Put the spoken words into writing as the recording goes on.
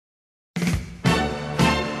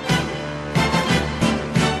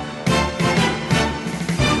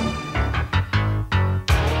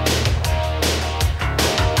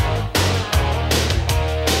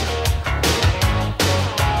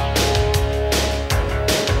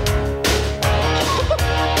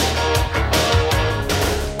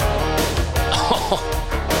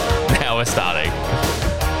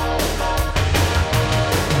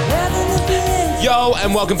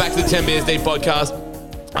and welcome back to the 10 Beers Deep podcast.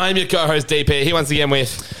 I'm your co-host DP, here once again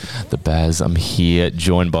with... The Baz. I'm here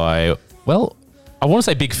joined by, well, I want to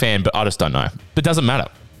say big fan, but I just don't know. But it doesn't matter.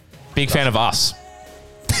 Big fan of us.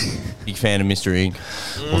 Big fan of Mr. Ink.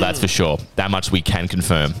 Well, that's for sure. That much we can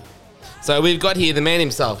confirm. So we've got here the man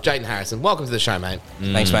himself, Jayden Harrison. Welcome to the show, mate.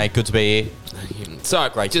 Thanks, mate. Good to be here. So,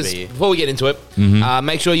 Great to just be here. before we get into it,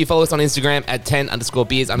 make sure you follow us on Instagram at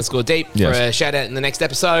 10_beers_deep Yes. for a shout out in the next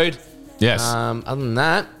episode. Yes. Other than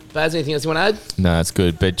that, Baz, anything else you want to add? No, it's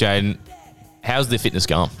good. But Jaden, how's the fitness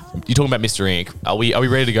going? You're talking about Mr. Ink. Are we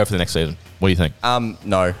ready to go for the next season? What do you think?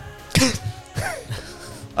 No.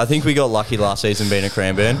 I think we got lucky last season being a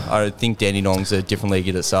Cranbourne. I think Dandenong's a different league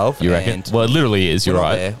in itself. You reckon? and Well, it literally is. You're we're not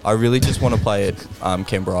right. there. I really just want to play at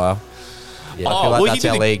Canberra. Yeah. I feel like you that's could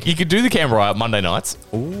our do league. You could do the Canberra Monday nights.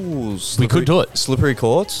 Ooh, We could do it. Slippery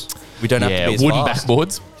courts. We don't have to be as wooden fast.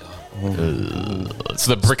 backboards.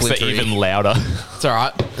 So the bricks are Splintery. even louder. It's all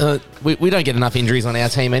right. We don't get enough injuries on our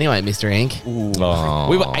team anyway, Mr. Ink. Oh.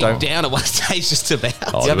 We were 8 down at one stage just about.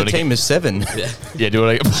 Oh, The other do it team is 7. Yeah, do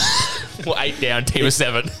it again. Well, 8 down, team of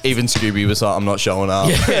 7. Even Scooby was like, I'm not showing up.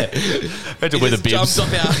 Had to wear the bibs.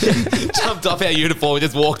 Jumped off our uniform and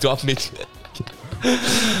just walked off mid.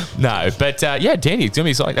 No, but yeah, Danny, it's going to be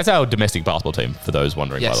exciting. That's our domestic basketball team, for those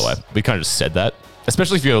wondering, Yes. by the way. We kind of just said that.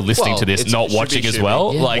 Especially if you're listening Well, to this, it's- not should watching be, as should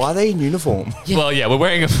well. be. Yeah. Like, Why are they in uniform? well, yeah, we're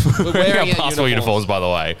wearing, wearing wearing our our basketball uniforms. uniforms, by the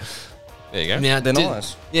way. There you go. Now, They're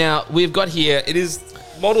nice. Now, we've got here, it is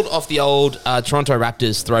modelled off the old Toronto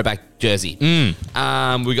Raptors throwback jersey. We've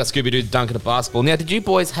got Scooby-Doo dunking at basketball. Now, did you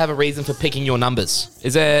boys have a reason for picking your numbers?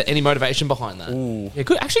 Is there any motivation behind that? Yeah,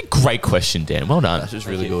 good. Actually, great question, Dan. Well done. That was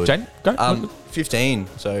really good. Jane, go. 15.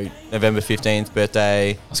 So November 15th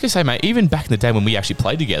birthday. I was going to say, mate, even back in the day when we actually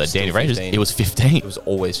played together, Still Danny Rangers, 15. it was 15. It was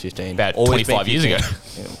always 15. About Always 25 been years ago.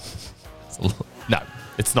 15. Yeah. No,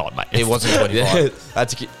 it's not, mate. It wasn't 25.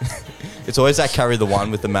 That's it's always that carry the one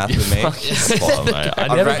with the math with me. Oh, mate, I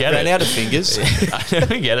I never get ran it. out of fingers. I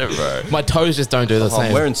never get it, bro. My toes just don't do the I'm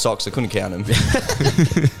same. wearing socks. I couldn't count them.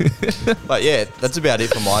 But yeah, that's about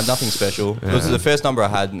it for mine. Nothing special. It was the first number I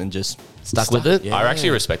had and just Stuck with it? Yeah. I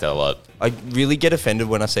actually respect that a lot. I really get offended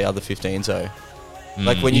when I see other 15s though.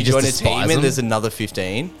 Like when You you just join a despise team them? and there's another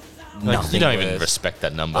 15. Like, Nothing you don't even worse. respect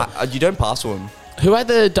that number. You don't pass to them. Who had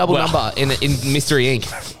the double Well- number in Mystery Inc?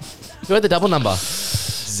 Who had the double number?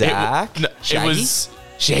 Zach. No, it was.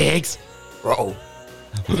 Shags. Bro.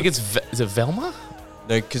 I think it's. Is it Velma?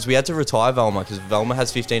 No, because we had to retire Velma because Velma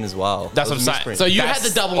has 15 as well. That's That what was I'm a saying. misprint. So you That's-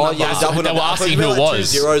 had the double Oh number. yeah, the double They were number. asking I who thought it you had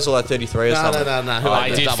was. 2 zeros or like 33 or No, something. no. Who I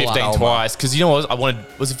had the did double 15 number? twice because you know what? I wanted.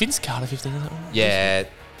 Was it Vince Carter 15? In that one? Yeah,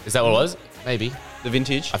 Is that what it was? Maybe. the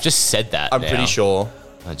vintage. I've just said that. I'm now. pretty sure.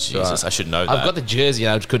 Oh, Jesus, I should know that. I've got the jersey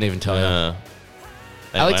and I just couldn't even tell you.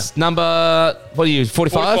 Anyway. Alex, number, what are you,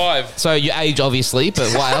 45? 45. So your age, obviously,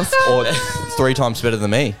 but what else? Or 3 times better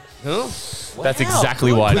than me. That's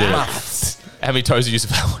exactly why I did it. How many toes did you use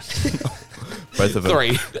for that one? Both of them.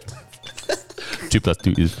 3. 2 plus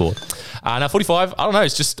 2 is 4. Now 45. I don't know.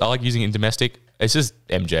 It's just I like using it in domestic. It's just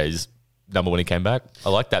MJ's number when he came back. I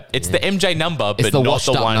like that. It's the MJ number, It's but the not washed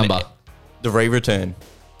the up one. number. The re-return.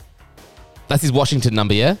 That's his Washington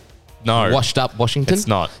number, yeah? No, Washed up Washington? It's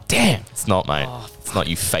not. Damn. It's not, mate. It's not.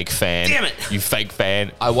 You fake fan. Damn it. You fake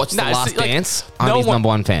fan. I watched No, The it's Last like, Dance. no I'm his one- number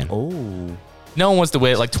 1 fan. No one wants to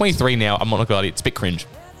wear like 23 now. I'm not gonna lie to you. It's a bit cringe.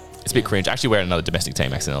 It's a bit cringe. I actually wear another domestic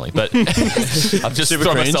team accidentally, but I've just Super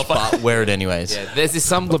thrown cringe, myself up. but wear it anyways. There's this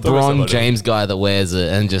some myself LeBron out James guy that wears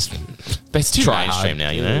it and just But it's too Try mainstream hard. now,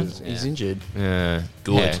 you know. He's injured. Yeah,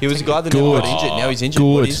 good. Yeah. He was a guy that never got injured. Now he's injured.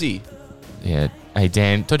 What Good. is he? Yeah. Hey,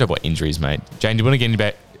 Dan, don't talk about injuries, mate. Jane, do you want to get into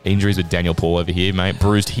about injuries with Daniel Paul over here, mate?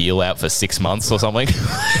 Bruised heel out for 6 months or something.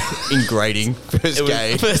 In grading. First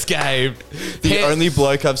game. First game. The only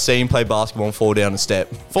bloke I've seen play basketball and fall down a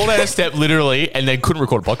step. Fall down a step, literally, and then couldn't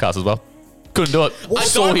record a podcast as well. Couldn't do it.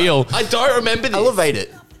 Sore heel. I don't remember this. Elevate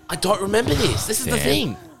it. I don't remember this. This is the Damn.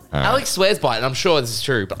 thing. Alex swears by it, and I'm sure this is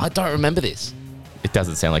true, but I don't remember this. It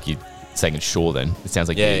doesn't sound like you're saying it's sure then. It sounds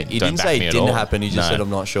like Yeah, you he don't didn't back say me it at didn't all. happen. He just No. said, I'm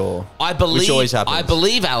not sure. I believe. Which always happens. I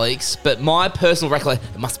believe Alex, but my personal recollection,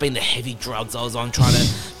 it must have been the heavy drugs I was on trying to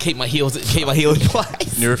keep my heel in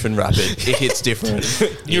place. Nurofen Rapid. It hits different.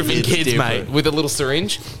 You're It hits kids, different. mate, with a little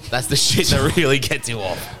syringe. That's the shit that really gets you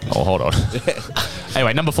off. Oh, hold on.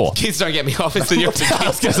 Anyway, number 4. Kids don't get me off. It's the I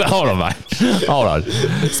was gonna say, hold on, mate. Hold on.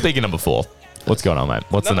 Speaking of number 4, what's going on, mate?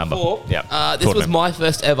 What's the number? Number 4. Yeah. This was my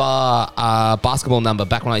first ever basketball number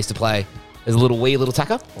back when I used to play as a little wee little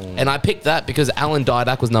tacker. And I picked that because Alan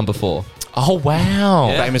Didak was number 4. Oh, wow.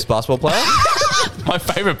 Famous basketball player. My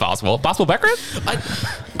favourite basketball background?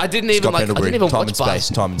 I didn't even Scott like. I Pendlebury. didn't even Time watch and space.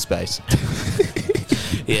 Time and space.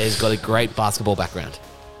 Yeah, he's got a great basketball background.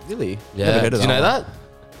 Really? Yeah, Never heard of did you know one. that?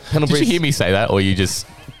 Did Pendlebury's- you hear me say that, or you just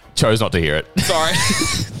chose not to hear it? Sorry.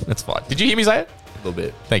 That's fine. Did you hear me say it? A little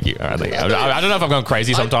bit. Thank you. All right, thank you. I don't know if I'm going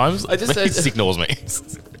crazy sometimes. I just he said- ignores me.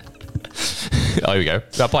 Oh, here we go.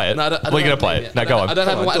 Now play it. No, I don't We're have going to one play yet. it. Now go on. I don't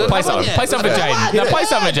have one. I don't Play have one something. yet. Play something for Okay. Jaden. No, play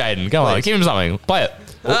something for Jaden. Go on. Give him something. Play it.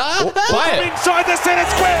 Play it. Inside the centre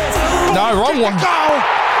square. No, wrong one. Goal.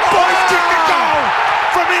 Boys kick the goal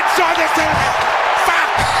from inside the centre. Fuck.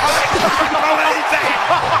 I can't believe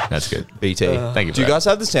that. That's good. BT. Thank you for Do you that. guys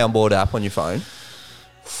have the soundboard app on your phone?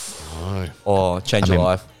 No. Oh, change I your mean,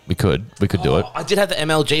 life. We could do it. I did have the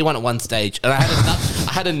MLG one at one stage, and I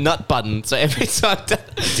had a nut button. So every time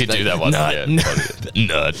Did do that once? Nut, Yeah. nut.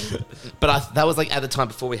 Nerd. But that was like at the time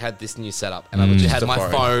before we had this new setup, and I literally had my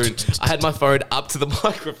phone. I had my phone up to the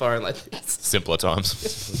microphone like this. Simpler times.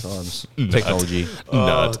 Sometimes. Technology.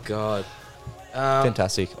 Nerd. Oh god.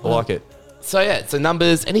 Fantastic. I like it. So yeah. So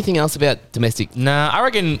numbers. Anything else about domestic? Nah, I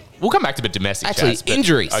reckon we'll come back to the domestic. Actually, chats, but-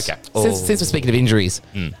 injuries. Okay. Since we're speaking of injuries,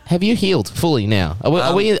 have you healed fully now? Are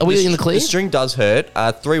we in the clear? The string does hurt.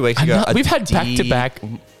 3 weeks ago, No, I we've had did- back-to-back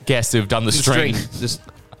guests who've done the string. This,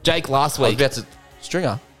 Jake last I was week. about to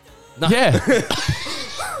stringer. Yeah.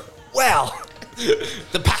 Wow.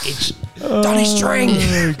 The package. Donny string.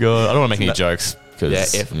 Oh, God. I don't want to make any jokes. Yeah,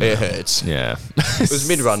 'cause, it hurts. Yeah. It was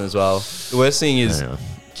mid-run as well. The worst thing is Yeah.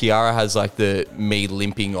 Kiara has like the me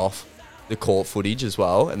limping off the court footage as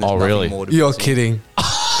well. And there's Oh, nothing really? more to You're be seen. kidding.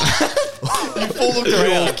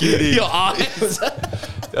 Your eyes.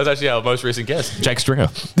 That was actually our most recent guest, Jake Stringer.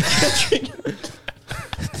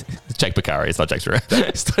 Jake Bakari. It's not Jake Stringer.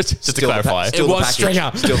 Just to Still the clarify. still It the was package.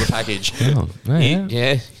 Stringer. Still the package. Oh, yeah.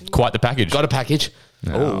 Yeah. Quite the package. Got a package.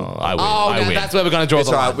 Oh, I win. Oh, I no, win. that's where we're going to draw It's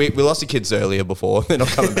the all line. right. We lost the kids earlier before. They're not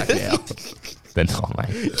coming back now. They're not,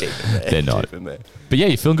 mate. Keep them there. They're not. Keep them there. But yeah,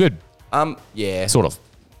 you're feeling good. Yeah. Sort of.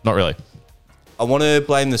 Not really. I want to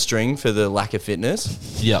blame the string for the lack of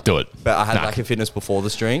fitness, Yep. Do it. but I had Nah. lack of fitness before the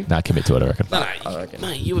string. Nah, commit to it, I reckon. No, I reckon.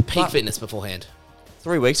 mate, you were peak fitness beforehand.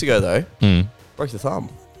 3 weeks ago though, Hmm. broke the thumb.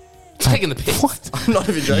 Taking the piss. What? I'm not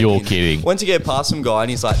even joking. You're kidding. Went to get past some guy and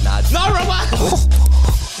he's like, nah. No, wrong one.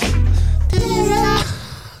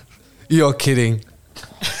 You're kidding.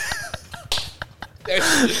 There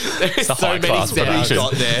is so many high-class sounds. production.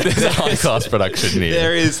 got there. There's a high class production here.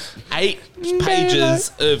 There is 8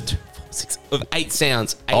 pages of 8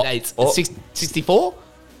 sounds. 8 Oh, eights. oh. 64?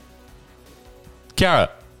 Kara,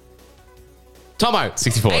 Tomo.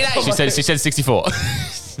 64. 8 eights. She said 64.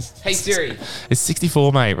 Hey Siri, It's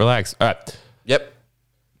 64, mate. Relax. All right. Yep.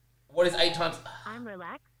 what is 8 times? I'm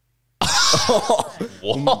relaxed.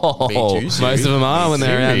 Whoa. Me too, Siri. Most of them are when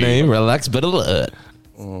they're around me. Relax but alert.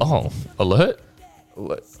 Oh, alert?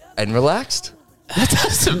 And relaxed. That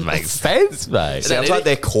doesn't make sense, mate. Sounds like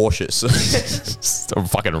they're cautious. It's a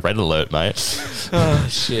fucking red alert, mate. Oh,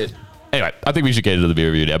 shit. Anyway, I think we should get into the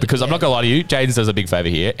beer review now because I'm not going to lie to you. Jaden does a big favour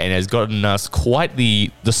here and has gotten us quite the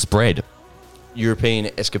spread. European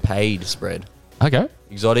escapade spread. Okay.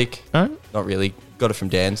 Exotic. All right. Not really. Got it from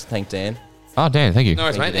Dan's. Thank Dan. Oh, Dan, thank you. No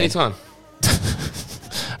worries, Thank mate. you, Dan. Anytime.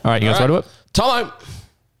 All right, you guys ready to it? Tomo.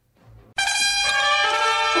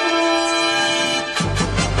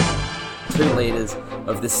 2 litres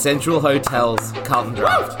of the Central Hotel's Carlton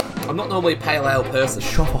Draft. I'm not normally a pale ale person.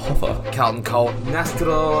 Schopperhofer. Carlton Colt.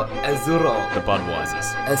 Nastro Azzurro. The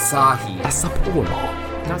Budweisers. Asahi. Sapporo.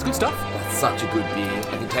 That's good stuff. That's such a good beer.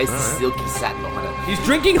 I can taste the silky satin behind it. He's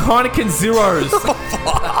drinking Heineken Zeros.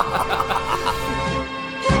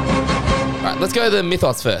 Right, let's go to the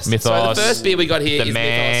Mythos first. Mythos. So the first beer we got here The is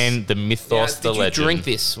man, Mythos. the mythos, Now, the did you legend. drink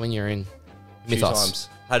this when you're in Few Mythos? times.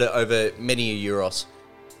 Had it over many a Euros.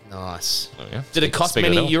 Nice. Oh, yeah. Did it cost Speaking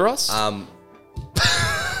many of the devil.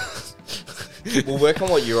 euros? We'll work on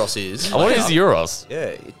what Euros is. Oh, what is Euros?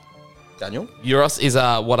 Yeah. Daniel? Euros is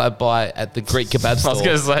what I buy at the Greek kebab I store. was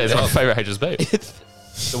going to say, it's my favourite HSB.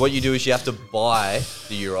 So what you do is you have to buy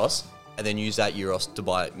the Euros and then use that Euros to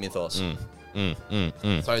buy Mythos. So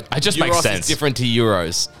It just euros makes is sense. different to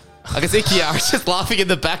euros. I can see Kiara just laughing in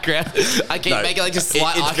the background. I keep No, making like just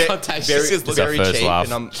slight eye ve- contact. Very, She's just It's looking. our very first cheap, laugh.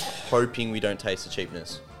 and I'm hoping we don't taste the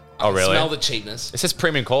cheapness. Oh, really? Smell the cheapness. It says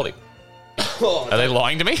premium quality. Oh, Are they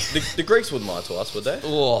lying to me? The Greeks wouldn't lie to us, would they?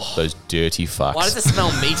 oh. Those dirty fucks. Why does it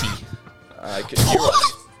smell meaty?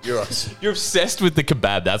 Euros. Euros. You're obsessed with the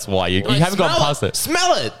kebab. That's why you Wait, haven't gone smell past it.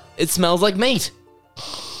 Smell it. It smells like meat.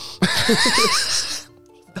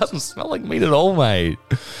 Doesn't smell like meat at all, mate.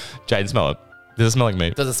 Jaden, smell it. Does it smell like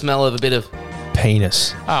meat? Does it smell of a bit of?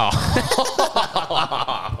 Penis. Oh,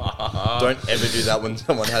 Don't ever do that when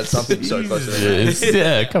someone has something so close to their mouth.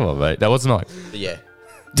 yeah. Come on, mate. That wasn't like. But yeah.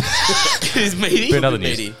 Is meaty? Another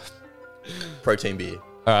news. Meaty. Protein beer.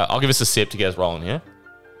 I'll give us a sip to get us rolling here.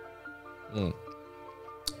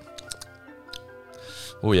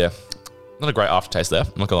 Oh, yeah. Not a great aftertaste there.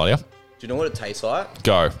 I'm not going to lie to you. Do you know what it tastes like?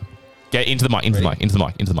 Go. Get into the mic, into the mic, into the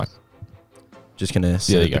mic, into the mic. Just going to there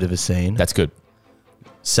set a you bit go. of a scene. That's good.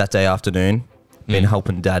 Saturday afternoon, been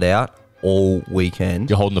helping Dad out all weekend.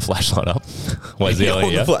 You're holding the flashlight up. Where's the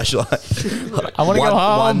Holding other the flashlight. I want to go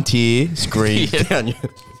home. One tear screamed down you.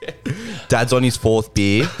 Dad's on his 4th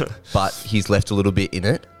beer, but he's left a little bit in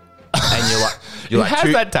it. And you're like,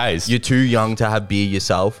 How's that taste? You're too young to have beer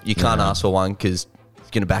yourself. You can't ask for one because it's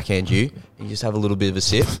going to backhand you. And you just have a little bit of a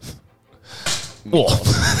sip. Oh.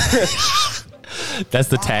 That's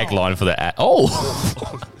the tagline for the ad.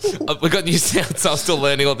 Oh, We got new sounds, so I'm still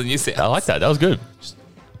learning all the new sounds. I like that. That was good.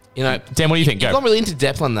 You know, Dan, what do you think? you've Go. gone really into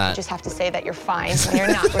depth on that. Just have to say that you're fine when you're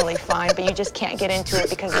not really fine, but you just can't get into it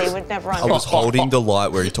because they would never I understand. was holding the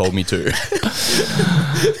light where he told me to.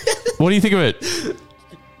 What do you think of it?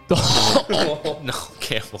 No,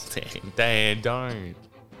 careful, Dan. Dan, don't.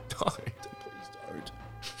 Don't. Please don't.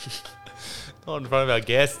 Not in front of our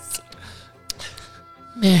guests.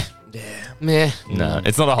 Meh. No,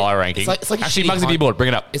 it's not a high ranking. It's like a Actually, shitty Muggsy pint. Beerboard, bring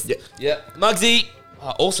it up. Yeah. Muggsy.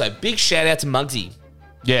 Also, big shout out to Muggsy.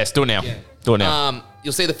 Yes, do it now. Do it now.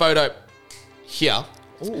 You'll see the photo here.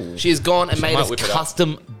 She has gone and made might us whip it up.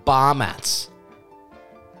 custom bar mats.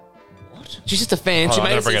 What? She's just a fan. Hold She on,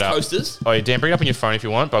 made I'm us gonna these bring it up. posters. Oh, yeah, Dan, bring it up on your phone if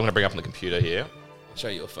you want, but I'm going to bring it up on the computer here. I'll show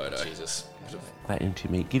you a photo. Jesus. That into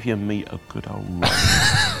me. Give your meat a good old run.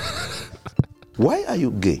 Why are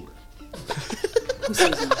you gay?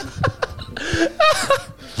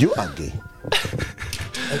 You are gay.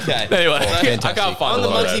 Okay. Anyway, I fantastic. can't find On the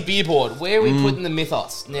the Muggsy photo. beer board, where are we putting the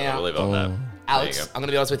mythos? I'll Now, leave it on that. Alex, There you go. I'm going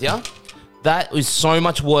to be honest with you. That was so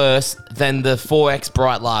much worse than the 4X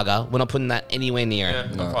Bright Lager. We're not putting that anywhere near it.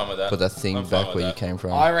 Yeah, I'm fine with that. Put that thing I'm fine back with where you that. came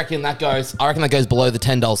from. I reckon that goes below the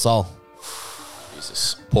 $10 soul.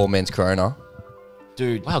 Jesus. Poor man's Corona.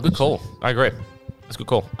 Dude. Wow, good call. I agree. That's a good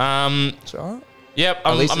call. It's all right. Yep,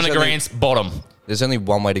 I'm least in it's agreement. Bottom. There's only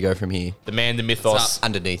one way to go from here. The man, the mythos.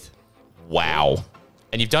 Underneath. Wow.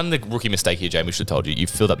 And you've done the rookie mistake here, Jamie. We should have told you. You've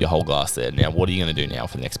filled up your whole glass there. Now, what are you going to do now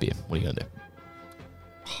for the next beer? What are you going to do?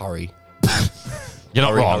 Hurry. You're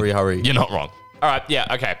not Hurry, wrong. hurry, hurry. You're not wrong. All right. Yeah.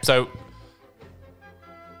 Okay. So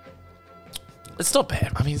it's not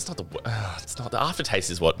bad. I mean, it's not the. It's not the aftertaste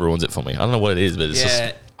is what ruins it for me. I don't know what it is, but it's Yeah.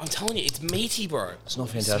 just. I'm telling you, it's meaty, bro. It's not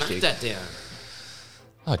fantastic. Smack that down.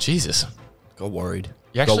 Oh Jesus! Got worried.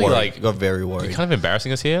 You actually, got worried. like- got very You're worried. kind of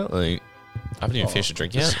embarrassing us here. Like, I haven't even finished a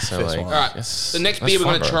drink yet. So first like, one. All right. yes, The next that's beer we're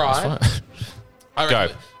fine, going to bro. try. That's fine.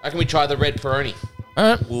 I reckon we try the red Peroni. All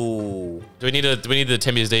right. Ooh. Do we need the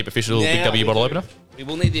 10 beers deep official Big Now W we bottle do. opener? We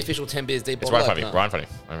will need the official 10 beers deep It's bottle right in front of you. opener. Right in front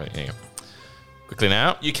of you. Right in front of you. Here you go. Quickly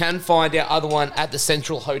now. You can find our other one at the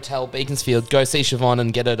Central Hotel, Beaconsfield. Go see Siobhan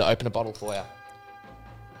and get her to open a bottle for you.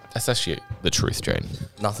 That's actually the truth, Jane.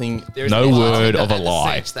 Nothing. There is No a word bartender of a at the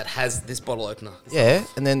lie. Cinch that has this bottle opener. Yeah,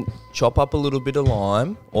 and then chop up a little bit of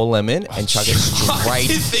lime or lemon and chuck it I straight.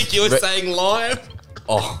 didn't think you were saying lime.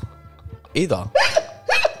 Oh, either.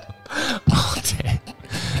 Oh, damn.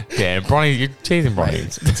 Damn, Bronny, you're teasing Bronny.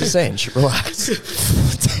 It's a cinch. Relax.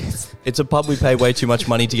 It's a pub we pay way too much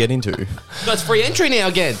money to get into. That's free entry now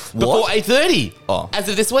again. Before What? 8:30. Oh. As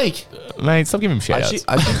of this week. Mate, stop giving him shout Actually,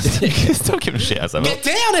 outs. Stop giving him shout outs. Get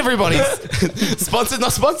down, everybody. Sponsored,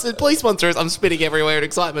 not sponsored. Please sponsor us. I'm spinning everywhere in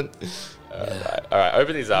excitement. All right,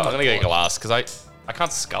 open these up. I'm going to get a glass because I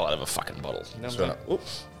can't scull out of a fucking bottle. You know what I'm saying?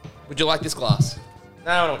 Would you like this glass?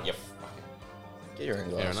 No, I don't want you. get your own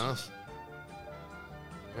glass. Fair enough.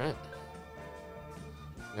 All right.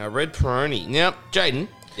 Now, red Peroni. Now, Jaden.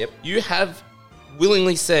 Yep. You have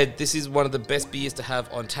willingly said this is one of the best beers to have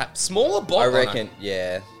on tap. Smaller I bottle. reckon,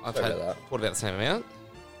 yeah. I've Sorry had about that. what about the same amount?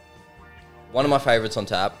 One of my favourites on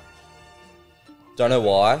tap. Don't know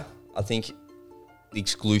why. I think the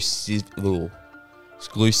exclusivity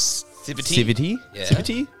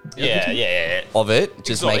Yeah. Yeah. of it just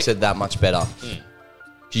Exotic. makes it that much better.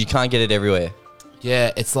 You can't get it everywhere.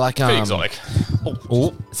 Yeah, it's like Pretty exotic.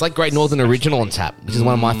 It's like Great Northern Original on tap, which is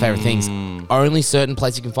one of my favorite things. Only certain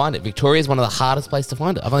place you can find it. Victoria is one of the hardest places to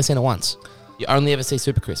find it. I've only seen it once. You only ever see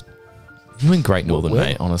Super Crisp. You're in Great Northern,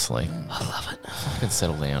 mate, honestly. I love it. Fucking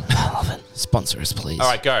settle down. I love it. Sponsor us, please. All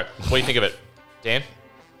right, go. What do you think of it? Dan?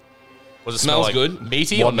 What does it Smells smell like? good.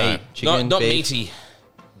 Meaty What or no? meat? Chicken, Not beef? meaty.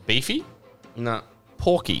 Beefy? No.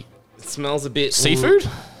 Porky? It smells a bit. Seafood?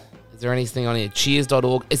 Is there anything on here?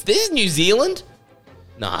 Cheers.org. Is this New Zealand?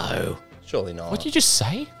 No. Surely not. What'd you just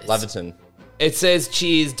say? Laverton. It says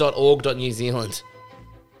cheers.org.New Zealand.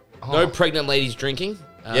 No pregnant ladies drinking.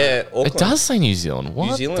 Yeah, Auckland. It does say New Zealand.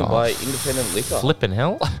 What? New Zealand the by independent liquor. flipping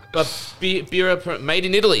hell? Beer made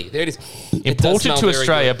in Italy. There it is. It does Imported smell to very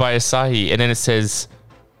Australia good. by Asahi, and then it says.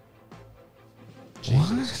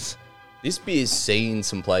 What? This beer's seen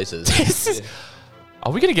some places. This is.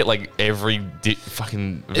 Are we gonna get like every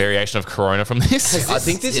fucking variation of Corona from this? I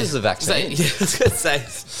think this is the vaccine. Yeah, I was gonna say.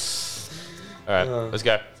 All right, let's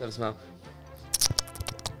go. Let's have a smell.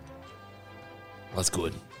 That's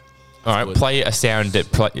good. All right, play a sound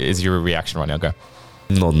that is your reaction right now. Go.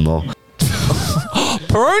 No.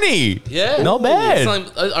 Peroni. Yeah. Not bad. I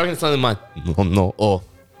reckon it's something mine. No. Oh.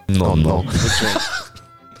 No.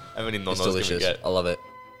 How many It's no-nos can we delicious. get? I love it.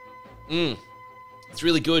 It's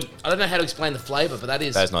really good. I don't know how to explain the flavour, but that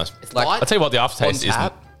is. That is nice. It's Like- light. I'll tell you what, the aftertaste On is.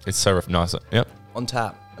 tap? It's so nice. Yep. On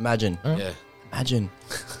tap. Imagine. Yeah. Imagine.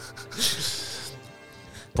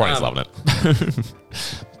 Brian's loving it.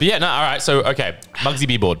 But yeah, no, all right. So, okay. Muggsy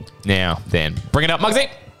B board. Now, then. Bring it up, Muggsy.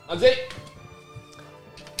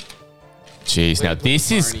 Jeez, now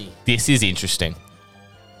this is interesting.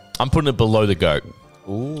 I'm putting it below the goat.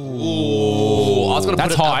 Ooh. I was going to put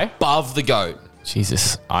That's it high. above the goat.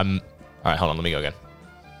 Jesus. All right, hold on. Let me go again.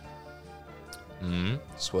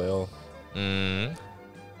 Swirl.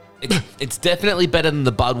 It's definitely better than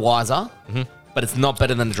the Budweiser, but it's not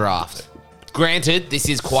better than the draft. Granted, this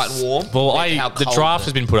is quite warm. Well, Think how the cold draft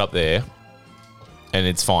has been put up there, and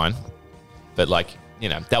it's fine. But, like, you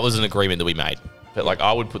know, that was an agreement that we made. But, like,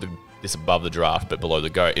 I would put this above the draft, but below the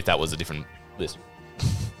goat if that was a different list.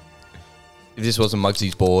 If this wasn't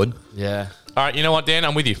Muggsy's board, Yeah. All right, you know what, Dan?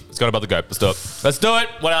 I'm with you. Let's go above the goat. Let's do it. Let's do it.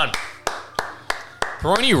 Well done.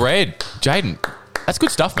 Peroni Red. Jaden. That's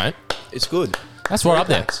good stuff, mate. it's good. That's right up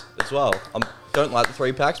there. Packs as well. I don't like the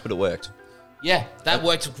 3-packs, but it worked. Yeah, that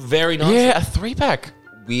worked very nicely. Yeah, a 3-pack.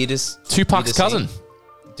 Weirdest. Tupac's weirdest cousin. thing.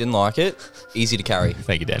 Didn't like it. Easy to carry.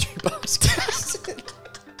 Thank you, Dan.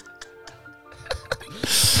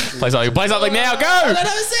 Play something now. Go.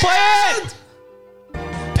 Play it.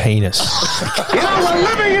 Penis. We're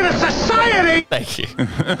living in a society. Thank you.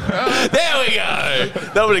 There we go.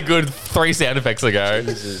 That was a good 3 sound effects ago.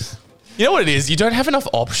 You know what it is? You don't have enough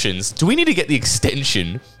options. Do we need to get the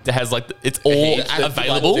extension that has like it's all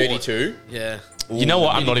available? 32. Yeah. You know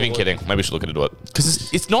what? I'm not even kidding. Maybe we should look into it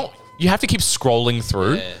because it's not. You have to keep scrolling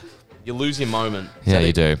through. Yeah. You lose your moment. Yeah,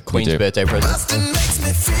 you do. Queen's birthday present.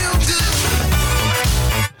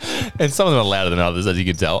 And some of them are louder than others, as you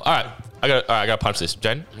can tell. All right, I got to punch this,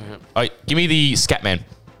 Jane. All right, give me the scat man.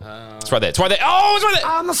 It's right there. It's right there. Oh, it's right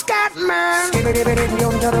there. I'm a scat man.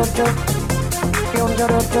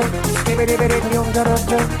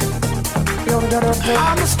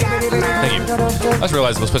 Thank you. I just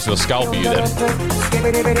realised it was supposed to be a skull for you then,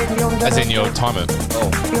 as in your timer.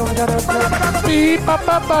 Beep, ba,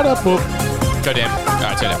 ba, ba, da, boop. Go down. All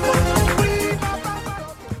right, turn down.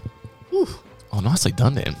 Oh, nicely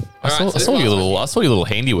done, Dan. I saw your little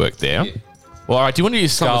handiwork there. Well, all right. Do you want to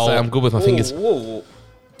use skull? I'm good with my fingers. Whoa.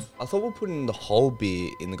 I thought we're putting the whole beer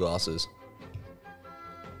in the glasses.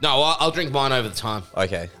 No, I'll drink mine over the time.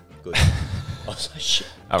 Okay, good. I was like, shit.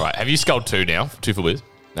 All right. Have you sculled 2 now? 2 for Wiz?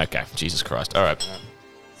 Okay. Jesus Christ. All right.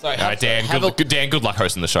 Sorry, All right, Dan. Good luck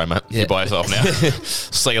hosting the show, mate. Yeah. You're by yourself now.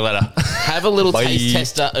 See you later. have a little taste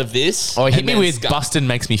tester of this. Oh, hit and me then with scuff. Bustin'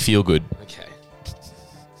 makes me feel good. Okay.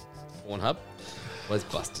 Pornhub. Where's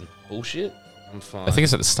Bustin'? Bullshit. I'm fine. I think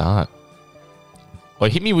it's at the start. Oh,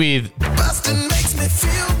 hit me with.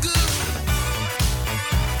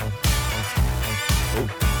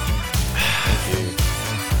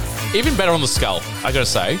 Even better on the skull, I gotta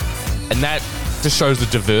say. And that just shows the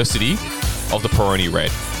diversity of the Peroni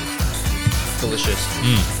Red. Delicious.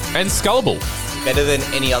 And skullable. Better than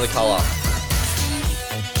any other colour.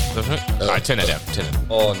 Alright, turn that down. Turn it down.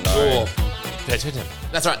 Oh, no. Yeah, turn it down.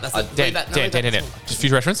 That's right. That's Dan. Just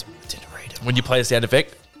future reference. When you play a sound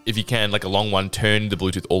effect, if you can, like a long one, turn the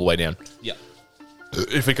Bluetooth all the way down. Yeah.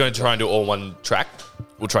 If we're going to try and do all one track,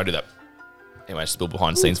 we'll try to do that. Anyway, just a little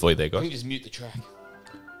behind the scenes for you there, You can guys. just mute the track.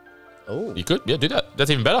 Oh. You could? Yeah, do that. That's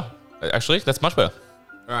even better. Actually, that's much better.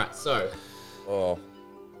 All right. So Oh.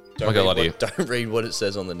 I'll go lie to you. Don't read what it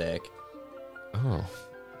says on the neck. Oh.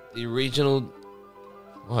 the original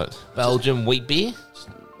What? Belgian wheat beer.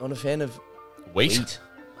 Not a fan of Wheat?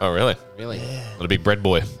 Oh, really? Really? Not a big bread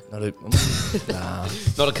boy. Not a,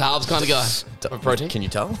 Not a carbs kind of guy. For protein. Can you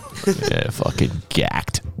tell? Yeah, fucking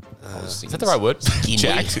gacked. Is that the right word?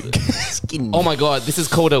 Jacked. Oh my god, this is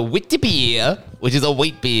called a wheat beer, which is a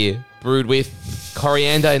wheat beer brewed with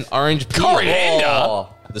coriander and orange peel. Coriander? Oh,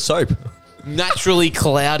 the soap. Naturally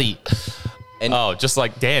cloudy. Oh, just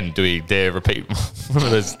like Dan, do we dare repeat one of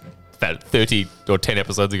those about 30 or 10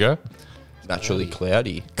 episodes ago? Naturally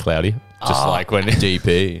cloudy. Cloudy. Just like when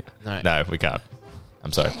DP. No, we can't.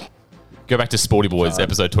 I'm sorry. Go back to Sporty Boys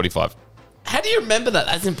episode 25 How do you remember that?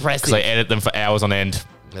 That's impressive. because I edit them for hours on end.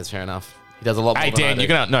 That's fair enough. He does a lot more. Hey than I Dan, do. you're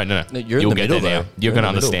gonna no. No, you're in You'll the get middle, there now. though. You're You're gonna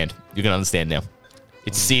in the middle. understand. You're gonna understand now.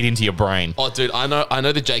 It's seared into your brain. Oh, dude, I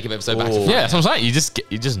know the Jacob episode back to Oh. front. Yeah, that's what I'm saying.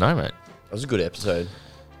 You just know, mate. That was a good episode.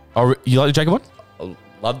 Oh, you like the Jacob one? I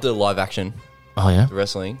loved the live action, Oh yeah. the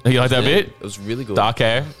wrestling. You like that bit? It was really good. Dark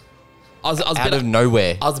hair. I was a Out bit of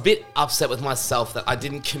nowhere. I was a bit upset with myself that I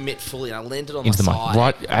didn't commit fully and I landed on Into the my mic. side.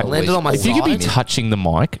 Right. I landed on my If side. you could be touching the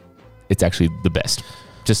mic, it's actually the best.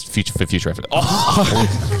 Just for future effort.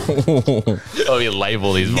 Oh, you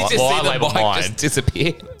label these. You just Well, see I the label mic mine. just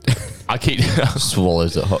disappear. I keep.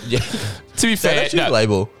 Swallows it hot. Yeah. To be That's fair, actually no. the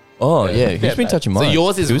label. Oh, yeah. Who's been touching So mine?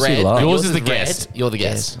 yours is Who's red. here last? Yours is the red. guest. You're the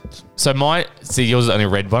guest. So yours is the only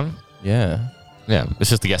red one. Yeah. Yeah, it's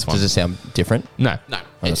just the guest one. Does it sound different? No, No.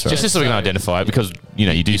 that's It's right. just so we can identify it because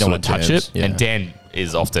you do sort of want touch terms, it, yeah. and Dan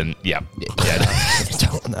is often yeah.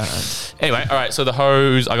 Don't know. Anyway, all right. So the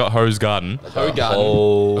hose, I got hose garden. Hose garden.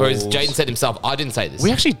 Oh. Or as Jaden said himself, I didn't say this.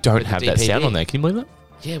 We actually don't With the have that sound DPD. on there. Can you believe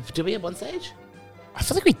that? Yeah, did we have one stage? I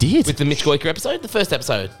feel like we did. With the Mitch Goiker episode? The first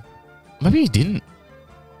episode. Maybe you didn't.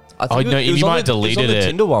 I Oh, no, you might have deleted it. It was on the it.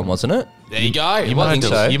 Tinder one, wasn't it? There you go. You might have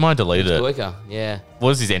so. you might have deleted it. Goiker, yeah.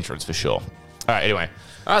 Was his entrance for sure? All right. Anyway.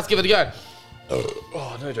 All right, let's give it a go.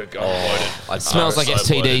 Oh no, don't go. It smells like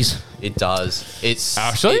STDs. It does.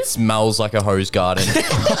 Actually? It smells like a hose garden.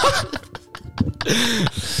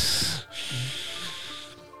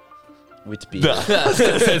 With beer.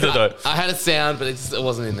 I had a sound, but it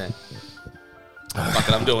wasn't in there. Fuck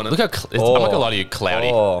it, I'm doing it. Look how I'm not gonna lie to you, cloudy.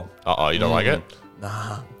 Oh. Oh, you don't like it?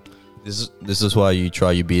 This is why you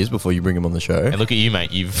try your beers before you bring them on the show. And look at you,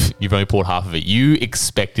 mate. You've only poured half of it. You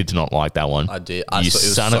expected to not like that one. I did. You It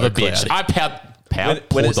was son so of a bitch. cloudy. I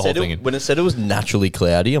poured the whole thing in. When it said it was naturally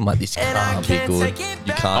cloudy, I'm like, this can't be good.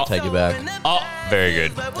 You can't take it back. Oh, very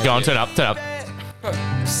good. Go on, turn up.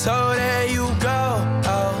 So there you go.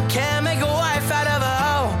 Oh, can't make a wife out of a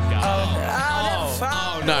hoe.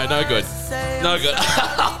 Oh, no good. No good.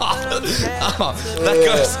 That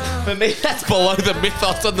goes, for me, that's below the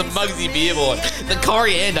mythos on the Muggsy beer board. The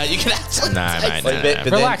coriander, you can actually No, taste mate, it. no. but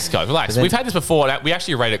then- Relax, guys, relax. but then- We've had this before. We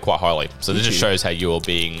actually rate it quite highly. So this just shows how you're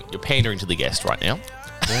pandering to the guest right now.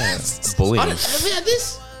 Yeah. I Bullying. don't, have we had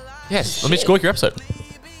this? Yes. Let me score your episode.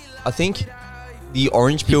 I think the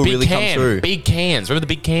orange peel really comes through. Big cans. Remember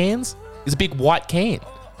the big cans? It's a big white can.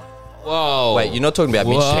 Whoa. Wait, you're not talking about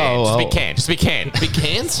Mitch? Whoa. Just a big can. Just a big can. Big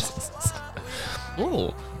cans?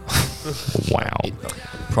 Ooh. Wow.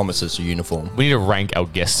 Promises to uniform. We need to rank our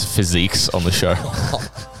guests' physiques on the show.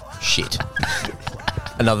 Shit.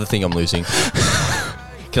 Another thing I'm losing.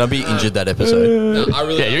 Can I be injured that episode? No, I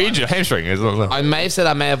really Yeah, you're injured. Hamstring. I may have said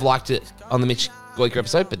I may have liked it on the Mitch Goiker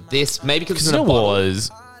episode, but this, maybe because it's Because in it a bottle.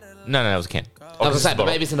 was. No, that was a can. I was saying, but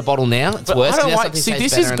maybe it's in a bottle now. It's worse. I don't 'cause now like- something see,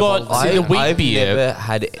 tastes this has better in a got- bottle. see, the wheat I've beer- never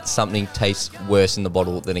had something taste worse in the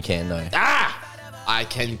bottle than a can, though. I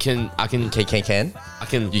can. Can? I can. You can?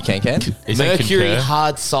 Is that Mercury concur?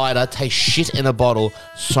 hard cider tastes shit in a bottle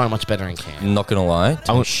so much better in can. Not gonna lie.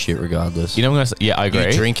 I want- Shit regardless. You know what I'm going to say? Yeah, I agree.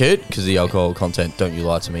 You drink it because the alcohol content. Don't you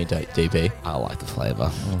lie to me, DP. I like the flavour.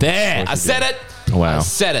 There, I said it. Wow. I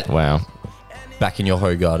said it. Wow. Back in your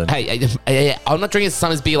hoe garden. Hey, I'm not drinking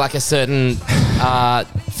Summersby beer like a certain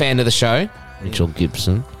fan of the show, Mitchell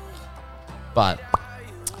Gibson. But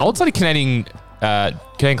I would say Canadian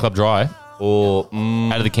Club Dry Or,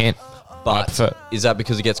 out of the can. but prefer- is that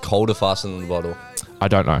because it gets colder faster than the bottle? I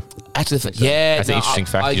don't know. actually, yeah, That's an interesting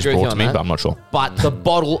fact I you just agree with brought to on me, that. but I'm not sure. But the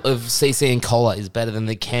bottle of CC and cola is better than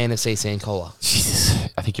the can of CC and cola. Jesus.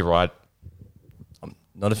 I think you're right.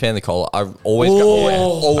 Not a fan of the cola. I always I'm not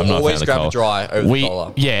a always fan of grab cola. a dry over the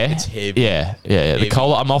cola. Yeah. It's heavy. Yeah. The Heavy.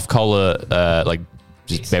 cola, I'm off cola, like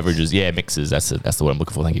just beverages. Yeah, mixes. That's the word I'm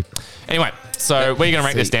looking for. Thank you. Anyway, so where are you going to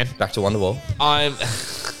rank this, Dan? Back to Wonderwall. I'm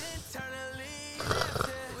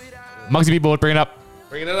Muggsy B board, bring it up.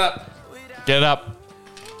 bringing it up. Get it up.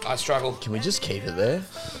 I struggle. Can we just keep it there?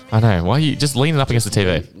 I know. Why are you just leaning up against the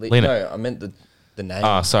TV? Lean it. No, I meant the name.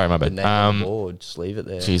 Oh, sorry, my The bad. name on the board. Just leave it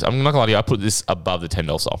there. Jeez, I'm not gonna lie to you. I put this above the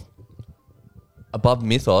 $10 sole. Above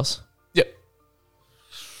Mythos, Yep.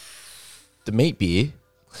 the meat beer.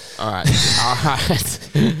 All right. All right.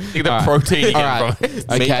 Get the protein again All right. from it.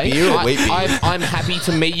 Okay. beer or wheat beer? I'm happy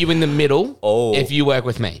to meet you in the middle Oh. if you work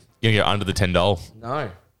with me. You're gonna go under the $10.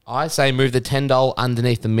 No. I say move the $10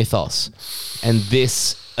 underneath the Mythos and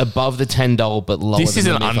this above the $10 but lower This than is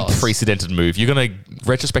the an Mythos. unprecedented move. You're gonna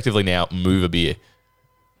retrospectively now move a beer.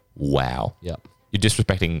 Wow. Yep. You're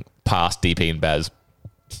disrespecting past DP and Baz.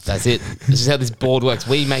 That's it. This is how this board works.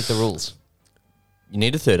 We make the rules. You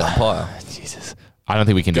need a third umpire. Jesus. I don't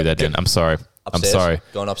think we can do that, Dan. I'm sorry. Upstairs. I'm sorry.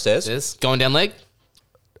 Going upstairs. This going down leg.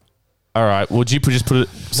 All right. Would you just put it?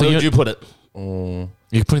 So Where would you put it? You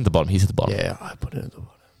can put it at the bottom. He's at the bottom. Yeah, I put it at the bottom.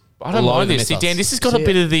 I don't Below mind the this. See, mythos. Dan, this has got a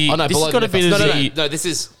bit of the. Oh no, this has below got a the bit of mythos. the. No, this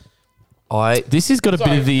is. This has got a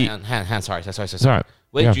bit of the. Hand, sorry. It's all right.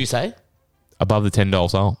 Where Yeah. did you say? Above the $10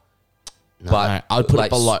 soul. But I would put it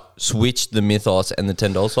below. Switch the mythos and the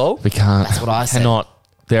 $10 soul. We can't. That's what I said. Cannot.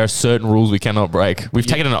 There are certain rules we cannot break. We've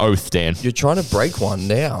taken an oath, Dan. You're trying to break one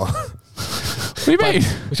now. What do you mean?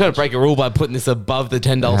 We're trying to break a rule by putting this above the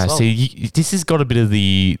 $10 Nah, soul. see, this has got a bit of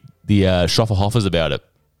the Schofferhoffers about it.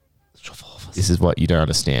 This is what you don't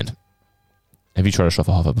understand. Have you tried a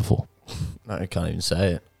Schofferhofer before? No, I can't even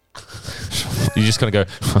say it. You're just going to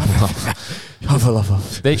go.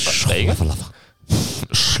 There you go.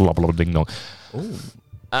 Schlubber ding dong.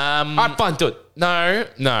 All right, fine, do it.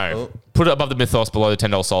 No. Put it above the mythos, below the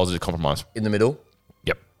 $10 souls as a compromise. In the middle.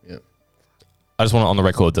 Yep. Yep. I just want it on the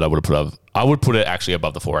record that I would have put it. I would put it actually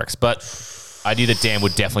above the 4X, but I knew that Dan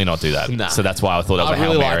would definitely not do that. Nah. So that's why I thought that was I a Hail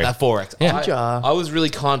really Mary. like that 4X. Yeah. I was really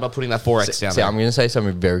kind by putting that 4X down See, there. I'm going to say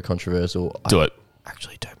something very controversial. Do I it.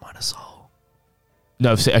 actually don't mind a soul.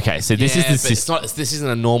 No, okay. So this Yeah, is but the it's not. This isn't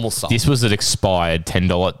a normal soul. This was an expired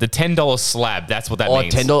 $10. The $10 slab. That's what that Oh,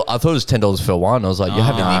 means. $10. I thought it was $10 for one. I was like, you're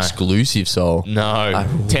having the exclusive soul. No,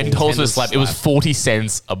 $10 for a slab. It was 40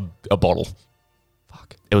 cents a bottle.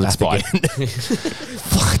 Fuck. It was expired.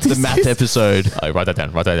 The math episode. Oh, write that down.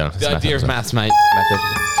 It's the math idea of episode. maths, mate.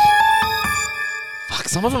 Fuck,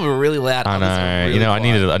 some of them are really loud. I others are know. really You know, I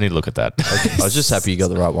quiet. need to look at that. I was just happy you got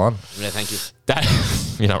the right one. Yeah, thank you.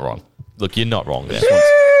 That you're not wrong. Look, you're not wrong there.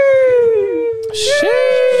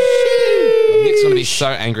 Nick's gonna be so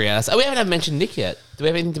angry at us. Oh, we haven't mentioned Nick yet. Do we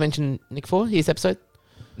have anything to mention Nick for his episode?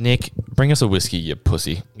 Nick, bring us a whiskey, you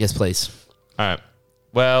pussy. Yes, please. All right.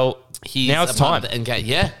 Well, He's now it's a part time of the NK.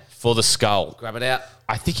 Yeah, for the skull. grab it out.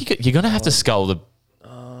 I think you're going to have to skull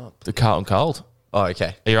the Carlton Cold. Oh,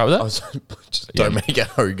 okay. Are you right with that? I was just don't make it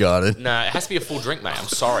Harry Garden. No, it has to be a full drink, mate. I'm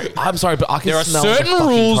sorry. I'm sorry, but I can There are smell the certain fucking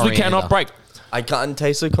rules we coriander. cannot break. I can't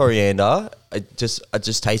taste the coriander. I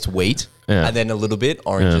just taste wheat Yeah. and then a little bit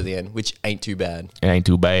orange Yeah. at the end, which ain't too bad. It ain't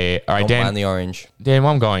too bad. All right, Don't Dan. mind the orange. Dan,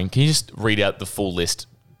 while I'm going, can you just read out the full list,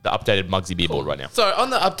 the updated Muggsy beer board right now? So on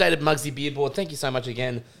the updated Muggsy beer board, thank you so much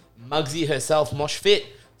again, Muggsy herself, Mosh Fit.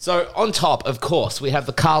 So on top, of course, we have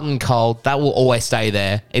the Carlton Cold. That will always stay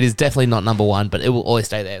there. It is definitely not number one, but it will always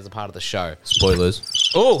stay there as a part of the show. Spoilers.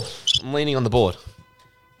 Oh, I'm leaning on the board.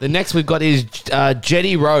 The next we've got is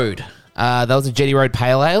Jetty Road. That was a Jetty Road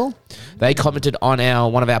Pale Ale. They commented on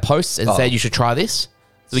one of our posts and said you should try this.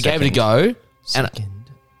 So we gave it a go.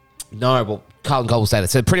 No, well, Carlton Cold will say that.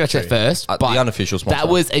 So pretty much at first. The But unofficial sponsor. that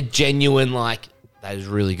was a genuine, that is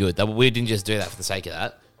really good. We didn't just do that for the sake of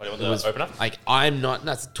that. Do you want to open up? I'm not,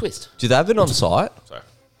 no, it's a twist. Do they have it on site? Sorry.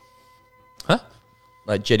 Huh?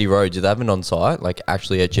 Like Jetty Road, do they have it on site? Like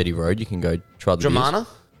actually at Jetty Road, you can go try the Dramana?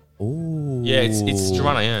 Yeah, it's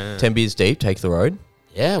Dramana, yeah. beers. 10 beers deep, take the road.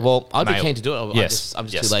 Yeah, well, I'd be Mail. keen to do it. Yes, I'm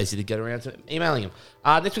just yes. too lazy to get around to emailing him.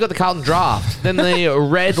 Next, we've got the Carlton Draft. Then the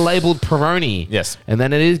red labeled Peroni. Yes. And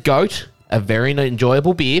then it is Goat, a very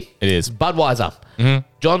enjoyable beer. It is. Budweiser.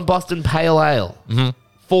 John Boston Pale Ale.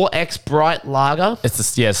 4X Bright Lager. It's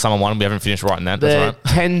the summer one. We haven't finished writing that. The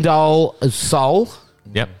That's right. $10 Soul.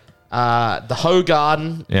 Yep. The Hoe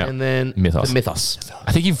Garden. Yeah. And then Mythos. the Mythos.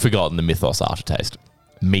 I think you've forgotten the Mythos aftertaste.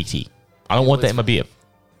 Meaty. I don't want that in my beer.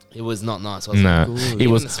 It was not nice, was it? No, Even it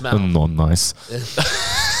was the smell. not nice.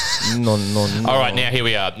 No. All right, now here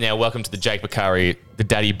we are. Now, welcome to the Jake Bakari, the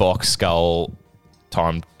Daddy Box Skull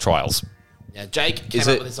Time Trials. Yeah, Jake came Is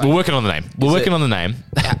up it- with this. We're working on the name. We're working it- on the name.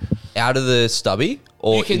 Out of the stubby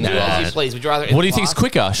or You can in do the it as you glass? please. Would you rather? in What do you the think is glass?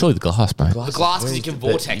 quicker? Surely the glass, mate. The glass, because you can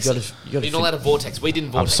vortex. You You're gotta not allowed to vortex. We didn't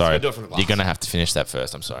I'm vortex. sorry. We do it from the glass. You're going to have to finish that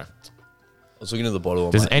first. I'm sorry. I was looking at the bottle.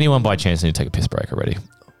 I'm Does like, anyone by chance need to take a piss break already?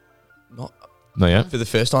 not, No, yeah? for the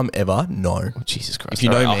first time ever, no. Jesus Christ. If you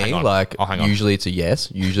know All right, me, I'll hang on. like I'll hang on. usually it's a yes.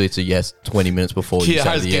 Usually it's a yes 20 minutes before you say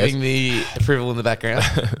Kiara's the yes. giving the approval in the background.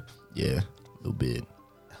 Yeah, a little bit.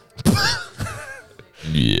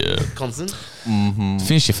 Yeah. Constant.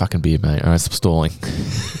 Finish your fucking beer, mate. All right, stop stalling.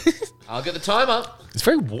 I'll get the timer. It's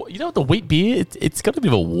very, you know what, the wheat beer, it's got a bit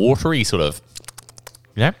of a watery sort of,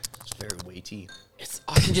 you know? It's very wheaty.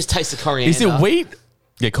 I can just taste the coriander. Is it wheat?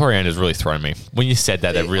 Yeah, coriander's really thrown me. When you said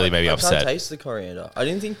that, that really made me I upset. can't taste the coriander. I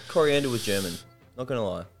didn't think coriander was German. Not gonna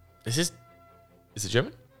lie. Is it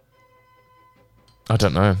German? I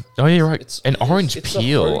don't know. Oh, yeah, you're right. It's- An orange it's a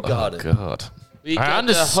peel. Hoe Oh, Garden. God. We I got the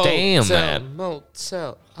understand hotel, that.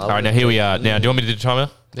 motel. All right, now here we are. Now, do you want me to do the timer?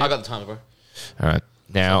 I got the timer, bro. All right.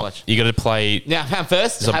 Now much. you got to play. Now,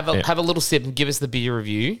 first, Some- have a little sip and give us the beer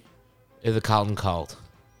review of the Carlton Cold.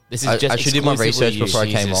 This is I just actually did my exclusively research before I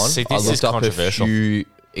you. came Jesus. on. See, I this is looked up a controversial. few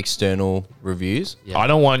external reviews. Yeah. I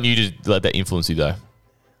don't want you to let that influence you though.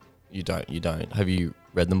 You don't. Have you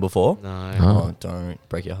read them before? No. Oh, don't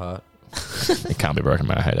break your heart. It can't be broken,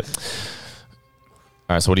 man. I hate it.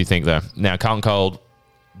 All right. So what do you think though? Now, Carlton Cold.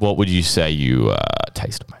 What would you say you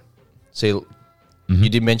taste, mate? See, you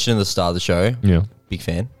did mention in the start of the show. Yeah. Big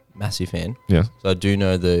fan, massive fan. Yeah. So I do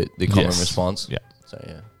know the common Yes. response. Yeah. So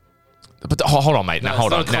yeah. But hold on, mate. No, Now, it's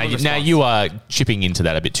hold not on. a common Now response. you are chipping into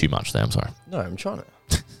that a bit too much there. I'm sorry. No, I'm trying to.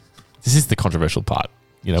 This is the controversial part.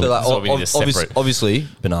 You know, So like, this is what we need to separate. obviously,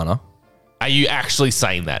 banana. Are you actually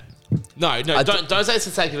saying that? No, don't say it's for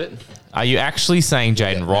the sake of it. Are you actually saying,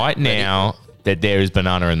 Jaden, right now that there is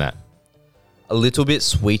banana in that? A little bit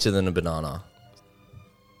sweeter than a banana.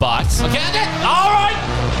 But Okay, all right.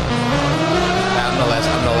 I'm not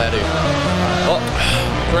allowed to. Oh,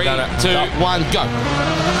 3, 2, 1, go.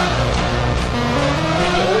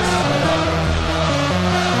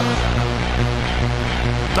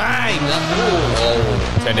 Bang!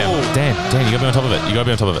 Turn down. Dan, you gotta be on top of it. You gotta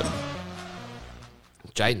be on top of it.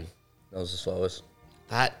 Jaden, that was the slowest.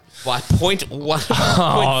 that by 0.1,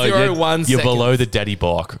 Oh, 0.01 you're seconds. below the daddy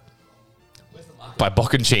Bok. By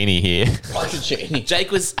Bocconcini here.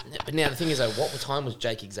 Jake was. But now the thing is, though, what time was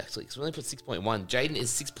Jake exactly? Because we only put 6.1. Jaden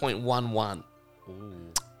is 6.11.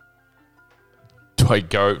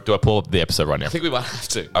 Do I pull up the episode right now? I think we might have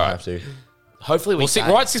to. I have to. Hopefully, we Well,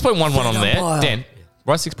 can. write 6.11 on there. Dan,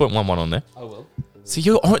 write 6.11 on there. I will.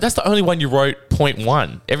 So that's the only one you wrote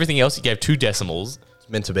 0.1. Everything else you gave 2 decimals. It's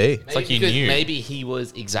meant to be. Maybe like you because knew. Maybe he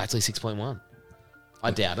was exactly 6.1.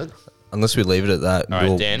 I doubt it. Unless we leave it at that. All right,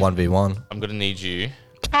 We'll Dan. 1v1. I'm gonna need you.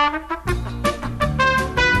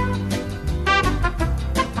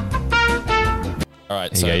 All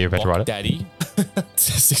right, so you go, you're about to write it. Daddy,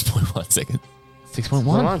 6.1 seconds.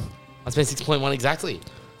 6.1. I spent 6.1 exactly.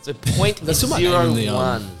 So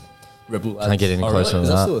 0.01. Rebel. Can't get any closer than Is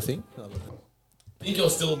that that. still a thing?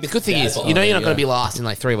 The good thing is, you know you're not going to be last in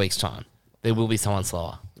like 3 weeks' time. There will be someone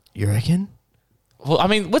slower. You reckon? Well, I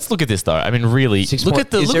mean, let's look at this though. I mean, really, Six look point-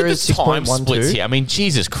 at the is look there at a the time 6.12? splits here. I mean,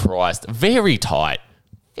 Jesus Christ, very tight,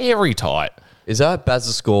 very tight. Is that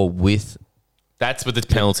Baz's score with? That's with the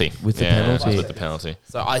penalty. With the Yeah, penalty. that's with the penalty.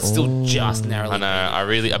 So I still just narrowly. I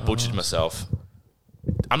know. I butchered myself.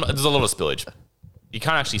 There's a lot of spillage. You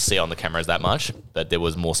can't actually see on the cameras that much, but there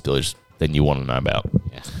was more spillage than you want to know about.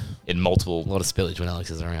 Yeah. In multiple. A lot of spillage when Alex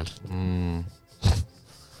is around.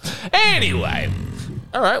 Anyway,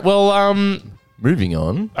 all right. Well, Moving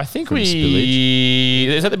on. I think from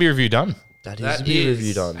is that the beer review done? That is That a beer is-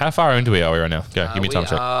 review done. How far into are we right now? Go, give me a time we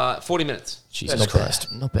check. are 40 minutes. Jesus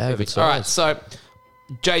Christ. Not bad. Good All right, size. so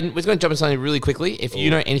Jaden, we're going to jump into something really quickly. If you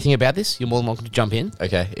know anything about this, you're more than welcome to jump in.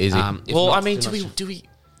 Okay, easy. If Well, not, I mean, too do much. we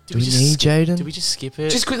we just need skip- Jaden? Do we just skip it?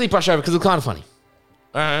 Just quickly brush over because it's kind of funny.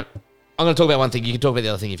 all right. I'm going to talk about one thing. You can talk about the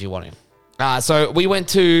other thing if you want to. So we went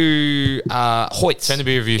to Hoyt's. Turn the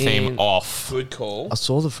beer review theme in- off. Good call. I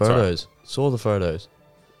saw the photos.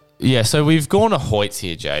 Yeah, so we've gone to Hoyt's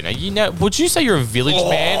here, Jay. Now, would you say you're a village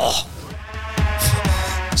man?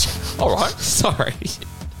 All right. Sorry.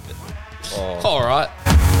 All right.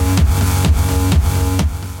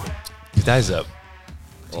 That's up.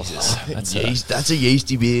 Jesus. That's a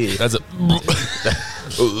yeasty beer. That's a.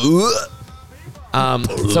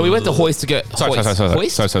 So we went to Hoyt's to go.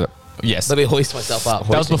 Hoist? Sorry. Yes. Let me hoist myself up.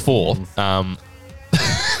 That was before. Are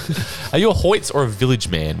you a Hoyt's or a village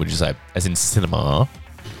man, would you say? As in cinema?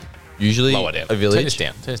 Usually Lower down. a village.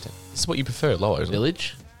 Turn this down. This is what you prefer, lower, isn't it?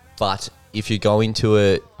 Village. But if you're going to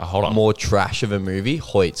a hold on. more trash of a movie,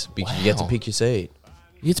 Hoyt's, because you get to Wow. pick your seat.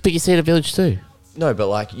 You get to pick your seat at Village too. No, but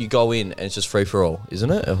like you go in and it's just free for all,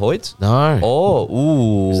 isn't it? At Hoyt's? No. Oh,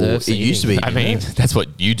 ooh. Reserved It used to be. I mean, that's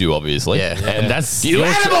what you do, obviously. Yeah. And that's You your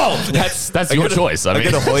animal! That's your choice. I I mean,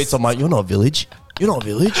 get a Hoyt's. I'm like, you're not village. You're not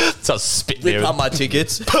village. so spit Rip there. up my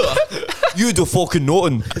tickets. You do fucking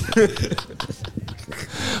nothing.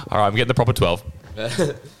 All right, I'm getting the proper 12. Get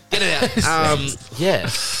it out. Yeah.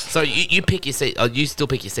 So you pick your seat. Oh, you still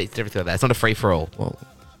pick your seats. Everything like that. It's not a free for all. Well,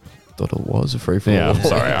 thought it was a free for Yeah, all. I'm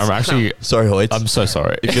sorry. I'm actually. Sorry, Hoyts. I'm so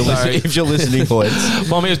sorry. if you're listening, Hoyts.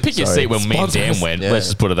 Well, I mean, it was pick your Sorry. seat when me and Dan Sponsors. went. Yeah. Let's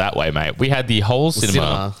just put it that way, mate. We had the whole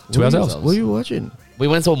cinema to What ourselves. are you watching? We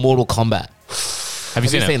went to a Mortal Kombat. Have you Have you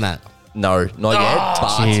seen seen it? that? No, not yet. But,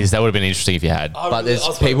 Jeez, that would have been interesting if you had. but there's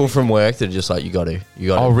people from work that are just like, you got to.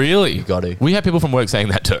 Oh, really? You got to. We had people from work saying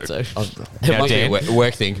that too. So Now, Might be a Dan,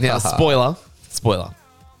 work thing. now, spoiler.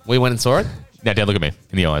 We went and saw it. now, Dan, look at me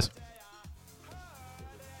in the eyes.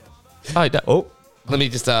 Oh, Oh, Let me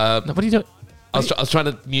just. what are you doing? I was trying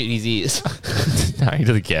to mute his ears. No, he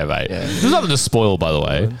doesn't care, mate. There's nothing to spoil, by the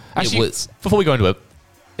way. Actually, was. before we go into it,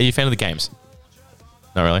 are you a fan of the games?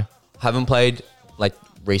 Not really. Haven't played like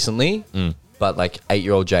recently, but like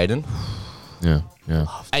 8-year-old Jaden. Yeah.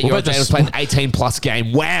 8-year-old Jaden was playing an 18-plus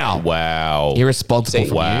game. Wow. Irresponsible from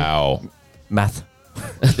you. Wow. Math.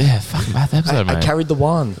 Yeah, fuck math episode, I mate. carried the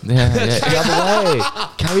one. Yeah. The other way.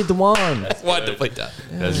 Carried the one. Wonderfully done.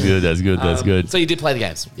 That's good. So you did play the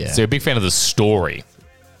games? Yeah. So you're a big fan of the story.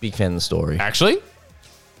 Big fan of the story. Actually?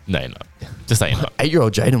 No, you're not. Just say you're not.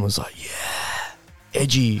 8-year-old Jaden was like, yeah,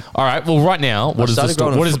 edgy. All right. Well, right now, what is the started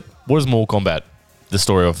story? going on What is Mortal Kombat? The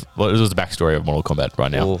story of what is the backstory of Mortal Kombat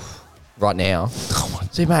right now? Oof. Right now.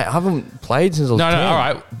 See, mate, I haven't played since I was No. 10. All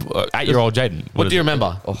right. 8-year-old Jaden. What do you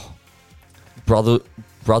remember?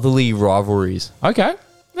 Brotherly rivalries. Okay.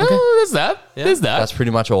 There's that. Yeah. There's that. That's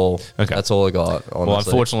pretty much all. Okay. That's all I got, honestly. Well,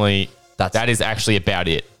 unfortunately, That's- that is actually about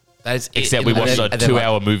it. That is Except we watched a and then,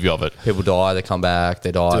 2-hour movie of it. People die, they come back.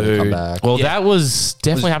 They die, they come back. Well, that was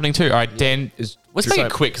definitely happening too. All right, Dan, Is- let's make so-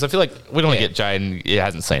 it quick because I feel like we don't want to get Jay and he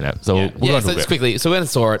hasn't seen it. So we'll go Yeah, into so it. just quickly. So we went and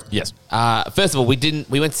saw it. Yes. First of all, we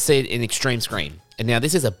went to see it in extreme screen, and now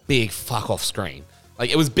this is a big fuck off screen. Like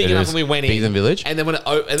it was big It enough is. when we went in. Bigger than Village? And then when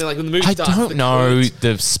the movie I starts, don't the know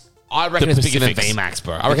credits- I reckon the it's bigger than Pacifics. VMAX,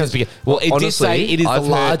 bro. I reckon it's bigger. Well, it did say honestly, it is I've the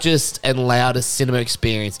heard- largest and loudest cinema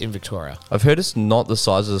experience in Victoria. I've heard it's not the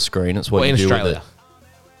size of the screen, it's what Or you in do Australia. with it.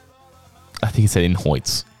 I think he said in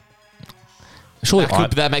Hoyts. Surely,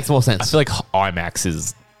 That makes more sense. I feel like IMAX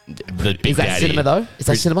is the big Is that daddy. cinema though? Is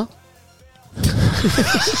that cinema?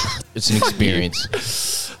 It's an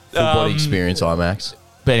experience. Full body experience, IMAX.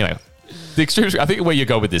 But anyway, the extreme. I think where you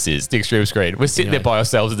go with this is the extreme screen. We're sitting there by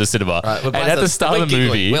ourselves in the cinema, Right, and at the start of the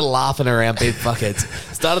movie, we're laughing around big fuckheads.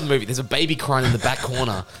 Start of the movie, there's a baby crying in the back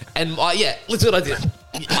corner, and listen what I did.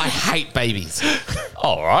 I hate babies,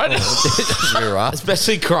 all right. You're right.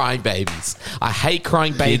 especially crying babies. I hate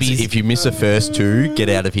crying babies. Kids, if you miss the first two, get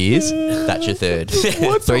out of here. That's your third.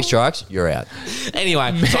 3 strikes, you're out.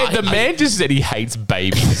 Anyway, so the man just said he hates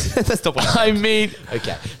babies. that's the one. I mean,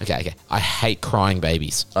 Okay. I hate crying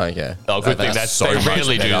babies. Okay. oh, good thing That's they much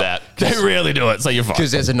rarely do better. that. They rarely do it, so you're fine.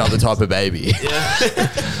 Because there's another type of baby.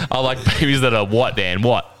 I like babies that are what, Dan?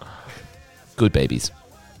 What? Good babies.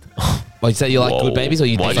 Well, you say you like Whoa. good babies, or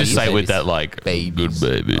you Why'd you think say babies? with that like Babies. good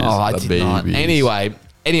babies? Oh, I The did not. babies.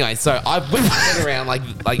 Anyway, so I whipped my head around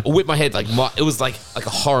like whipped my head it was like a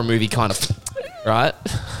horror movie kind of, right?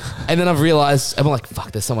 And then I've realized I'm like,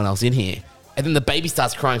 fuck, there's someone else in here. And then the baby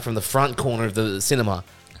starts crying from the front corner of the cinema.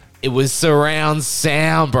 It was surround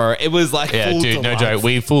sound, bro. It was like Yeah, full dude, no delight. joke.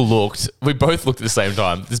 We both looked at the same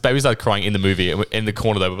time. This baby started crying in the movie, and in the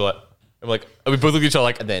corner though, we both looked at each other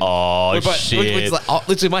like, And then- oh We're both- shit. we're just like,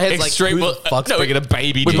 literally, my head's Extreme- like, who the fuck's no, bringing a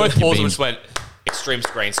baby? We to both the paused beam? and just went, extreme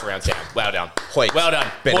screen surround sound. Well done. Hoyts. Well done.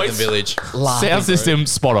 Better Hoyts. than Village. Laughing, Sound bro. system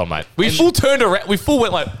spot on, mate. We full turned around. We full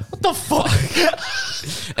went like, what the fuck?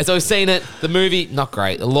 And so we've seen it. The movie, not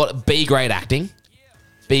great. A lot of B-grade acting.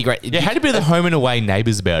 B-grade. Yeah, had a bit of the home and away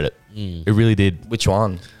neighbours about it. It really did. Which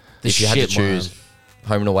one? The if you had to shit choose, one.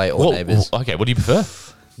 Home and Away or Neighbours. Okay, what do you prefer?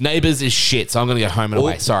 Neighbours is shit, so I'm going to go Home and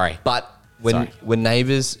Away. Sorry. But when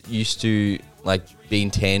Neighbours used to like be in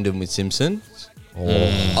tandem with Simpsons,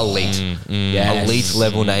 elite, Yes. elite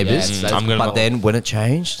level Neighbours. Yes, I'm gonna- But then when it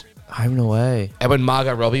changed, Home and Away. And when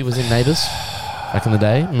Margot Robbie was in Neighbours back in the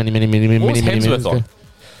day, many What was moons Hemsworth ago. on?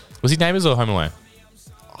 Was he neighbours or home and away?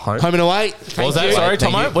 Home. Home and Away. What was that? you. Sorry,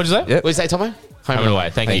 Thank Tomo. you. What'd you say? Yep. What did you say, Tomo? Home and away.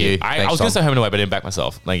 Thank you. I Thanks, was going to Tom. say home and away, but I didn't back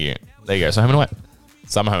myself. Thank you. There you go. So home and away.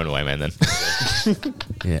 So I'm a home and away man then.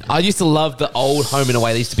 Yeah. I used to love the old Home and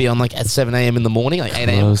Away. They used to be on like at 7 a.m. in the morning, like 8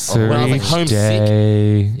 a.m. When I was like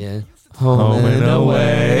homesick. Yeah. Home and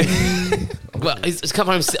away. Well, I used to come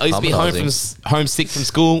home. I used to be homesick from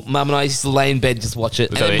school. Mum and I used to lay in bed just watch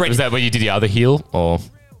it. Was that where you did the other heel or?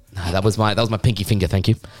 No, that was my pinky finger. Thank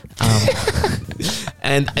you.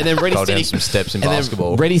 And then Ready Go Steady down some steps in and then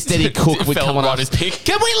basketball. Ready Steady Cook would Fell come on. right After. his pick.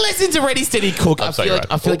 Can we listen to Ready Steady Cook? I feel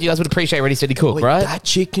like you guys would appreciate Ready Steady Cook, Wait, right? that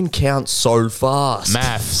chicken counts so fast.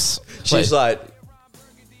 Maths. She's like,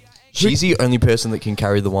 she's the only person that can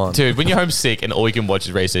carry the one. Dude, when you're homesick and all you can watch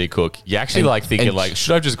is Ray City Cook, you actually And- like thinking and- like,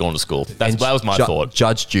 should I have just gone to school? That was my thought.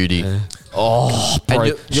 Judge Judy. Oh, bro.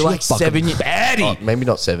 And you're like 7 years. baddie. Oh, maybe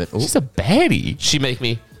not 7. Ooh. She's a baddie. She make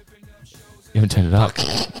me. You haven't turned it up.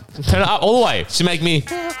 Turn it up all the way. She make me.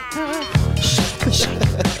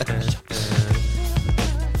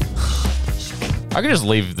 I can just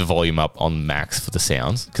leave the volume up on max for the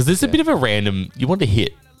sounds because there's a bit of a random. You want to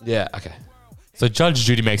hit. Yeah. Okay. So Judge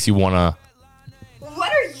Judy makes you wanna.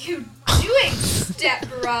 What are you doing?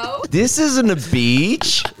 step bro. This isn't a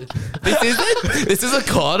beach. This isn't. This is a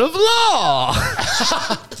court of law.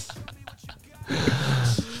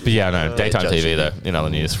 But yeah, no, daytime TV though. In other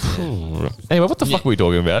news. Anyway, what the fuck were we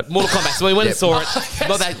talking about? Mortal Kombat. So we went and saw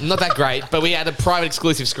it. Not that great, but we had a private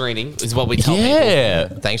exclusive screening. Is what we told people. Yeah.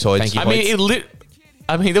 Thanks, Hoyts.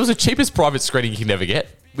 I mean, there was the cheapest private screening you can ever get.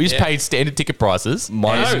 We just paid standard ticket prices.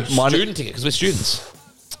 Student ticket because we're students.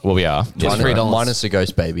 Well, we are. Just $3. Minus the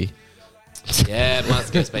Ghost Baby. Yeah, minus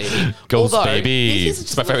Ghost Baby. Ghost Although, Baby. this is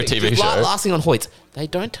It's my favourite just TV show. Last thing on Hoyts, they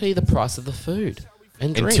don't tell you the price of the food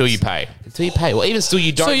and drinks. Until you pay. Until you pay. Well, even still,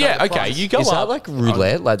 you don't. So know yeah, the okay, price. you go Is up. that like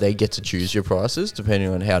roulette? Like they get to choose your prices depending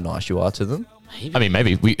on how nice you are to them? I mean,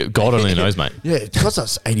 maybe God only knows, mate. Yeah, it costs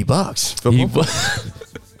us $80. You,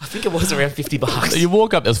 I think it was around $50. you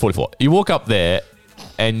walk up. It was 44. You walk up there,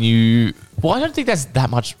 and you. Well, I don't think that's that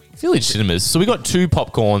much. Village Cinemas. So we got 2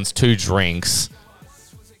 popcorns, 2 drinks.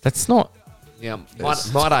 That's not. Yeah,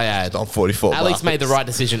 might I add? On $44. Alex made the right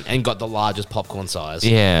decision and got the largest popcorn size.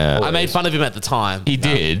 Yeah. I made fun of him at the time. He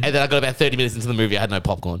did. And then I got about 30 minutes into the movie, I had no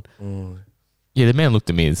popcorn. Yeah, the man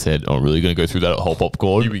looked at me and said, "Oh, really? Going to go through that whole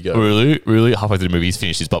popcorn? Here we go. Really, really?" Halfway through the movie, he's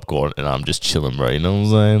finished his popcorn, and I'm just chilling, bro. You know what I'm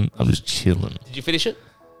saying? I'm just chilling. Did you finish it?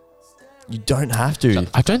 You don't have to.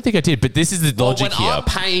 I don't think I did, but this is the logic when here. I'm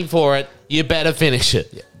paying for it, you better finish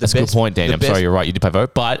it. That's a good point, Danny. I'm sorry, you're right. You did pay for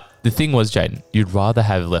it, but the thing was, Jaden, you'd rather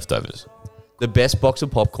have leftovers. The best box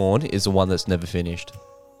of popcorn is the one that's never finished.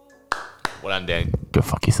 Well done, Dan. Go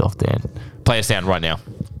fuck yourself, Dan. Play us down right now.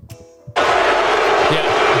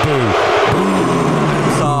 Yeah. Boo.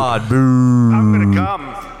 Sad, boo. I'm gonna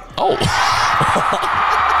come. Oh.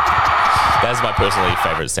 That's my personally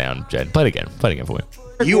favourite sound, Jaden. Play it again. Play it again for me.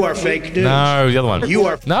 You are fake news. No, the other one. You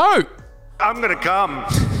are. No. I'm gonna come.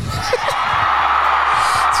 It's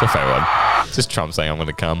my favourite one. It's just Trump saying, "I'm going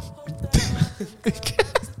to come."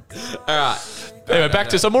 All right. Anyway, back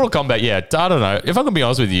to Mortal Kombat. Yeah, I don't know. If I'm going to be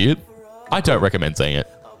honest with you, I don't recommend seeing it.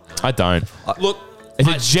 I don't. Look, It's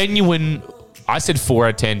a genuine. I said 4 out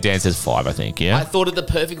of 10. Dan says 5, I think. Yeah. I thought of the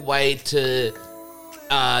perfect way to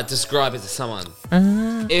describe it to someone.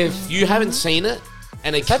 If you haven't seen it,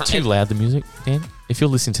 and it Is that too loud, the music, Dan? If you're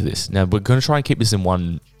listening to this, now we're going to try and keep this in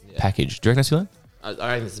one package. Do you reckon that's too loud? I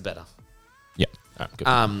reckon this is better. Yeah. All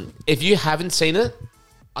right, good. If you haven't seen it,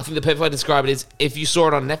 I think the perfect way to describe it is if you saw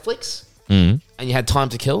it on Netflix Mm. and you had time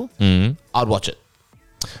to kill, I'd watch it.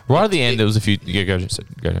 Right at the end, there was a few.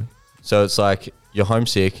 Go. So it's like you're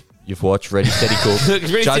homesick. You've watched Ready Steady Cook.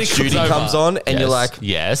 Ready, Judge Steady, Judy Cook's comes over. on, and you're like,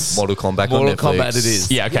 yes. Mortal Kombat Mortal on Netflix. Kombat it is.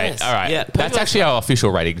 Yeah, okay. Yes. All right. Yeah, That's perfect. actually our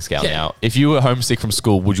official rating scale Yeah. now. If you were homesick from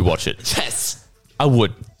school, would you watch it? Yes. I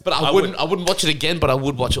would. But I wouldn't watch it again, but I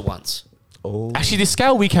would watch it once. Actually, the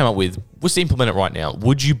scale we came up with, was to implement it right now.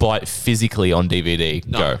 Would you buy it physically on DVD?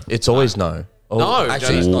 No. Go. It's always no. Oh, No,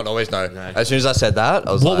 actually, it's not always no. As soon as I said that,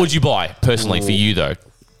 I was What like, would you buy personally for you though?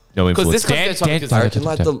 No influence. this comes down to- I reckon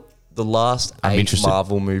like the last I'm 8 interested.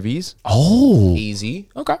 Marvel movies, Oh. easy.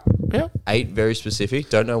 Okay. Yeah. 8 very specific.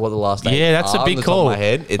 Don't know what the last 8 Yeah, that's a are big on the top of call. my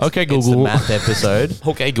head. It's, Okay, It's the Google. math episode.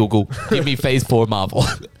 Okay, Google. Give me Phase 4 Marvel.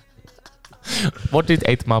 What did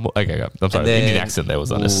 8th Marvel? Okay, go. I'm sorry. The then- Indian accent there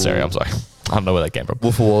was unnecessary. I'm sorry. I don't know where that came from.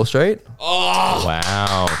 Wolf of Wall Street.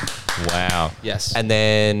 Wow. Wow. Yes. And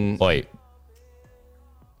then Wait.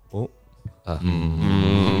 Oh.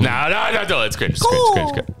 No, do it. It's cringe.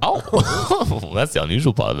 Cringe. Oh. That's the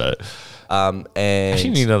unusual part about it. and Actually,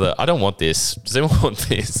 need another. I don't want this. Does anyone want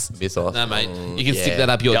this? Mythos. No, mate. You can yeah. stick that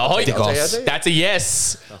up your Oh, dick I'll off. tell you. that's a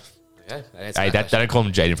yes. Okay, Hey, that don't call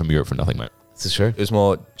him Jaden from Europe for nothing, mate. This is true. It was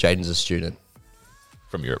more Jaden's a student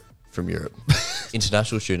From Europe. from Europe.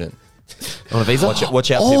 International student. On a visa?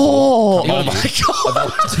 Watch out, Oh, people. my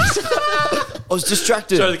God. I was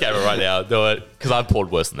distracted. Show the camera right now. Do it. Because I've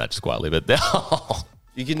poured worse than that, just quietly. But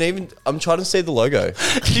You can even. I'm trying to see the logo.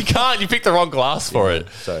 you can't. You picked the wrong glass for it.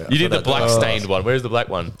 Sorry, I you did the thought black that- stained one. Where's the black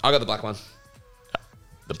one? I got the black one.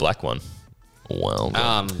 The black one. Well,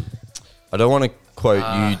 I don't want to quote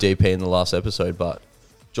you, DP, in the last episode, but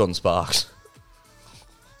John Sparks.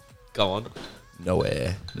 Go on.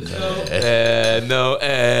 Nowhere. No.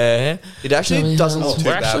 It actually doesn't look too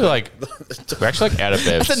we're bad. actually like out of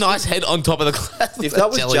bevs. That's a nice head on top of the glass. If that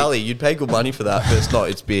was jelly, you'd pay good money for that, but it's not.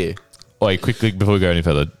 It's beer. Wait, quickly before we go any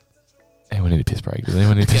further. Anyone need a piss break? Does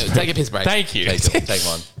anyone need a piss break? Take a piss break. Thank you. Take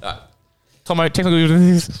one. Tomo, technically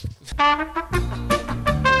this.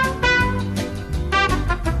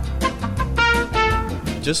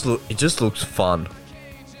 It just looks fun.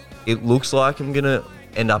 It looks like I'm gonna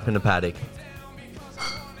end up in a paddock.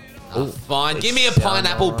 Fine. Give me a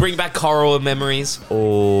pineapple. Bring back Coral memories.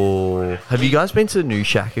 Oh, have you guys been to the new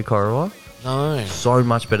Shack at Corowa? No. So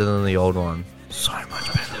much better than the old one. So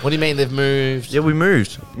much better. What do you mean they've moved? Yeah, we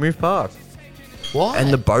moved. Moved park. What?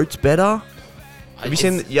 And the boat's better. Have you It's-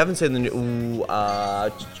 seen? You haven't seen the new?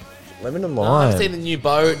 Lemon and No, I lime. haven't seen the new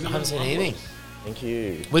boat. I haven't seen anything. Thank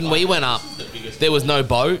you. When we went up, there was no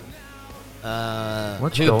boat. What's I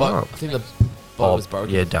think the going boat, on? I think the boat was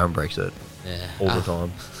broken. Yeah, Darren breaks it Yeah. all the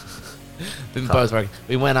time. I think the boat was broken.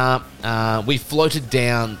 We went up. We floated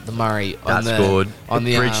down the Murray. That's on the, good. On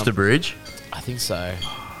the bridge to bridge. I think so.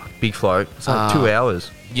 Big float. It's like 2 hours.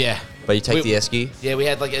 Yeah. But you take We- the esky. Yeah, we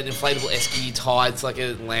had like an inflatable esky tides, like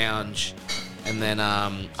a lounge, and then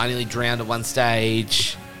I nearly drowned at one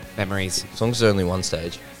stage. Memories. As long as there's only one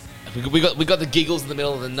stage. We got the giggles in the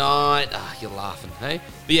middle of the night. Ah, you're laughing, hey?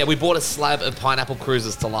 But yeah, we bought a slab of pineapple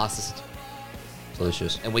cruises to last us,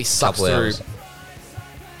 Delicious. and we sucked Couple through. hours.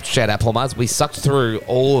 Shout out Paul Mars. We sucked through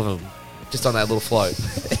all of them just on that little float.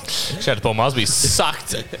 Shout out to Paul Mars. We sucked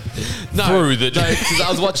through the. No, because I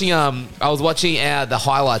was watching the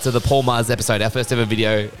highlights of the Paul Mars episode, our first ever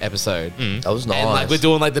video episode. That was nice. And like we're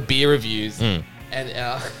doing like the beer reviews, and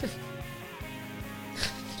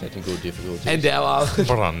Technical difficulties. and our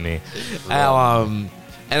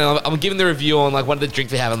and I'm giving the review on like one of the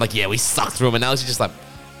drinks we have. I'm like, yeah, we sucked through them, and now she's just like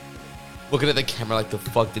looking at the camera like, the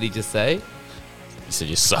fuck did he just say? You said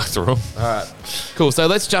you sucked through them. All right, cool. So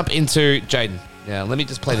let's jump into Jaden. Yeah, let me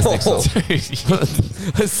just play this next song.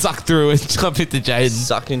 Let's suck through and jump into Jaden.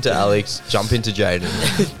 Suck into Alex, jump into Jaden.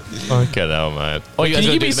 Okay, now, mate. Oh, you can guys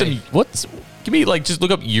you gonna give me do to some? me? What's? Give me like just look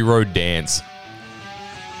up Euro dance.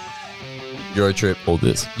 Euro trip. All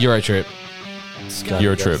this Euro Trip.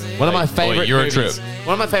 Euro trip. One of my favorite Euro movies. trip.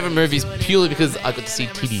 One of my favorite movies purely because I got to see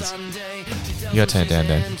titties. You gotta turn it down,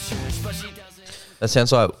 Dan. That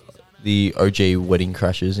sounds like the OG Wedding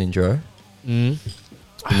Crashers intro.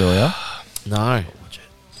 Familiar? No.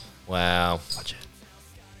 Wow.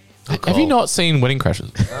 Have you not seen Wedding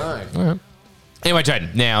Crashers? No. All right. Anyway,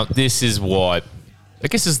 Jaden. Now this is what I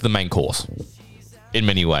guess this is the main course. In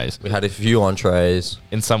many ways. We had a few entrees.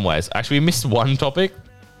 In some ways. Actually, we missed one topic.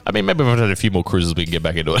 I mean, maybe if we've had a few more cruises, we can get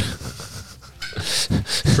back into it.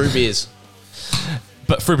 Fruit beers.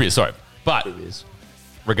 But fruit beers, sorry. But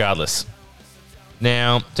regardless.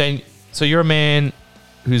 Now, Jane, so you're a man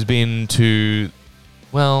who's been to,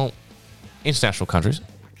 well, international countries.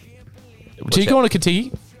 Do you go on a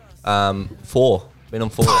Kentucky? 4. Been on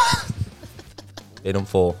 4. Been on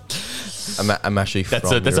 4. I'm actually That's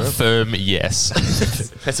from a Europe. firm yes.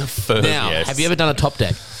 That's a firm Now, yes. have you ever done a top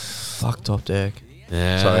deck? Fuck Top Deck.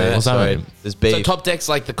 Yeah. Sorry, what's that sorry. mean? There's So beef. top deck's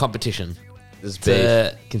like the competition. There's It's beef.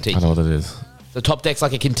 a Kentucky. I know what it is. The top deck's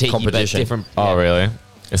like a Kentucky, but Competition. different. Oh, yeah. really?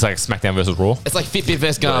 It's like SmackDown versus Raw. It's like Fitbit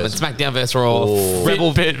versus Garmin, Yes. SmackDown versus Raw, Oh.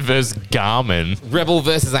 Rebel Fitbit versus Garmin.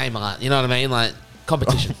 versus Amart. You know what I mean? Like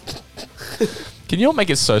competition. Can you not make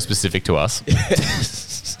it so specific to us?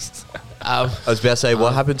 I was about to say,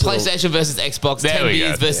 what happened to PlayStation versus Xbox. There 10 we go.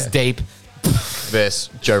 beers versus Deep. versus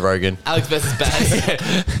Joe Rogan? Alex versus Baz.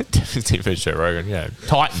 TV Joe Rogan, yeah.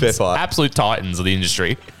 Titans. Fair fight. Absolute titans of the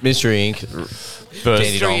industry. Mystery Inc. Versus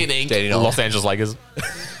Danny Dong. Mystery Inc. Danny the Dong. Los Angeles Lakers.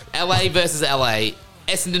 LA versus LA.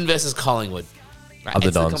 Essendon versus Collingwood. Right, Other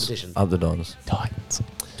it's the Dons. competition. Other Dons. Titans.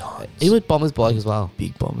 He was Bombers bloke as well.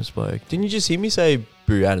 Big Bombers bloke. Didn't you just hear me say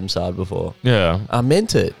boo Adam Sard before? Yeah. I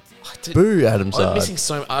meant it. Boo Adam I'm Sard. missing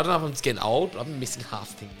so. I don't know if I'm just getting old. I'm missing half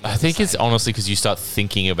things. I think it's honestly because you start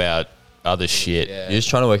thinking about other shit. Yeah. You're just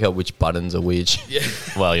trying to work out which buttons are which. Yeah.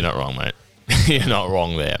 Well, you're not wrong, mate. You're not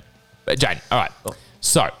wrong there. But Jane, all right.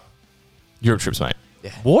 So, Europe trips, mate.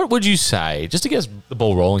 Yeah. What would you say, just to get the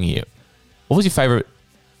ball rolling here, what's your favorite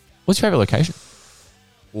location?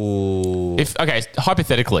 Ooh. If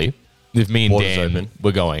hypothetically, if me and Borders Dan open.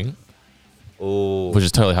 were going, Ooh. which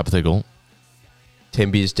is totally hypothetical.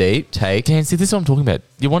 10 beers deep. Take. Dan, see, this is what I'm talking about.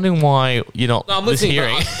 You're wondering why you're not No, I'm listening.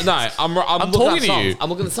 hearing. I'm I'm looking talking up to songs. you. I'm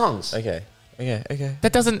looking at songs. Okay.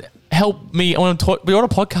 That doesn't help me when I'm talking. We're on a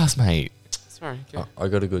podcast, mate. Sorry. Oh, I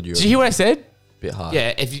got a good Europe. Did you hear what I said? Bit hard.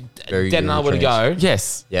 Yeah, if you Very Dan and I good were to go.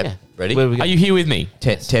 Yes. Yep. Yeah. Ready? Where we go? Are you here with me?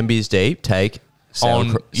 10 beers deep. Take. Sail,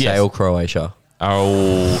 On- yes. sail Croatia.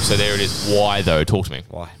 Oh, so there it is. Why though? Talk to me.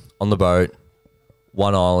 Why? On the boat.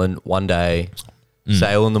 One island. One day.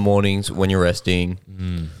 Sail in the mornings when you're resting.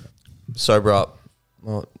 Sober up.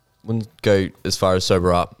 Well, wouldn't go as far as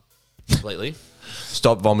sober up. Completely.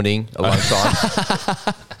 Stop vomiting at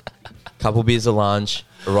lunchtime. Couple beers at lunch.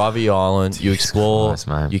 Arrive at your island. You explore. Christ,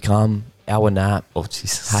 man. You come. Hour nap. Oh,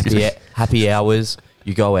 Jesus. Happy hours.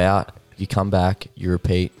 You go out. You come back. You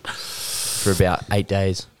repeat for about 8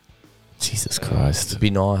 days. Jesus Christ. Be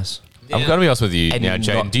nice. I'm going to be honest with you And now,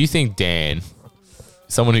 Jaden. not- Do you think Dan,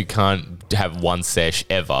 someone who can't have one sesh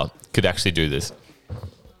ever, could actually do this?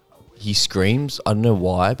 He screams. I don't know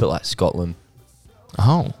why, but like Scotland.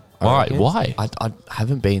 Oh, why? reckon. Why? I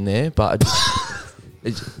haven't been there, but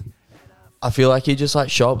I feel like he just like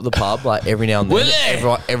show up at the pub like every now and then.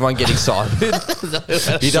 Everyone get excited.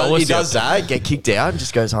 he does that, get kicked out, and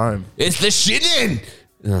just goes home. It's the shitting.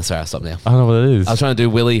 No, sorry, I'll stop now. I don't know what it is. I was trying to do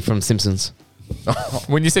Willie from Simpsons.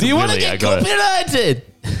 When you said Do you want to Willy, I get got it. copyrighted?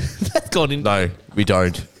 That's gone in. No, we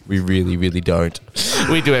don't. We really, really don't.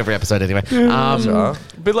 We do every episode anyway.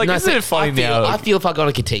 But like, No, isn't it funny now? I feel if I go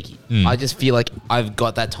to Kentucky, I just feel like I've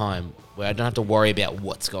got that time where I don't have to worry about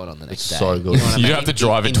what's going on the next day. so good. You know what I You mean? don't have to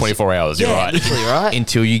drive in 24 hours. You're Yeah, right. literally, right?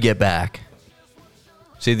 Until you get back.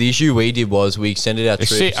 See, the issue we did was we extended our trip,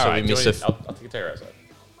 Shit, so all we right, missed I'll take a terror outside.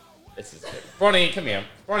 This is good. Bronny, come here.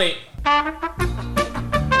 Bronny.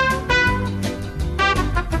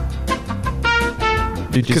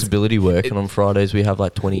 do disability work, and on Fridays we have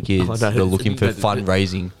like 20 kids Oh, no, that are looking for no,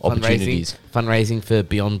 fundraising opportunities. Fundraising for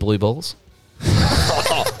Beyond Blue Balls.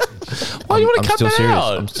 Why do you want I'm to cut still that serious.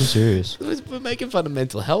 out? I'm still serious. We're making fun of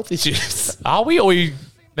mental health issues. Are we, or are you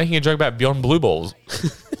making a joke about Beyond Blue Balls?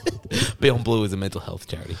 Beyond Blue is a mental health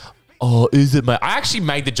charity. Oh, is it, mate? I actually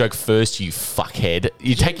made the joke first, you fuckhead.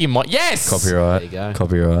 You take your mic. Yes! Copyright. There you go.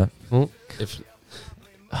 Copyright. If,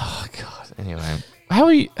 Oh, God. Anyway. How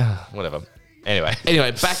are you? Whatever. Anyway.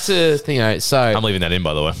 anyway, back to so I'm leaving that in,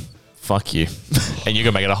 by the way. Fuck you. And you're going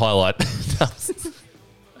to make it a highlight.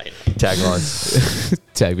 Tagline.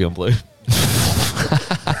 tag Beyond Blue.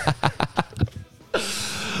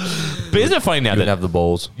 But isn't it funny now You that don't have the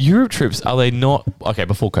balls. Europe trips, are they not... Okay,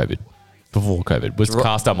 before COVID. Was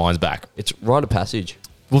cast our minds back. It's rite of passage.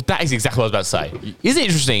 Well, that is exactly what I was about to say. Is it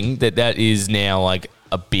interesting that is now like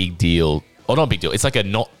a big deal? Or not a big deal. It's like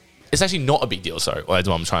it's actually not a big deal, sorry. That's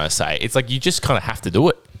what I'm trying to say. It's like you just kind of have to do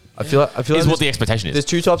it. I feel like Is what the expectation is. There's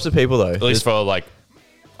two types of people though. At least for like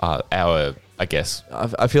our, I guess.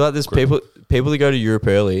 I feel like there's people that go to Europe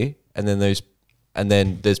early, and then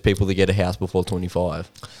there's people that get a house before 25.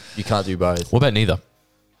 You can't do both. What about neither?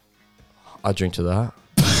 I drink to that.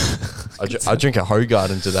 I drink a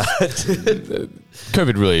Hoegaarden to that.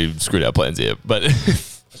 COVID really screwed our plans here, but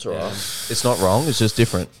That's all right. It's not wrong. It's just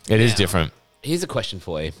different. it is different. Here's a question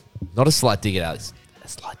for you. Not a slight dig at Alex. A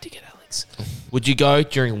slight dig at Alex. Would you go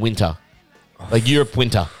during winter? Like Europe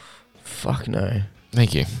winter? Fuck no.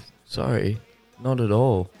 Thank you. Sorry. Not at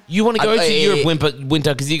all. You want to go to Europe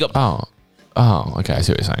winter because you got... Oh, okay. I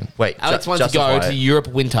see what you're saying. Wait. Alex wants to go to Europe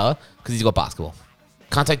winter because he's got basketball.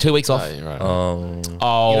 Can't take 2 weeks off. You're right. Oh.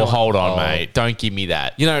 You know, hold on, mate. Don't give me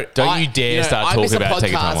that. Don't you dare start talking about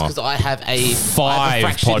taking time off. Because I have a 5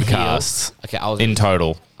 podcasts Okay, I was in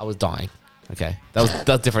total. I was dying. Okay,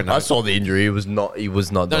 that's different. No. I saw the injury. He was not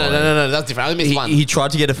No, dying. that's different. I only missed one. He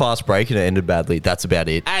tried to get a fast break and it ended badly. That's about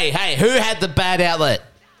it. Hey, who had the bad outlet?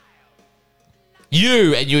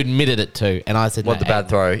 You, and you admitted it too. And I said, What no, the bad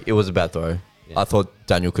throw? It was a bad throw. I thought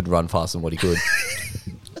Daniel could run faster than what he could.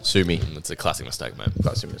 Sue me. It's a classic mistake, mate.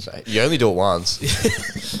 That's what I'm saying. You only do it once.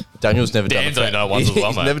 Daniel's never Dan's done only done it once as well,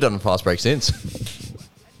 He's mate. never done a fast break since.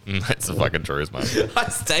 That's the fucking truth, mate. I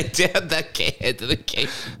stayed down that head to the game.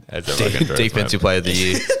 That's the fucking truth, Defensive player of the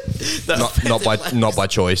year. not by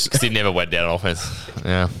choice. Because he never went down on offense.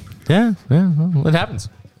 Yeah. Yeah. Well, it happens.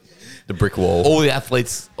 The brick wall. All the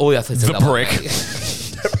athletes. The brick.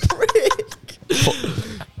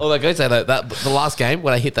 Oh, I gotta say that the last game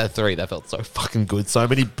when I hit that 3, that felt so fucking good. So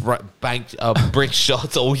many banked brick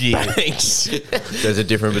shots all year. Banks. There's a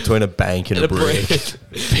difference between a bank and a brick.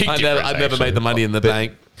 I never made the money in the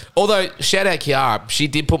bank. Although, shout out Kiara, she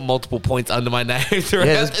did put multiple points under my name throughout.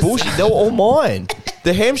 Yeah, that's bullshit. They were all mine.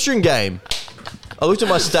 The hamstring game. I looked at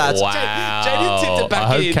my stats. Wow. Jaden tipped it back I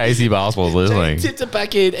hope in. Casey Basketball's listening. Jaden tipped it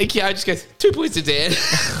back in, and Kiara just goes, 2 points to Dan.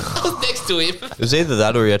 I was next to him. It was either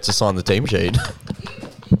that or he had to sign the team sheet.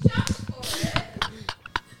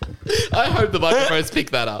 I hope the microphones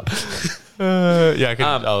pick that up. Yeah, I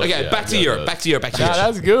can, Okay, back to Europe. Back to Europe. Nah,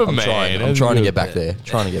 that's good, I'm man. trying to get back there.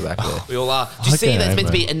 Trying to get back there. We all are. Do you see Okay, that's meant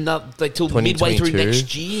to mate. be another, like, till midway through 2022.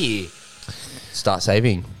 next year? Start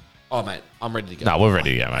saving. Oh, mate, I'm ready to go. No, we're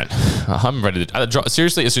ready to go, mate. I'm ready to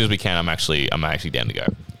seriously, as soon as we can, I'm actually down to go.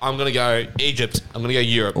 I'm going to go Egypt. I'm going to go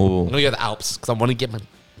Europe. Ooh. I'm going to go the Alps because I want to get my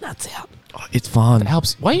nuts out. Oh, it's fun.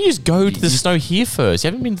 Helps. Why don't you just go to the snow here first? You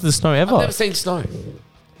haven't been to the snow ever. I've never seen snow.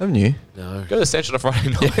 Haven't you? No. Go to the Central on a Friday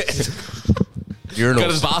night. Go to the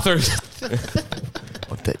Urinals. bathroom.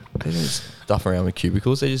 They don't stuff around with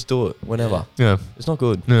cubicles. They just do it whenever. Yeah. It's not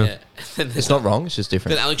good. Yeah. It's not wrong. It's just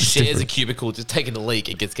different. Then Alex shares a cubicle, just taking a leak,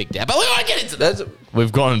 it gets kicked out. But we won't get into that. That's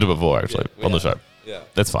We've gone into it before, actually, on the show. Yeah.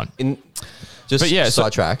 That's fine. in. Just But yeah, so-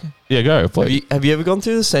 sidetrack. Yeah, go. Please. Have you ever gone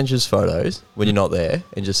through the Sench's photos when you're not there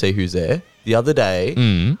and just see who's there? The other day,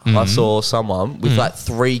 I saw someone with like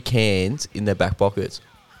 3 cans in their back pockets.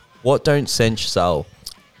 What don't Sench sell?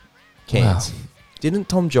 Cans. Wow. Didn't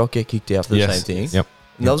Tom Jock get kicked out for the Yes. same thing? Yep.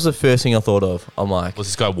 And that was the first thing I thought of. I'm like, Was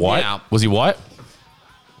this guy white? Yeah. Was he white?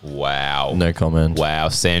 Wow. no comment. Wow,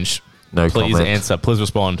 Sench. No Please comment. answer. Please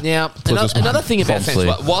respond. Now, Please respond. another thing about Promptly.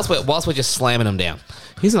 Sench, whilst we're just slamming them down,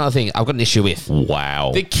 here's another thing I've got an issue with.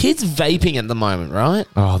 Wow. The kids vaping at the moment, right?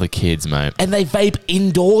 Oh, the kids, mate. And they vape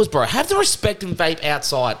indoors, bro. Have the respect and vape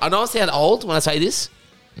outside. I know I sound old when I say this,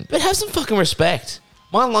 but have some fucking respect.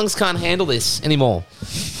 My lungs can't handle this anymore.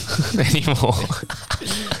 Anymore.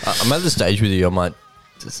 I'm at the stage with you. I'm like,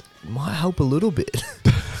 this might help a little bit.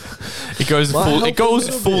 It goes Might full. help It goes a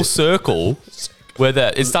little full bit. circle, where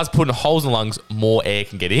it starts putting holes in the lungs. More air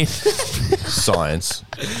can get in. Science.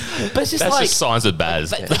 But it's just That's like just science with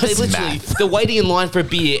Baz. they That's literally math. they're waiting in line for a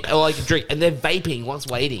beer or like a drink, and they're vaping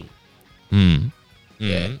whilst waiting.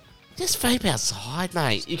 Yeah. Just vape outside,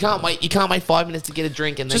 mate. You can't wait. You can't wait 5 minutes to get a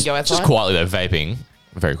drink and then Just, go outside. just quietly though, vaping.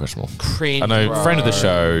 Very questionable. Cringe, I know. bro. Friend of the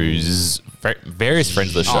show's various friends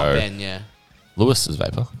of the show. Oh, Ben, yeah. Lewis is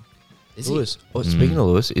vapor. Is he? Lewis. Oh, speaking of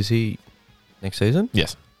Lewis, is he next season?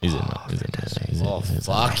 Yes, he's in. He's in. He's in. Oh,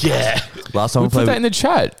 fuck yeah. Last time We we put played. that in the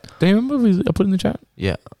chat. Do you remember? I put it in the chat.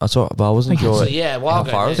 Yeah, I saw it, but I wasn't sure. So, yeah, a while how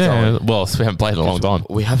ago, far yeah. it's going. Yeah. Well, we haven't played in a long time.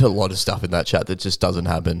 We have a lot of stuff in that chat that just doesn't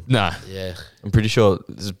happen. Nah. Yeah. I'm pretty sure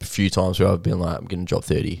there's a few times where I've been like, I'm going to drop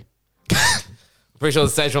 30. Pretty sure the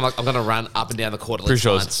stage where I'm like, I'm going to run up and down the court. at Pretty least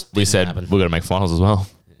sure once. we Didn't said happen. we're gonna make finals as well.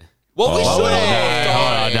 Well, we should no,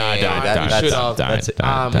 have.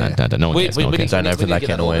 No one We cares. No one need cares. Don't to open that get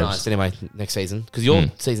can of worms. organised anyway next season because your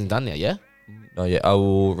season's done now, yeah? No, yeah. I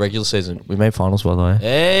will regular season. We made finals, by the way.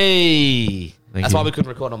 Hey. That's you. why we couldn't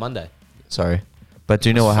record on Monday. Sorry. But do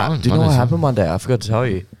you know what fun. happened? Do you know what Monday's happened Monday? I forgot to tell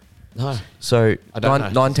you. No. So, I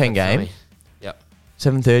don't know. 9-10 Tell game, me. Yep.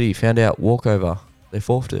 7:30, found out walkover. They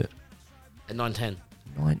forfeited. At 9:10.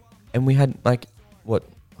 9. And we had, like, what?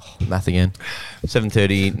 Oh, math again.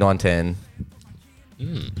 7:30, 9:10.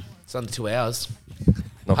 It's under 2 hours.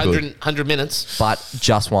 Not 100 minutes. But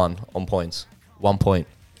just one on points. 1 point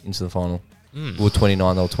into the final. We were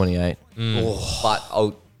 29, they were 28.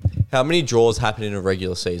 But how many draws happen in a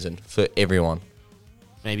regular season for everyone?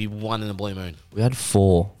 Maybe one in a blue moon. We had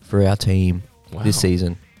 4 for our team this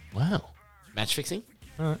season. Wow. Match fixing?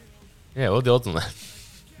 Yeah. What are the odds on that?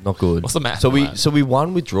 Not good. What's the math So on we that? so we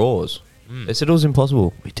won with draws. They said it was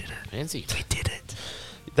impossible. We did it. Fancy. We did it.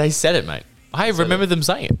 They said it, mate. I remember them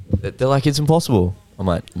saying it. They're like, it's impossible. I'm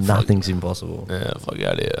like, nothing's impossible. Yeah. Fuck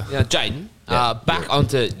out here. Now, Jaden, back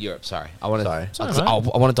onto Europe. Sorry. I want to Sorry, I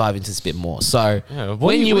want to dive into this a bit more. So, Yeah, what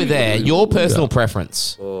when do you- you what were do you- there, what do you- your what do you personal got?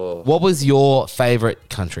 preference, what was your favourite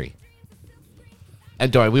country?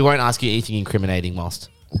 And don't worry, we won't ask you anything incriminating whilst.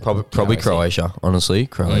 Probably Croatia, honestly.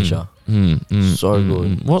 Croatia. So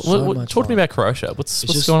good. What? So What? much Talk to me fun. about Croatia. What's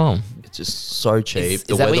just- going on? It's just so cheap.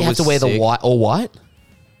 Is that where you have to wear the sick. white, all white?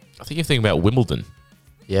 I think you're thinking about Wimbledon,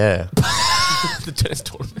 Yeah. the tennis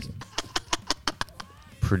tournament.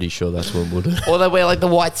 Pretty sure that's Wimbledon. Or they wear like the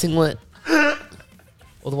white singlet?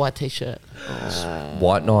 Or the white t-shirt?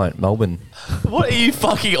 White Night, Melbourne. What are you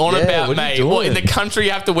fucking on Yeah, about, what are you mate? What, in doing? the country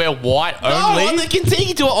you have to wear white No, only? on the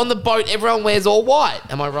continue to it on the boat, everyone wears all white.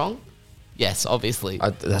 Am I wrong? Yes, obviously.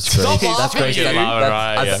 That's Stop great. That's laughing, great. you.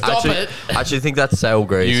 Right, Stop actually, it. actually think that's Sail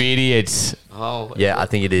Grease. You idiots. Oh, Yeah, I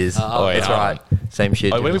think it is. yeah. That's right. Same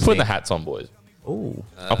shit. Oh, when are we putting the hats on, boys? Ooh.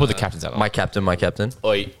 I'll put the captain's hat on. My captain.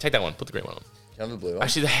 Oi, take that one. Put the green one on. Can I have the blue one?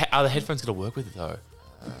 Actually, are the headphones going to work with it, though?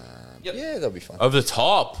 Yeah, that'll be fine. Over the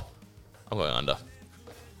top. I'm going under.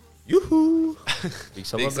 Yoo-hoo. Big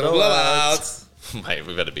summer blowouts. Mate,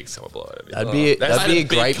 we've had a big summer blowout. That'd be That's a the big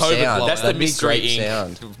great COVID sound. blowout. That's the That'd be a Mystery great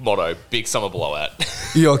Inc. sound. motto. Big summer blowout.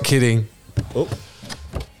 You're kidding.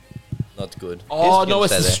 Not good. Oh, Yes, no, you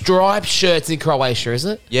it's can the stay there. striped shirts in Croatia, is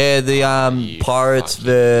it? Yeah, the You Pirates fucking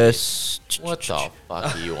versus What the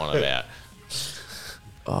fuck are you on about?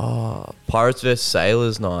 Pirates versus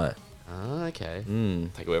Sailors night. Oh, okay.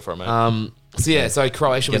 Take away for a moment. So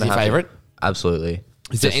Croatia was Gonna your have to- favourite? Absolutely.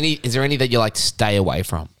 Is there any that you like to stay away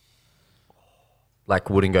from? Like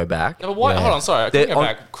wouldn't go back. Yeah, but why? Yeah. Hold on, sorry. I They're can't go on-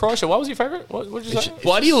 back. Croatia, what was your favourite? What did you say?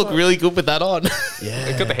 Why do you look really good with that on?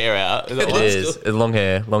 Yeah. Got the hair out. Is that It what is. It's long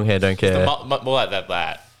hair. Long hair. Don't care. More like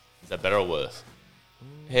that. Is that better or worse?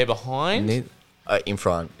 Hair behind? In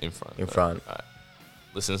front. In front. In front. Alright.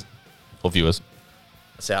 Listeners or viewers,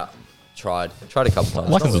 So tried a couple times. like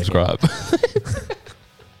and Not working. subscribe.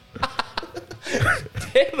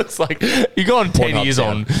 It looks like you go on 10 Pornhub years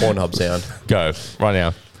sound. on. Pornhub sound. Go right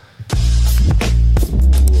now.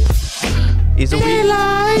 He's a wee,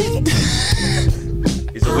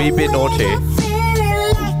 he's a wee bit naughty.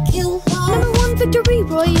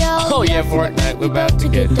 Oh yeah, Fortnite. We're about to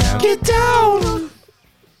get down. Get down.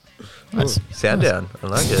 Nice. Sound down. I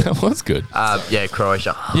like it. That was good. Yeah,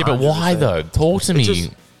 Croatia. Yeah, but why 100%. though? Talk to me.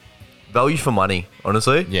 just- Value for money,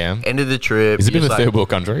 honestly. Yeah. End of the trip. Is it a bit you're of a just third world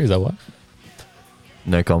country? Is that what?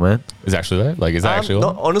 no comment. Is it actually there? Like, is that actually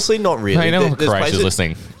not, honestly, not really. No, you know There's Croatia's places-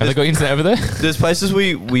 listening. Have they got internet over there? There's places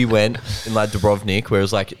we went in like Dubrovnik where it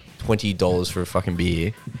was like $20 for a fucking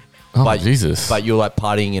beer. Oh, Jesus. But you're like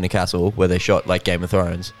partying in a castle where they shot like Game of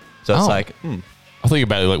Thrones. So it's Oh. like, I think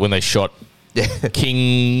about it like when they shot yeah.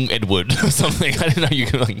 King Edward or something. I didn't know you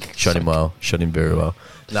could like Shot him well. Shot him very well.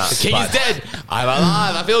 Nah, King is dead. I'm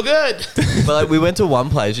alive. I feel good. But like we went to one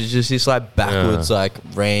place, it's just this like backwards, like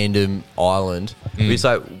random island. We just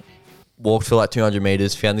like walked for like 200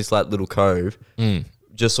 meters, found this like little cove,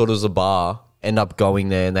 just sort of as a bar, end up going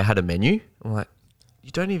there and they had a menu. I'm like,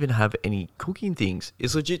 you don't even have any cooking things.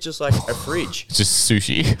 It's legit just like a fridge. it's just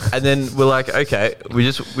sushi. And then we're like, okay, we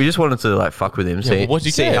just wanted to like fuck with him, see, well, what'd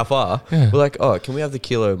you see get? how far. Yeah. We're like, oh, can we have the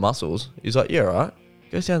kilo of mussels? He's like, yeah, right.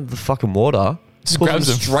 Goes down to the fucking water. Just pulls grabs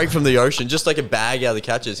them them. straight from the ocean, just like a bag out of the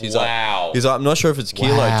catches. He's Wow. like, I'm not sure if it's a kilo.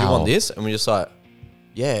 Do you Wow. want this? And we're just like,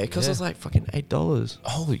 yeah, because it's like fucking $8.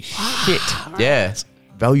 Holy shit. Yeah,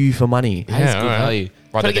 value for money. Yeah, That's good alright. value.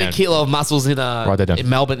 Write Trying that to get down. a kilo of mussels in Write that down. in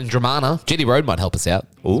Melbourne and Dramana. Jetty Road might help us out.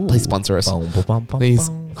 Ooh. Please sponsor us. Bum, bum, bum, bum, Please.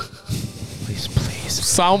 bum. Please, please.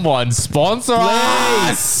 Someone sponsor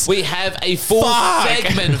us. We have a full Fuck.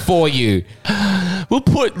 segment for you.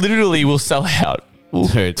 We'll sell out.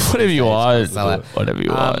 Dude, Whatever you want. sell out. Whatever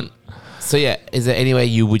you want. So yeah, is there any way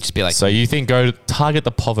you would just be like, So you think go target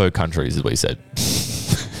the Povo countries is what you said?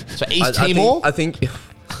 so East Timor? I think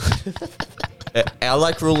our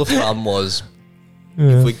like rule of thumb was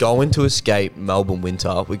if we're going to escape Melbourne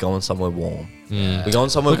winter, we're going somewhere warm. We're going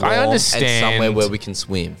somewhere Look, I warm understand. and somewhere where we can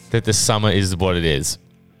swim. That the summer is what it is.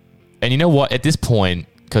 And you know what? At this point,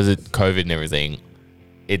 because of COVID and everything,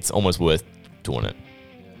 it's almost worth doing it.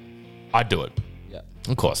 I'd do it. Yeah.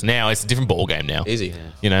 Of course. Now it's a different ball game now. Easy.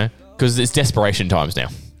 You know? Because it's desperation times now.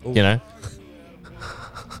 You know?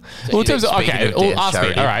 Well, in terms of, Speaking okay, of well, death, ask me.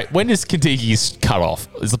 charity. All right. When does Kentucky's cut off?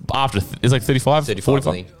 It's after, it's like 35? 35, 45?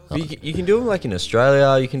 I think. But you can do them like in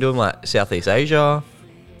Australia. You can do them like Southeast Asia.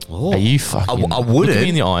 Are you fucking... I Look wouldn't. me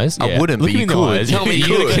in the eyes. I wouldn't, Look but me you in the could. eyes. Tell me you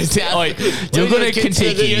You're gonna could. You're going to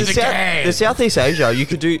Kentucky. The Southeast Asia, you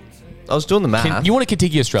could do. I was doing the math. You want to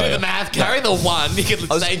Kentucky Do Australia? the math. Carry the one. You can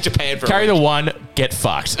stay in Japan for Carry a the week. one, get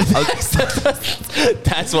fucked. That's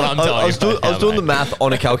what I'm telling I was, you. I was doing the math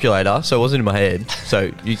on a calculator, so it wasn't in my head.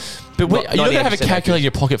 So you. But wait, you're not going to have a 98% calculator in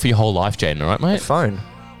your pocket for your whole life, Jaden, all right, mate? Phone.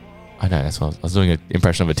 I know, that's what I was doing an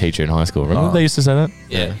impression of a teacher in high school. Remember Oh. they used to say that?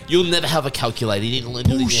 Yeah. You'll never have a calculator. You need to learn to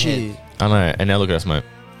do it in your head. I know, and now look at us, mate.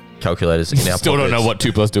 Calculators in our Still don't know pockets. what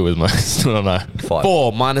 2 plus 2 is, mate. Still don't know. 5.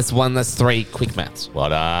 4 minus 1, that's 3. Quick maths. Well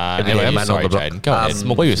done. Everything Anyway, man I'm sorry, on the Jaden. block. Go ahead.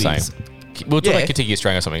 What were you saying? please. We'll talk Yeah. about Kentucky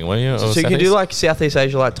Australia or something, will you? So you can do like Southeast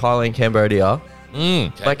Asia, like Thailand, Cambodia.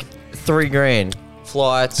 Like $3,000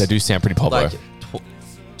 flights. They do sound pretty popo. like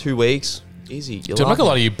 2 weeks. Easy. You're To make a laughing.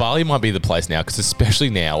 lot of you, Bali might be the place now, because especially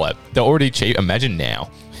now, like, they're already cheap. Imagine now.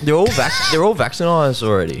 They're all vaccinized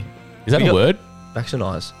already. Is that We a got- word?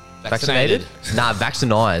 Vaccinized. Vaccinated. Nah,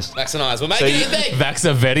 vaccinized. Vaccinized. We're So making you- it big. Vax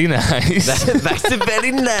are very nice.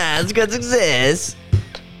 Vaccinated nice. Got success.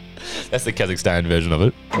 That's the Kazakhstan version of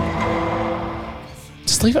it.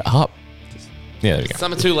 Just leave it up. Yeah, there we go.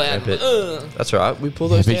 Some are too loud. Rip it. Ugh. That's right. We pull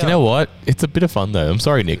Yeah, those but down. you know what? It's a bit of fun, though. I'm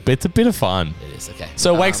sorry, Nick, but it's a bit of fun. It is, okay.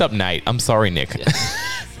 So wakes up Nate. I'm sorry, Nick.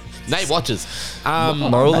 Nate watches.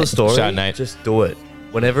 Moral of the story, Shout out, Nate. just do it.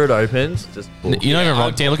 Whenever it opens, just pull. You're not even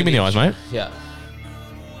wrong. Dan, look at me in the eyes, mate. Yeah.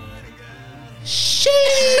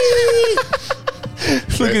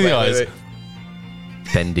 Look at the eyes.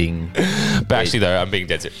 Bending. But actually, though, I'm being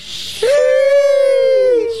dead serious.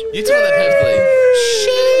 You told that perfectly.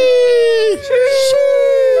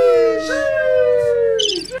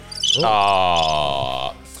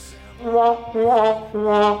 Oh, Okay,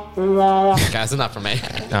 that's enough from me.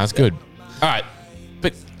 no, that's good. All right,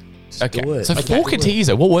 but okay. do it. So Okay. 4 Kentuckys,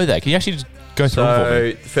 though. What were they? Can you actually just go through them for So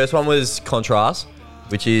me? the first one was Contrast,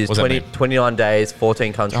 which is What's that 20, mean? 29 days,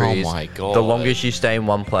 14 countries. Oh my God. The longest you stay in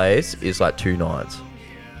one place is like 2 nights.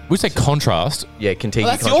 We say contrast. Yeah, Kentucky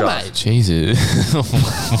Well, that's your Contrast. mate. Jesus.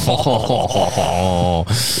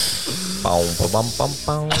 Bum, bum, bum,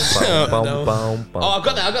 bum, bum, bum, bum, bum. Oh, I've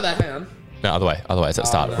got that. Hang on. No, other way. It's at the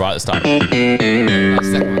start. Right at the start.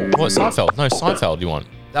 Second one. What, Seinfeld? No, Seinfeld you want.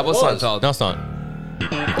 That was Seinfeld. No, it's not.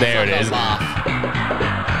 There it is. Laugh.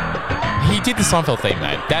 He You did the Seinfeld theme,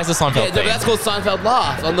 mate. That's the Seinfeld Yeah, theme. but that's called Seinfeld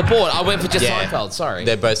Laugh on the board. I went for just Yeah. Seinfeld. Sorry.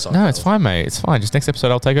 They're both Seinfeld. No, it's fine, mate. It's fine. Just next episode,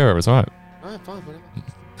 I'll take over. It's all right. Alright, fine, whatever.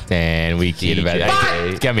 Dan, we kid about it.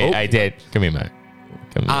 Hey, come here. Hey, Dad. Come here, mate.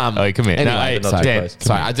 Come here. Oh, come here. Anyway, no, hey, but not too Dad. close. come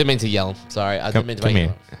Sorry, here. I didn't mean to yell. Sorry, I didn't mean to come make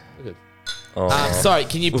here. it. Oh. Sorry,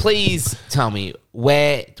 can you please tell me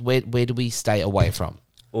where do we stay away from?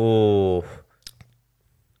 Oh.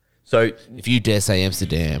 So If you dare say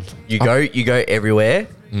Amsterdam. you go everywhere.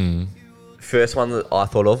 First one that I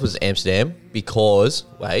thought of was Amsterdam because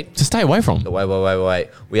To stay away from. wait.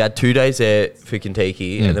 We had 2 days there for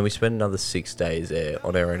Kentucky, and then we spent another 6 days there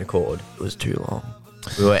on our own accord. It was too long.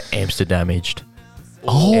 We were Amsterdamaged.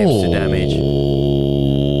 Amsterdamaged.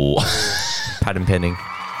 Patent pending.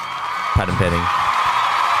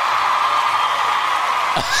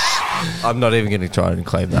 I'm not even going to try and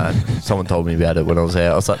claim that. Someone told me about it when I was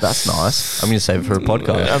there. I was like, that's nice. I'm going to save it for a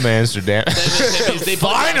podcast. I'm Amsterdam.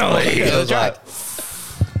 Finally! It was like,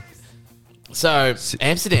 So,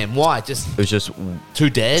 Amsterdam, why? Just it was just too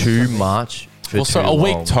dead? too much for Well, so too a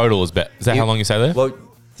week long. total is better. Is that how long you stay there? Well,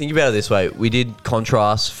 think about it this way. We did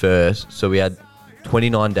contrast first, so we had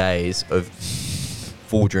 29 days of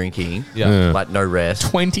full drinking, Yeah. like no rest,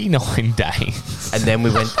 29 days. and then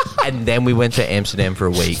we went to Amsterdam for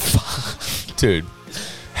a week. Dude,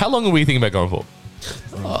 how long are we thinking about going for?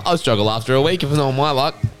 I'll struggle after a week if it's not my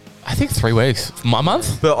luck. I think 3 weeks. A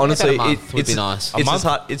month? But honestly, About a month would be nice.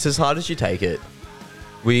 It's as hard as you take it.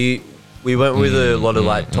 We went with a lot of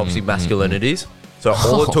like toxic masculinities. So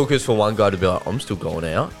all it took us for one guy to be like, I'm still going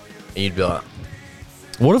out, and you'd be like,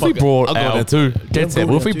 What if we brought I'll go our... there too. Dead set,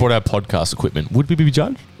 what if we brought our podcast equipment? Would we be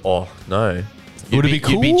judged? oh no. Would it be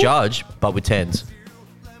cool? You'd be judged, but with tens.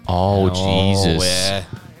 Oh, Jesus. Yeah.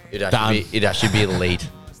 It'd actually be elite.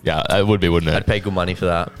 Yeah, it would be, wouldn't I'd it? pay good money for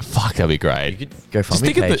that. Fuck, that'd be great. Go Just fund me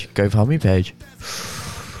think of page. Go fund me page.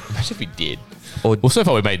 Imagine if we did. Or- Well, so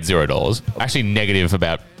far we made $0. Actually, negative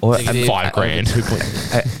about Or- Negative $5 grand.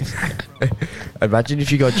 Imagine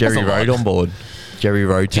if you got Jerry That's a Road lot. on board. Jerry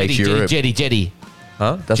Road takes Europe. Jetty.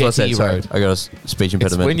 Huh? That's what I said. Jetty Sorry, Road. I got a speech It's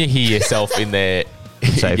impediment. when you hear yourself in there.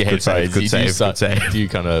 save, your good save, headphones, good you save, do good save. You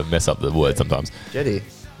kind of mess up the word sometimes. Jetty.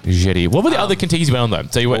 Jetty. What were the other Kentuckys you went on though?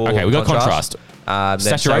 So you went, okay, we got contrast. Then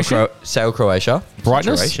Saturation? Sail Croatia.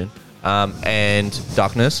 Brightness? Saturation. And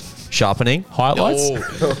darkness. Sharpening. Highlights?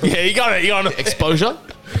 Yeah, you got it. You got it. Exposure.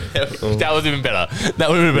 That was even better. That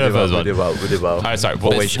would have been better first one. We did well. All right, sorry.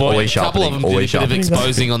 Always A couple of them did a Always bit of sharpening.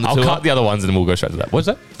 exposing on the I'll tour. cut the other ones and then we'll go straight to that. What's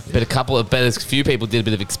that? But a few people did a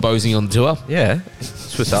bit of exposing on the tour. Yeah.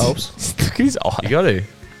 Swiss Alps. Look at his eye. You got to.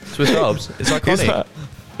 Swiss Alps. It's Is iconic. that-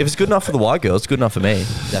 If it's good enough for the white girl, it's good enough for me.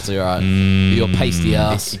 That's all right. Your pasty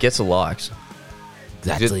ass. It gets the likes.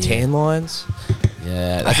 Exactly. Tan lines.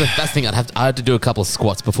 Yeah, that's the thing. I had to do a couple of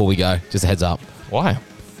squats before we go. Just a heads up. Why?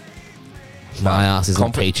 My ass is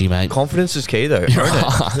not peachy, mate. Confidence is key, though. Your Own it.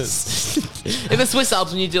 ass. In the Swiss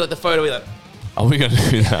Alps, when you do like the photo, you're like, Are we going to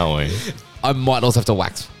do that, are we? I might also have to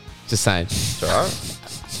wax. Just saying. It's all right.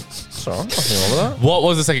 It's all right. Nothing wrong with that. What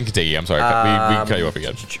was the second Kentucky? I'm sorry. we can cut you off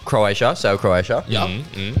again. Croatia. Sail Croatia. Yeah.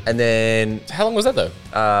 And then How long was that, though?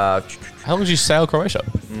 How long did you sail Croatia?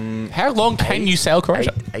 How long can you sail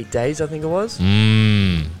Croatia? 8 days, I think it was.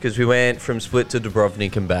 Mm. Because we went from Split to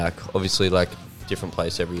Dubrovnik and back. Obviously, like, different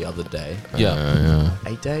place every other day. Yeah.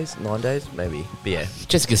 8 days? 9 days? Maybe. But yeah.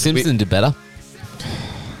 Jessica Simpson did better.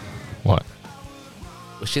 What?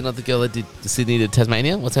 Was she not the girl that did the Sydney to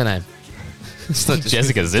Tasmania? What's her name? It's not just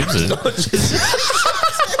Jessica Simpson.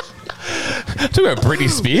 Talking about Britney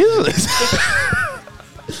Spears?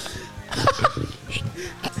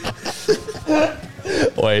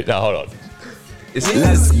 Wait, no, hold on.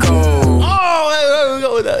 Let's go. Oh, we'll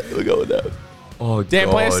go with that. We'll go with that. Oh, Dan,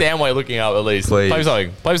 play a God. sound while you're looking up at least. Please. Play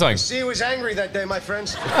something. Play something. She was angry that day, my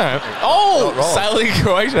friends. Oh, sailing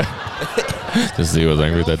Croatia. Just see what's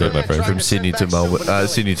angry with that day, my friend. From Sydney to Melbourne.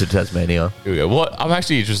 Sydney to Tasmania. Here we go. What? I'm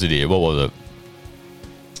actually interested here. What was it?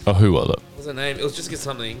 Oh, who was it? What was her name? It was Jessica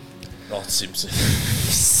something. Not Simpson.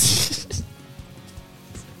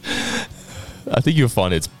 I think you'll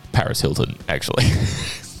find it's Paris Hilton, actually.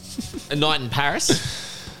 A Night in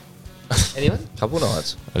Paris. Anyone? Couple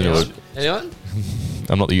nights. I don't know. Anyone?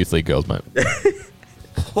 I'm not the youth league girls, mate.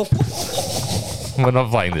 We're not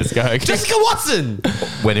playing this. Go. Jessica Watson.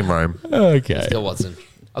 When in Rome. Okay. Jessica Watson.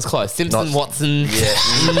 I was close. Simpson, Not- Watson. Yeah.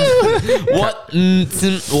 What?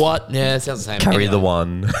 What? Yeah, sounds the same. Carry the Anyway.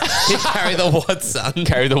 one. Carry the Watson.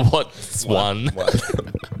 Carry the what's one.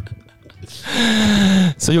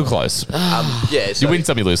 So you're close. Yeah. You win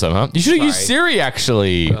some, you lose some, huh? You should have used Sorry. Siri,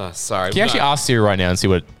 actually. Oh, sorry. Can you actually ask Siri right now and see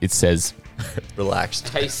what it says? Relaxed.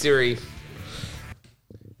 Hey Siri.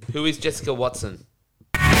 Who is Jessica Watson?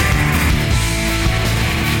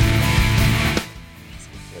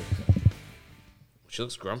 She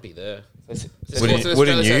looks grumpy there.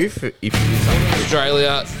 Wouldn't you? If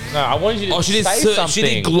Australia. No, I wanted you to She did, say something. she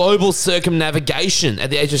did global circumnavigation at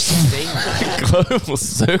the age of 16. global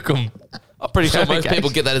circum. I'm pretty sure most people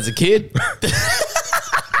get that as a kid.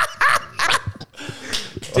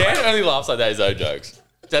 Dan only laughs like that at his own jokes.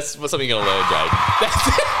 That's something you're going to learn, Jade.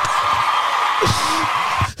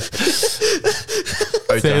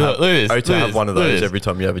 to look at this. have one of Look at those this. every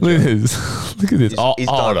time you have a Look at joke. this. Look at this. He's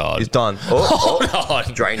hold done. on. He's done. Oh, Hold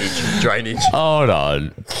on. drainage. Hold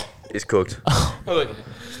on. It's cooked.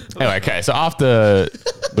 Anyway, okay. So after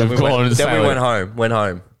we've gone and Then we went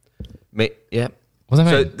home. Yeah. What's that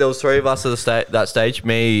So mean? there was three of us at that stage.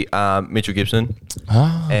 Me, Mitchell Gibson,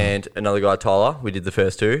 and another guy, Tyler. We did the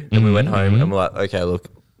first two. Then we went home and we're like, okay, look,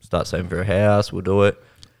 start saving for a house. We'll do it.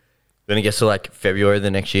 Then it gets to like February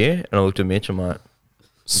the next year, and I looked at Mitch. I'm like,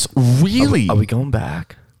 Really? are we going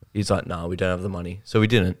back? He's like, no, we don't have the money. So we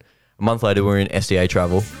didn't. A month later, we're in SDA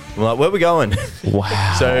travel. I'm like, where are we going?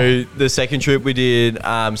 Wow. So the second trip we did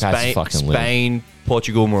fucking lit. Spain,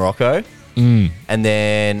 Portugal, Morocco, and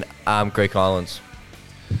then Greek islands.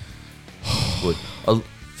 Good.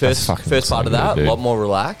 First fucking part of so that, good, a lot dude. more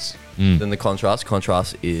relaxed than the contrast.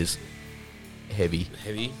 Contrast is heavy.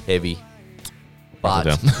 But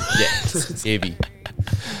down. yeah, heavy.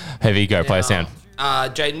 Heavy, go, play a sound.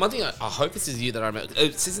 Jaden, one thing I hope this is you that I remember.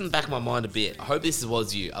 It sits in the back of my mind a bit. I hope this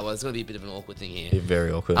was you. Otherwise, it's going to be a bit of an awkward thing here.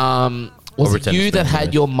 Very awkward. Was it you that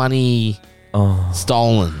had your money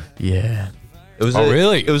stolen? Yeah. It was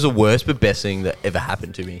really? It was the worst but best thing that ever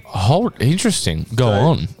happened to me. Interesting. Go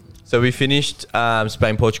on. So we finished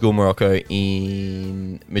Spain, Portugal, Morocco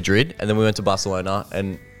in Madrid, and then we went to Barcelona.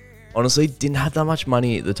 And honestly, didn't have that much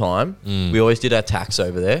money at the time. We always did our tax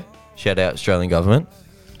over there. Shout out Australian government.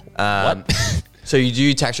 So you do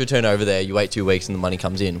your tax return over there. You wait 2 weeks, and the money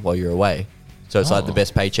comes in while you're away. So it's like the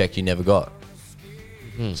best paycheck you never got.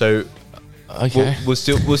 So Okay. we're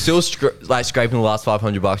still scraping the last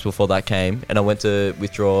 $500 before that came, and I went to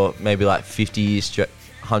withdraw maybe like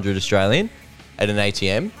 100 Australian at an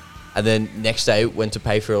ATM, and then next day went to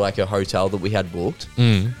pay for like a hotel that we had booked,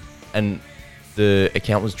 and the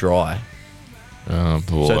account was dry. Oh,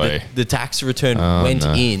 boy. So the tax return went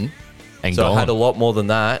in, And so gone. I had a lot more than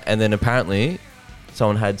that, and then apparently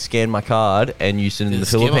someone had scanned my card and used it in the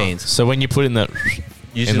skimmer. Philippines. So when you put in that,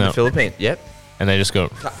 Used it in the Philippines, yep. and they just go,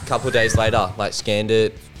 Couple of days later, like scanned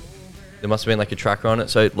it. There must have been like a tracker on it,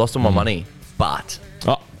 so lost all my money. But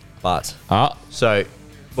so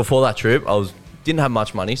before that trip, didn't have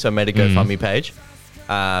much money, so I made a GoFundMe page.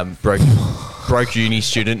 Broke uni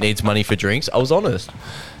student needs money for drinks. I was honest,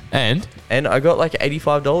 and I got like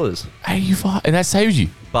 $85. 85, and that saves you.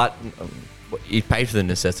 But it paid for the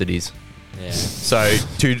necessities. Yeah. So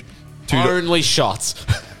two Only shots.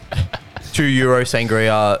 €2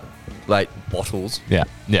 sangria like bottles Yeah,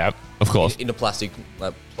 of course. in a plastic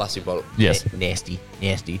bottle. Yes. Nasty.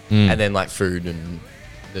 And then like food and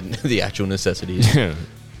the actual necessities.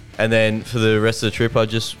 And then for the rest of the trip, I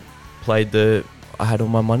just played I had all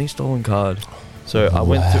my money stolen card. So I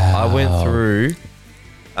went through.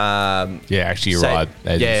 Yeah, actually, you're right.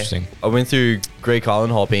 That's interesting. I went through Greek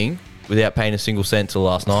island hopping without paying a single cent till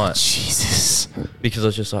last night Jesus. because I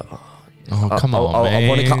was just like, Come on, man.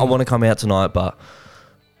 I want to come out tonight, but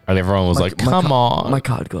And everyone was like, come on. my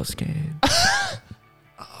card got scanned.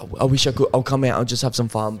 I wish I could. I'll come out. I'll just have some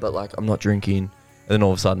fun, but like I'm not drinking. And then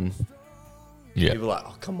all of a sudden, Yeah. people are like,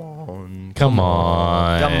 oh, come on. Come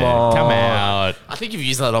on. Come on. Come out. I think you've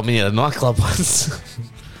used that on me at a nightclub once.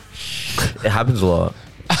 It happens a lot.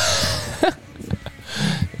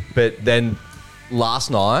 But then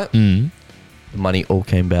last night, the money all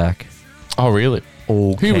came back. Oh, really?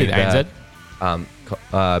 All Who came with back.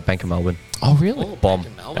 ANZ? Bank of Melbourne. Oh, really? Bomb.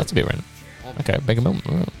 That's a bit random. Okay, Bank of Melbourne.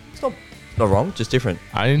 All right. It's not wrong, just different.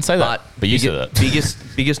 I didn't say that, but you said that.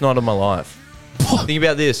 biggest night of my life. Think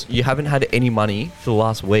about this. You haven't had any money for the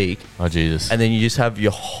last week, Oh, Jesus. and then you just have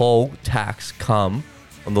your whole tax come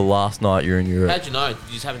on the last night you're in Europe. How'd you know? You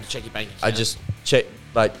just having to check your bank account. I just checked,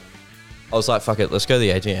 like, I was like, fuck it, let's go to the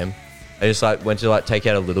ATM. I just like went to like take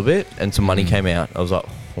out a little bit, and some money came out. I was like,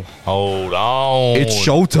 oh, Hold on. it's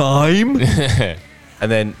showtime.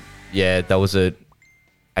 And then, yeah, that was a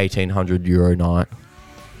 €1,800 night.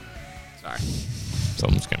 Sorry.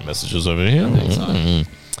 Someone's getting messages over here.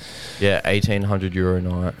 Yeah, €1,800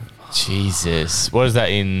 night. Jesus. What is that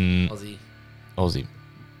in Aussie.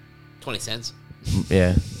 20 cents.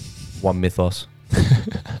 Yeah, one mythos.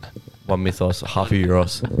 One mythos, half a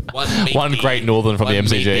euros. One Great Northern from the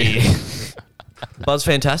MCG. But it's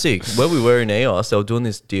fantastic. Where we were in EOS, they were doing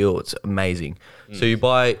this deal. It's amazing. So you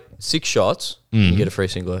buy 6 shots, you get a free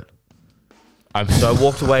singlet. So I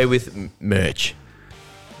walked away with merch.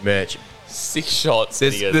 merch. 6 shots.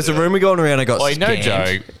 There's a rumor going around I got Oi, no scammed,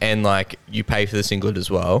 joke. and like you pay for the singlet as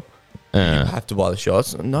well. You have to buy the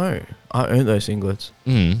shots. No, I own those singlets.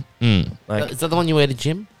 Like Is that the one you wear to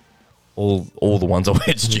gym? all the ones I wear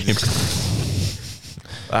to gym.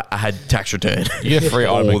 I had tax return. You get free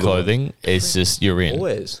All item the of clothing. It's just you're in.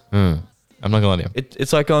 Always. I'm not gonna lie to you.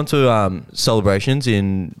 It's like going to celebrations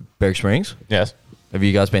in Berwick Springs. Yes. Have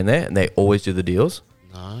you guys been there? And they always do the deals.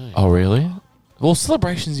 Oh really? Well,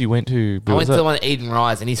 celebrations you went to. I went to the one at Eden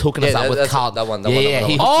Rise, and he's hooking us Yeah, up with that's- Carl. that one, Yeah, that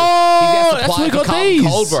he one. Oh, he's that's where we got Carlton these.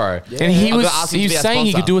 Cold, bro. And he I'm was gonna ask him he to was be our saying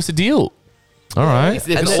he sponsor. could do us a deal. All right. He's-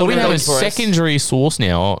 And So we have a for us. secondary source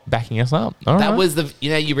now backing us up. All right. That was the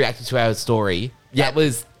you reacted to our story. That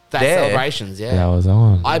was that There. celebrations. Yeah, That was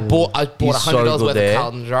on. I bought He's $100 so good worth there. of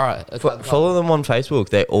Carlton Dry. Follow them on Facebook.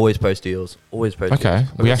 They always post deals. Always post Okay, deals.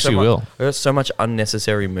 we I got actually so will. Much, I got so much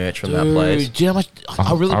unnecessary merch from that place. Do you know how much?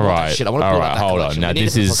 I really all want right. that shit. I want to all pull right. out that Hold on. collection. Now We need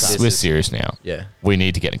this it for is podcast. we're serious now. Yeah. We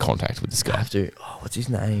need to get in contact with this I guy. have to. Oh, what's his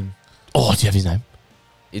name? Oh, do you have his name?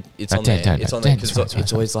 It's No, on there. Dan, It's on Dan, there because sorry, it's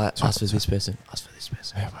sorry, always like ask for this person. Ask for this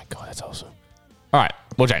person. Oh my god, that's awesome. All right.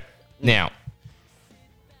 Well, Jane. Now,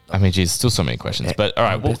 I mean, geez, still so many questions, but all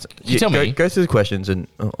right. Well, you tell me. Go through the questions, and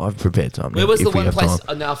I've prepared some. Where was if the we one have place? time.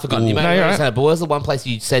 Oh, no, I've forgotten. You No, may you're have right. said it, but where was the one place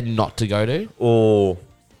you said not to go to? Or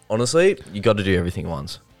honestly, you got to do everything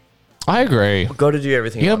once. I agree. Got to do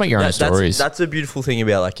everything. You gotta once. make your own stories. That's the beautiful thing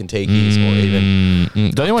about like Kentucky's or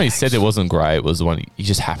even The only one he said that wasn't great was the one he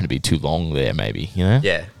just happened to be too long there. Maybe you know.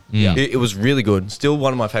 yeah. Mm. It was really good. Still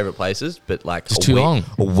one of my favorite places, but like Just too week, long.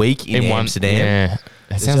 A week in one. Amsterdam. Yeah.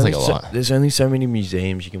 That There's sounds like only a lot. there's only so many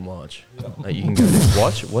museums you can watch. Like you can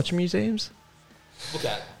go watch museums.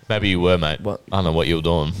 Maybe you were, mate. What? I don't know what you were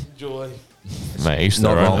doing, Joy. mate. Each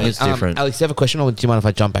Not their own, wrong. mate. It's different. Alex, do you have a question, or do you mind if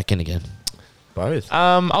I jump back in again? Both.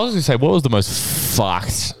 I was gonna say, what was the most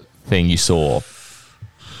fucked thing you saw?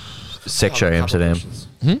 Sex show Amsterdam.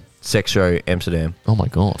 Sex show Amsterdam. Oh my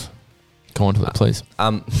god! Go on to that, please.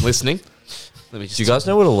 Listening. Let me just. Do you guys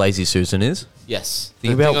know what a lazy Susan is? Yes.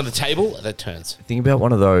 Think the about- thing on the table that turns. Think about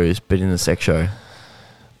one of those, but in a sex show.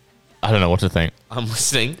 I don't know what to think. I'm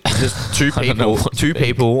listening. Just two I don't know people, what to two think.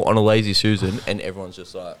 people on a lazy Susan, and everyone's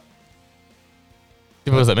just like,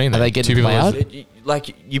 What does that mean? Are they getting loud?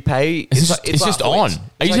 like you pay. It's like just on. Hoyts.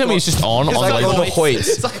 Are you telling me it's just on? It's on like laser? going to Hoyts.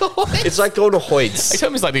 It's like a Hoyts. It's like going to Are you Hoyts.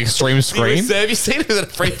 telling me it's like the extreme screen? Have you seen it as a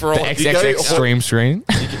free for all? The XXX extreme screen?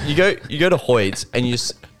 You go to Hoyts, and you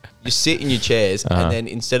sit in your chairs, and then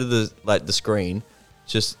instead of the screen,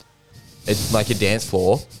 just it's like a dance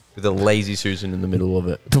floor with a lazy Susan in the middle of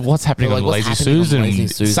it. But what's happening But, on like, Lazy what's happening on Susan? Lazy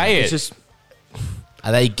Susan? Say it. It's just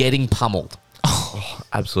Are they getting pummeled?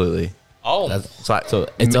 absolutely. oh, It's like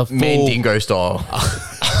it's a Mandingo style.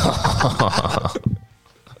 oh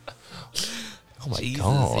my Jesus.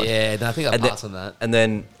 god! Yeah, no, I think I'll And then- pass on that. And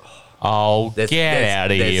then Oh, There's- get there's-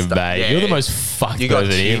 out of there's here, stuff- mate! yeah. You're the most fucked you got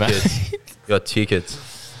person here, tickets. mate. You got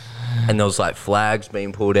tickets. And there was like flags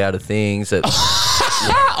being pulled out of things that.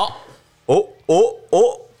 oh.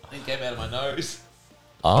 It came out of my nose.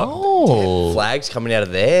 Oh, Flags coming out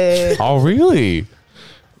of there. oh, really?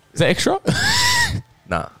 Is that extra?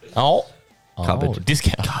 Nah. Oh, Covered.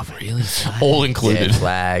 Discount. Really? All Yeah, included.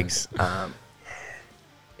 flags.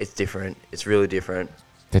 It's different. It's really different.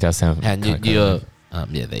 That does sound. And kinda you're, cool.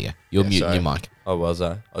 yeah, there you go. You're Yeah, muting sorry. your mic. Oh, was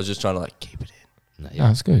I? I was just trying to like keep it in. No,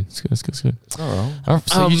 No, it's good. It's good. It's good. It's good. It's not wrong. All right,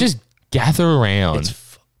 so you just gather around.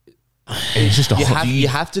 It's just a You hot. you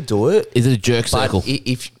have to do it. Is it a jerk But circle?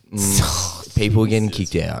 if people are getting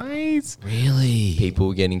kicked out. Really?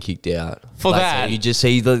 People are getting kicked out. For Like, that? so you just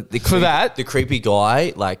see the that? the creepy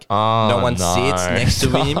guy, like Oh, no one no. sits next to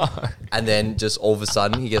him, and then just all of a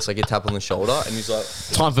sudden he gets like a tap on the shoulder, and he's like,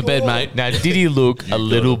 Time for bed, mate. Now, did he look a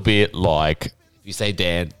little bit like? If you say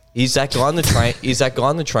Dan. "He's that guy on the train. He's that guy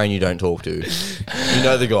on the train you don't talk to. You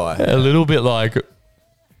know the guy." A little bit like.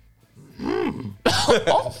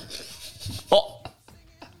 Oh.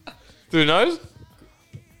 Through the nose?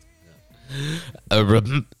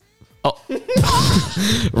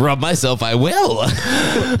 Rub myself, I will.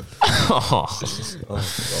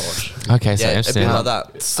 Okay, so Yeah, a bit Amsterdam. like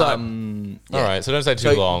that. So- All right, so don't say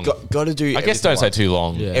too long. Got to do. I guess don't say too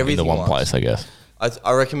long in the Everything one once. place, I guess.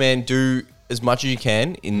 I recommend do as much as you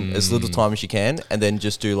can in as little time as you can, and then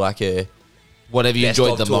just do like a Whatever you best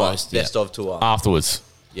enjoyed of the tour. most. Best of tour. Afterwards,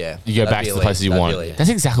 Yeah, you go that'd back be to the elite. places you That'd want. be elite. That's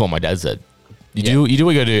exactly what my dad said. You Yeah. do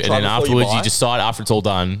what you do, and Try then before you afterwards you buy. decide after it's all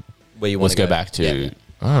done. Where you want Let's to go back to. Yeah.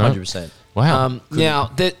 All right. 100%. Wow.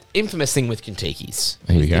 Now, the infamous thing with Kentucky's.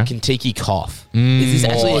 Here we is go. The Kentucky cough. Is this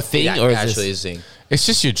actually a thing, or is actually this... a thing? it's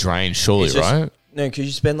just your drain, surely, It's just- right? No, because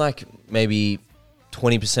you spend like maybe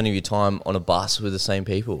 20% of your time on a bus with the same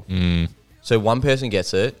people. So one person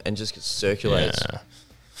gets it and just circulates. Yeah.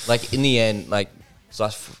 Like in the end, like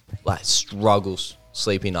struggles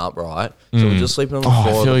sleeping up, right? So we're just sleeping on the Oh, I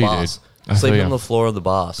floor of feel the you, bus. dude. I feel Sleeping you. on the floor of the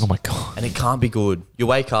bus. Oh my God. And it can't be good. You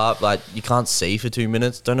wake up, like you can't see for 2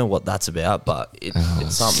 minutes. Don't know what that's about, but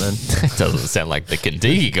it's something. That doesn't sound like the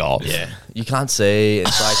Kindiki goal. Yeah. You can't see.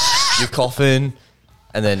 It's like you're coughing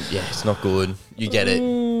and then, it's not good. You get it.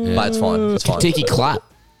 But it's fine. It's fine. Tiki clap.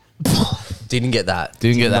 Didn't get that.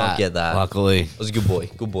 Didn't get Did that. not get that. Luckily. It was a good boy.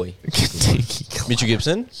 Good boy. Kindiki goal. Mitchell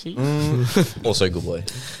Gibson. Also good boy.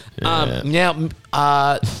 Now, do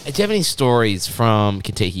you have any stories from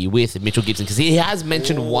Kentucky with Mitchell Gibson? Because he has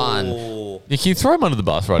mentioned one. You can throw him under the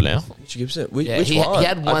bus right now. Mitchell Gibson. Which He one?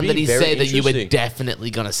 had one I'd that be he very said that you were interesting.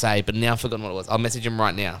 definitely going to say, but now I've forgotten what it was. I'll message him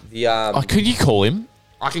right now. The, Oh, could you call him?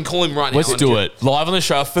 I can call him right now. Let's do it. Live on the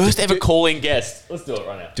show. First ever calling guest. Let's do it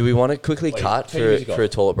right now. Do we want to quickly cut turn your music for a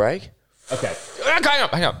toilet break? Okay.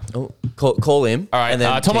 Hang up. Oh, call him. All right, And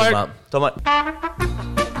then Tomo. team him up.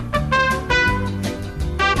 Tomo.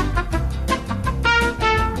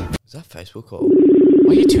 Is that Facebook call?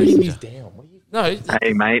 Why are you turning these down? No.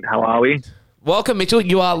 Hey, mate, how are we? Welcome, Mitchell.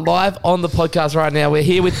 You are live on the podcast right now. We're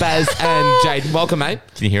here with Baz and Jaden. Welcome, mate.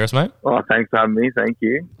 Can you hear us, mate? Oh, thanks for having me. Thank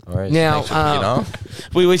you. All right, Now, thanks for picking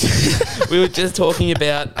up. we were just talking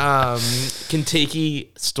about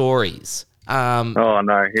Kentucky stories. Oh,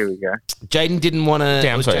 no, here we go. Jaden didn't want to.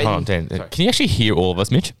 Dan, I'm sorry. Hold on, Dan. Can you actually hear all of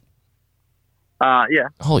us, Mitch? Yeah.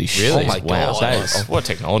 Holy shit. Really? Oh my Wow. God. That is, what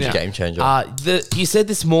technology. Yeah. Game changer. You said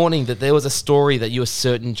this morning that there was a story that you were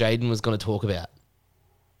certain Jaden was going to talk about.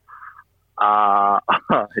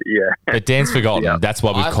 Yeah. But Dan's forgotten. Yeah. That's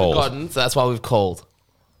why we've I've called. forgotten, so that's why we've called.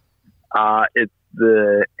 It's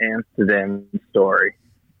the Amsterdam story.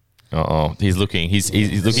 Uh-oh. He's looking. He's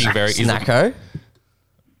looking very... he's looking- Snacko?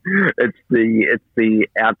 It's the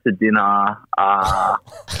out to dinner.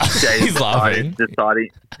 He's laughing.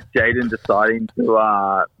 Jaden deciding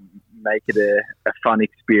to make it a fun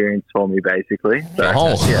experience for me, basically. So,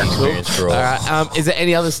 Oh. yeah. Experience for all. All right. Is there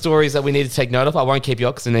any other stories that we need to take note of? I won't keep you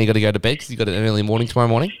up because I know you got to go to bed because you got an early morning tomorrow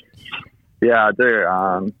morning. Yeah, I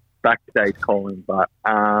do. Backstage calling, but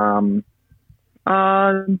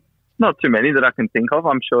not too many that I can think of.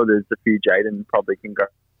 I'm sure there's a few Jaden probably can go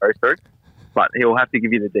through, but he'll have to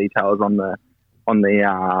give you the details on the I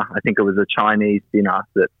think it was a Chinese dinner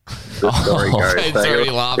that the story goes. Jaden's So already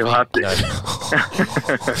he'll laughing. have to.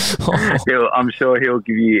 I'm sure he'll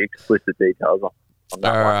give you explicit details on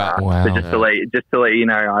that All one. right. Wow. But just to let you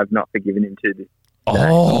know, I've not forgiven him to this.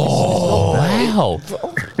 Oh, wow.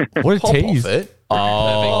 What a Pop tease. off it.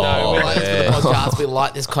 Oh, No, we like this for the podcast. We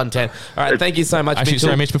like this content. All right. Thank you so much, Actually, Mitchell.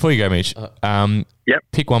 sorry, Mitch, before you go, Mitch, Yep.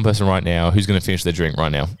 pick one person right now who's going to finish their drink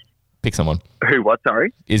right now. Pick someone. Who? What?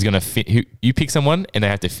 Sorry. Is going to you pick someone and they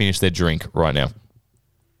have to finish their drink right now.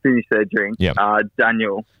 Finish their drink. Yep.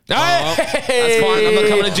 Daniel. That's fine. I'm not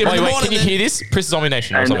coming to gym in the Wait, morning can you then. hear this? Press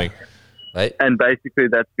Domination or And- something. Right? And basically,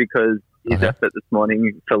 that's because his Okay. effort this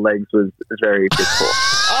morning for legs was very piss poor.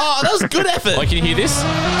 Oh, that was good effort. Wait, can you hear this?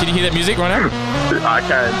 Can you hear that music right now? I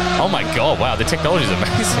can. Oh my god! Wow, the technology is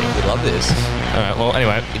amazing. We love this. All right. Well,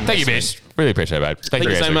 anyway, thank you, Mitch. Really appreciate it, babe. Thank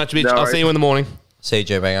you so much, Mitch. No I'll worries. see you in the morning. See you,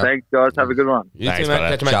 Joe Banger. Thanks, guys. Have a good one. You Thanks, too, mate.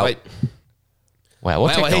 brother. Catch you, mate. Ciao. Wait. Wow,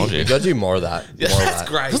 what Wow, technology? You got to do more of that. More of That's that.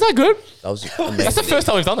 great. Wasn't that good? That was amazing. That's the first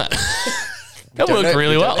time we've done that. That Don't worked know-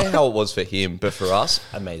 really we don't know well. how it was for him, but for us,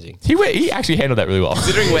 amazing. He actually handled that really well.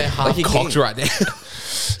 Considering we're half Like a cocked king. right now.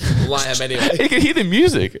 Liam, anyway. He could hear the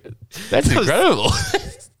music. That's incredible.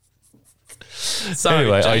 Sorry,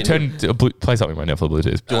 Anyway, I Jaden. turned play something right now for the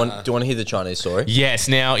Bluetooth. Do you want to hear the Chinese story? Yes.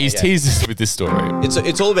 Now he's Okay. teased us with this story.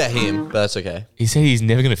 It's all about him, but that's okay. He said he's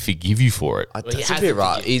never going to forgive you for it. That's he a hasn't bit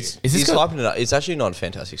right. forgiven you. He's this hyping it up. It's actually not a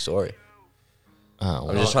fantastic story. Oh,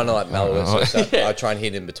 I'm just trying to mellow it. So I try and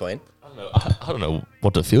hit in between. I don't know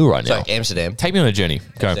what to feel right So now. Amsterdam. Take me on a journey.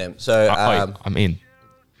 Go. Amsterdam. So I'm in.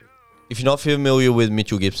 if you're not familiar with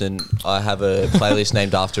Mitchell Gibson, I have a playlist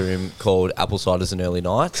named after him called Apple Ciders and Early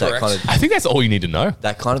Nights. Correct. I think that's all you need to know.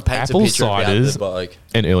 That kind of paints Apple a picture about ciders. the bloke.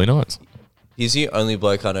 And early nights. He's the only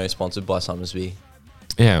bloke I know sponsored by Summersby.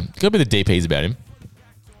 Yeah. Got a bit of DPs about him.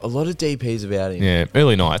 A lot of DPs about him. Yeah.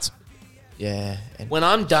 Early nights. Yeah. And When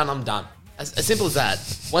I'm done, I'm done. As simple as that.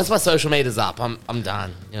 Once my social media's up, I'm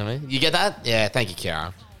done. You know what I mean? You get that? Yeah, thank you,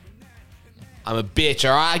 Kiara. I'm a bitch,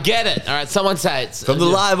 all right? I get it. All right, someone say it. from the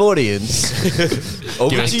live audience, over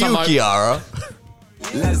Give to us you, some- Kiara.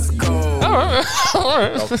 Let's go.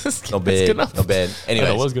 Not bad. good enough. Not bad.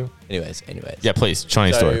 That was good. Anyways. Yeah, please.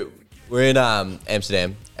 Chinese story. So we're in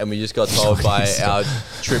Amsterdam, and we just got told by our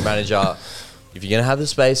trip manager, if you're gonna have the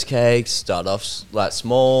space cake, start off like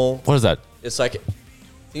small. What is that? It's like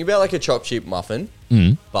think about like a chopped chip muffin,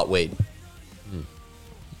 but weed.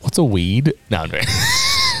 What's a weed? No, I'm joking.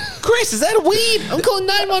 Chris, is that a weed? I'm calling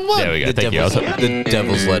 911. There we go. Thank you. The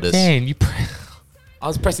devil's letters. Dan, I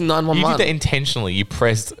was pressing you did 911 that intentionally. You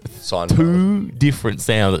pressed Sign two different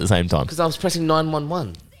sounds at the same time. because I was pressing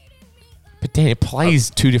 911. But Dan, it plays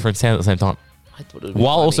two different sounds at the same time I thought it would be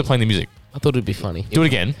while funny. also playing the music. I thought it'd be funny. Do it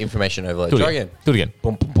again. Information overload. Do Try it again. again. Do it again.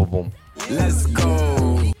 Boom, boom, boom, boom. Let's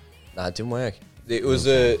go. Nah, it didn't work. It was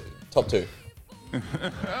a top two. No,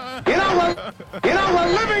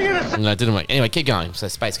 it didn't work. Anyway, keep going. So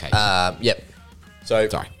space case. Yep. So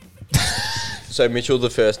Sorry. So Mitchell, the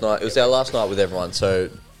first night, it was our last night with everyone. So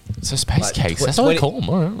So space Like, case. tw- That's what they 20 call them.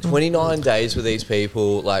 All right. 29 days with these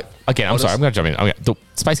people. Like, Okay, I'm sorry. I'm going to jump in. Okay, the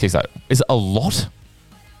space case, though, is it a lot?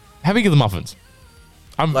 How big are the muffins?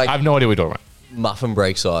 I have no idea what you're talking about. muffin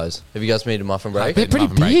break size. Have you guys made a muffin break? They're pretty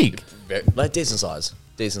muffin break. big. Like decent size.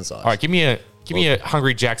 Decent size. All right, give me a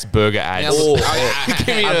Hungry Jack's burger ad. Now, Oh, give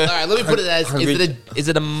me all right, let me put it as: is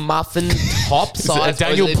it a muffin top it a size?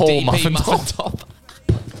 Daniel or is it Paul DP muffin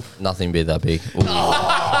Nothing be that big. Ooh.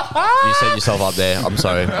 You set yourself up there. I'm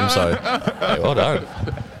sorry. Hey, well done.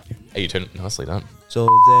 Hey, you turned it nicely done. So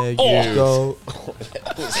there you go.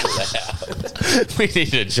 We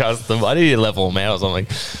need to adjust them. I need to level them out or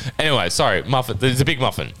something. Anyway, sorry, muffin. There's a big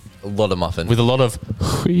muffin A lot of muffin. with a lot of.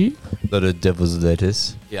 lot of devil's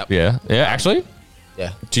lettuce. Yep. Yeah, actually.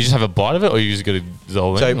 Yeah. Do you just have a bite of it, or you just got to the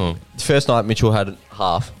whole thing? So or? first night, Mitchell had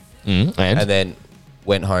half, And then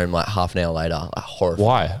went home like half an hour later. Like, horrified.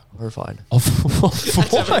 why? Horrified. What?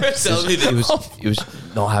 He was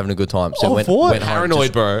not having a good time. So Of went what? went home. Paranoid,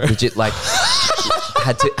 just bro. Legit, like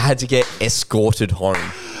had to get escorted home.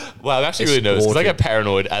 Wow, I'm actually really nervous because I Escorted. get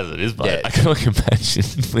paranoid as it is, but Yeah. I can't imagine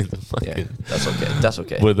with a Yeah, fucking that's okay. That's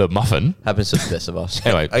okay. with a muffin. Happens to the best of us.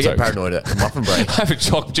 Anyway, I sorry. get paranoid at a muffin break. I have a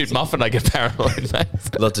chocolate chip muffin. I get paranoid, mate.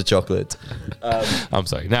 Lots of chocolate. I'm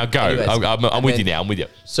sorry. Now go. Anyways, I'm and with you then- now. I'm with you.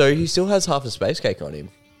 So he still has half a space cake on him.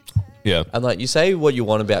 Yeah. And like you say what you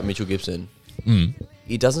want about Mitchell Gibson.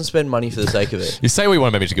 He doesn't spend money for the sake of it. You say what you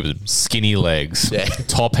want about Mitchell Gibson. Skinny legs. Yeah.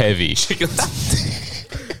 Top heavy.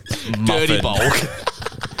 Dirty bulk.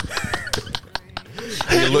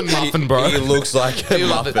 Muffin, bro. He looks like a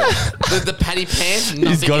muffin. The patty pan.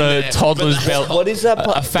 He's got a toddler's belly. What is that?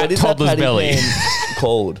 A fat what is toddler's that patty belly. pan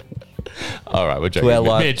called? All right, we're joking. To our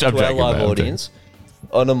live, Mitch, I'm to our joking, live mate, I'm audience.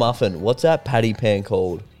 On a muffin, what's that patty pan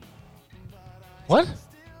called? joking. What?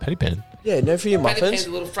 Patty pan. Yeah, no for your Patty pan's muffins.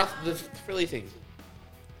 a little the frilly thing.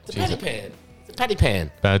 It's a patty pan. It's a patty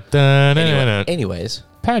pan. Anyways,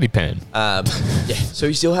 Patty pan. yeah. So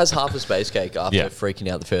he still has half a space cake after Yeah. freaking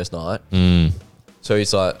out the first night. So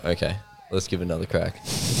he's like, okay, let's give it another crack.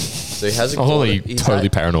 So he has a quarter. Holy, he's totally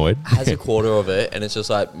like- paranoid. has a quarter of it, and it's just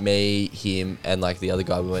like me, him, and like the other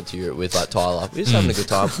guy we went to Europe with, like Tyler. We're just having a good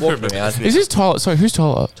time, walking around. Is this Tyler? Sorry, who's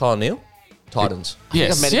Tyler? Tyler Neal? Titans.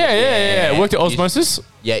 Yes. met Yeah. him. Worked at Osmosis.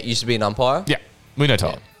 Yeah, used to be an umpire. Yeah. We know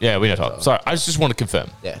Tyler. Yeah, we know Tyler. Sorry, I just want to confirm.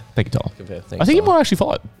 Yeah. Thank you, Tyler. Confirm. I Thanks, think he Tyler. might actually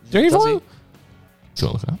follow. Do you Does follow? he? Sure,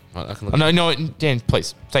 look at I can that. look. Oh, no, Dan,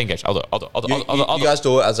 please stay engaged. I'll do it. I'll do it. You guys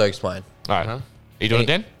do it as I explain. All right. Are you doing it,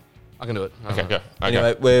 Dan? I can do it. Okay, go. Okay.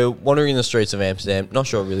 Anyway, we're wandering the streets of Amsterdam. Not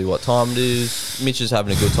sure really what time it is. Mitch is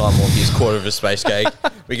having a good time on his quarter of a space cake.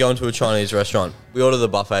 We go into a Chinese restaurant. We order the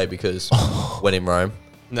buffet because when in Rome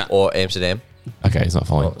No. or Amsterdam. Okay, he's not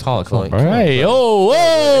following. Tyler, come on, bro. Come on, Hey, bro. oh,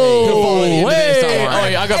 whoa, You're following the internet hey, somewhere. oh,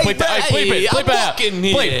 yeah, I got to bleep that. Hey, bleep it, bleep I'm it out. walking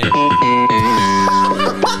here. Bleep.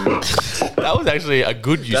 That was actually a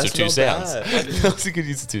good use That's of two not sounds. bad. That was a good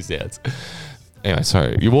use of two sounds. Anyway,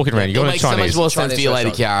 sorry, you're walking around. You're It'll going to make so much Chinese. more sense Chinese for you later,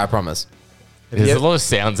 restaurant. Kiara, I promise. There's you a lot of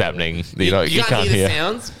sounds happening that you can't hear hear. the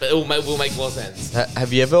sounds, but it will make more sense.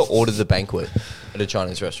 Have you ever ordered the banquet at a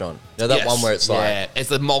Chinese restaurant? You know that Yes. one where it's yeah, it's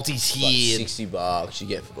the like multi-tiered. $60. You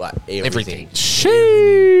get like everything. Everything.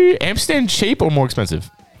 Shee. Amsterdam cheap or more expensive?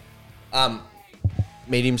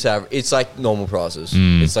 Medium salary. It's like normal prices.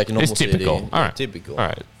 It's like a normal It's typical. city. All right. Typical. All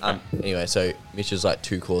right. Anyway, so Mitch is like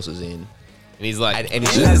 2 courses in. And he's like, And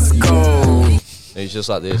he's just, Let's go. and he's just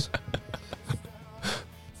like this.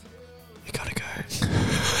 You gotta go.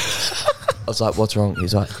 I was like, what's wrong?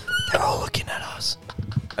 He's like, they're all looking at us.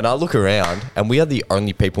 And I look around, and we are the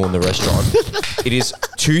only people in the restaurant. It is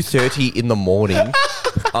 2:30 in the morning.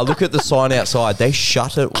 I look at the sign outside. They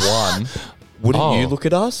shut at 1. Wouldn't Oh. you look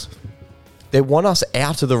at us? They want us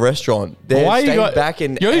out of the restaurant. They're Why you staying got back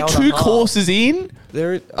in You're only hour and a 2 half. courses in?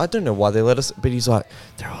 I don't know why they let us, but he's like,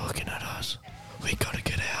 they're all looking at us. We gotta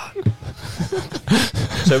get out.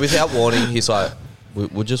 So without warning, he's like,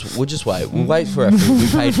 we'll just wait. We'll wait for our food. We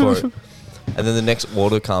paid for it. And then the next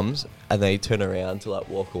order comes, and they turn around to like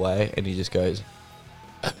walk away, and he just goes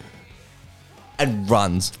and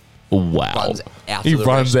runs. Wow. runs out. He to the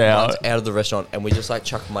runs out. runs out of the restaurant, and we just like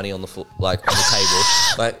chuck money on the like on the table.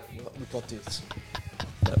 Like, we got this.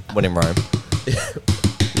 When in Rome,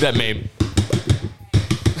 That meme.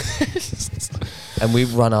 and we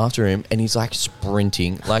run after him, and he's like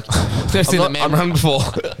sprinting. Like, Never seen that man run before.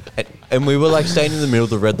 and we were like staying in the middle of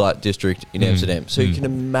the red light district in Amsterdam, so you can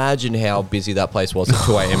imagine how busy that place was at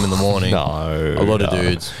 2 a.m. in the morning. No. A lot of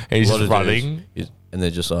dudes. He's A lot just of running. dudes. And they're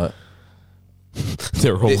just like,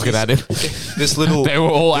 They're all looking at him. this little. They were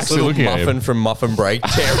all this actually little looking at him. muffin from Muffin Break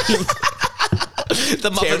tearing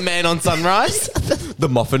The Muffin Man on Sunrise. the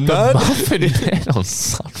Muffin Man. Muffin Man on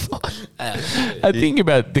Sunrise. I think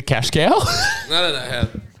about the cash cow. I don't know how.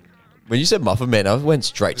 When you said Muffin Man, I went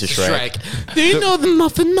straight to Shrek. Shrek. Do you know the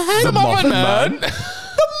Muffin Man? The Muffin Man.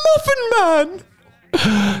 The Muffin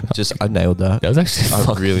Man. Just, I nailed that. That was actually I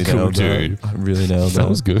fucking really cool, nailed dude. that. I really nailed that. That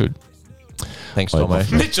was good. Thanks, Wait, Tomo.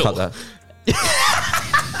 Muffin Mitchell. Cut that.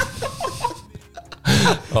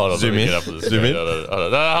 Hold on, Zoom let me in. get up with this. Zoom in. Hold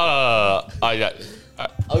on. No. I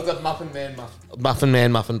was at Muffin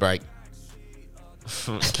Man, Muffin Break.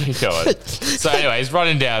 Keep going. So anyway, he's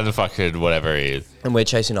running down the fucking whatever he is. And we're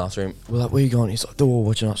chasing after him. We're like, where are you going? He's like, they're all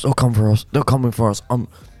watching us. They'll come for us. They're coming for us. I'm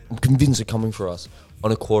convinced they're coming for us.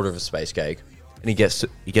 On a quarter of a space cake. And he gets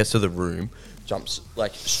to the room, jumps,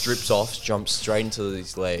 like, strips off, jumps straight into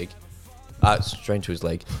his leg. Straight into his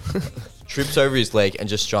leg. Trips over his leg and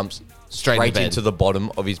just jumps Straight into bed. into the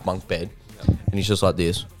bottom of his bunk bed. And he's just like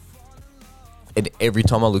this. And every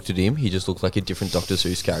time I looked at him, he just looked like a different Dr.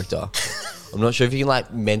 Seuss character. I'm not sure if you can,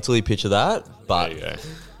 like, mentally picture that, but There you go.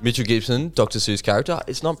 Mitchell Gibson, Dr. Seuss character,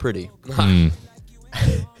 it's not pretty.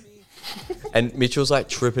 And Mitchell's like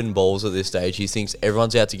tripping balls at this stage. He thinks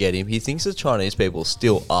everyone's out to get him. He thinks the Chinese people are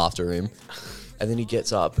still after him. And then he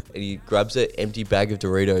gets up and he grabs an empty bag of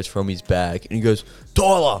Doritos from his bag and he goes,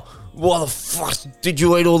 Tyler, why the fuck did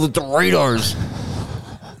you eat all the Doritos?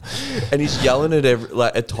 And he's yelling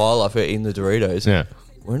at Tyler for eating the Doritos. Yeah.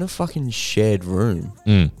 We're in a fucking shared room.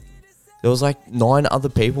 There was like 9 other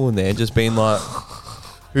people in there just being like,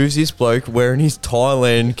 who's this bloke wearing his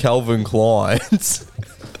Thailand Calvin Kleins?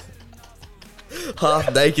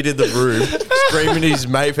 Half naked in the room, screaming at his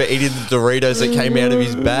mate for eating the Doritos that came out of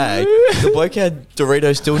his bag. The bloke had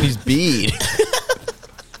Doritos still in his beard.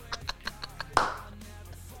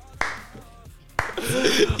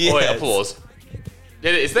 Wait, applause.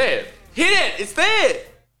 It's there. Hit it. It's there.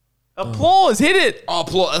 Applause. Hit it. Oh,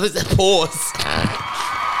 pause. Pause.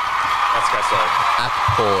 That's great song.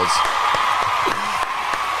 Pause.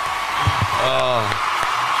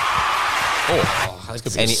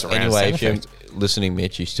 Anyway, if you're listening,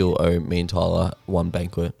 Mitch, you still owe me and Tyler one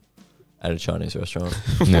banquet at a Chinese restaurant.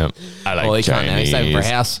 No. I like Oh, he can't now. He's saving for a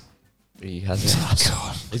house. He has a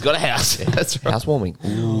house. He's got a house. That's right. Housewarming.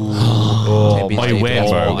 Oh, Tempe wait, Tempe when,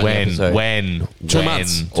 Tempe bro? Tempe When? episode. When? 2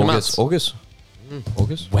 months. 2 months. August.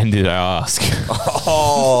 August. When did I ask?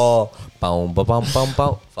 Oh, boom, ba bum, bum,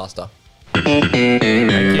 bum. Faster. Thank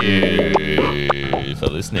you for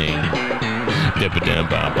listening. All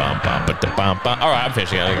right, I'm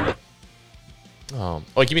finishing. Oh,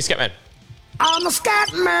 give me Scatman. I'm a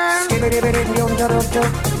scat man.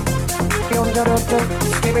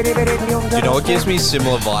 You know what gives me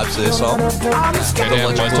similar vibes to this song? Turn down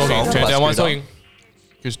one Logical talking. song Turn by down one Scooter. talking.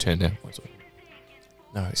 Who's turn down one talking?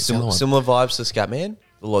 No, it's the other one. Similar vibes to Scatman,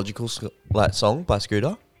 the Logical song by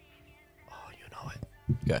Scooter. Oh, you know it.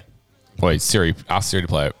 Go. Wait, Siri. Ask Siri to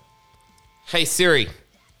play it. Hey, Siri.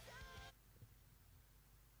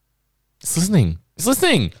 It's listening. It's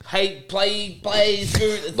listening. Hey, play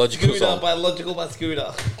Scooter. Logical Scooter song. by Logical by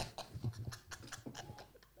Scooter.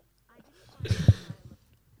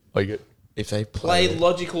 If they Play play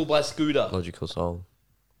Logical by Scooter. Logical song.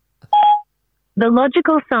 The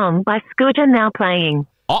Logical Song by Scooter now playing.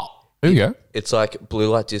 Oh, there you go. It's like Blue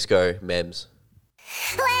Light Disco memes.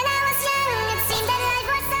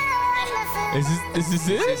 Is this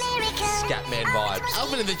it? Scatman vibes.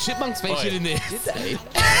 Alvin and the Chipmunks featured in this. Did they?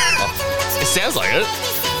 It sounds like it.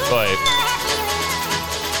 Wait.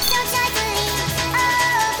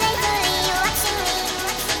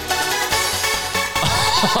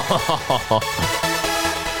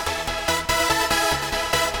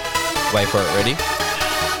 Wait for it. Ready?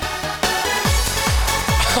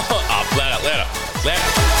 Up, louder.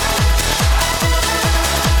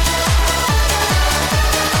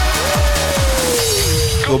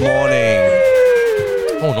 Good morning.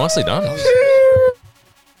 Oh, nicely done.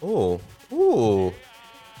 Ooh.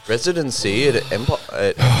 Residency at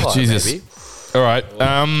Empire, Jesus. maybe. All right.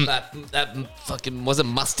 That fucking, was it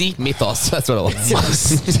Musty? Mythos. That's what it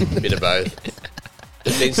was. Bit of both.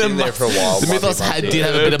 It's been sitting there for a while. The Mythos did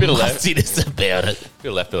have a bit of left. mustiness about it. Bit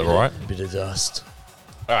of left, bit of right. Bit of dust.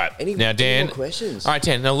 All right. Now, Dan. more questions? All right,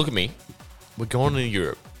 Dan. Now look at me. We're going to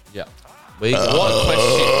Europe. Yeah. What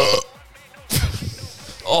question?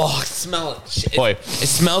 Oh, smell it. Boy. It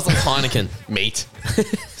smells like Heineken. Meat.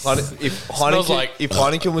 If Smells like- if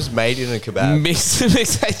Heineken was made in a kebab, Mix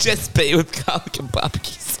HSP with garlic and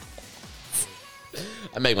barbecue sauce.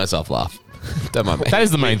 I make myself laugh. Don't mind me. That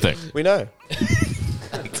is the main thing. we know.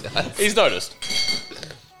 He's noticed.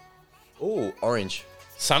 Ooh, orange.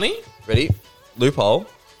 Sunny? Ready? Loophole.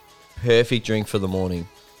 Perfect drink for the morning.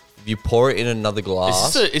 If you pour it in another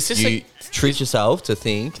glass, is this you treat yourself to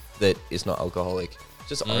think that it's not alcoholic.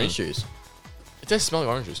 Just orange juice. It does smell like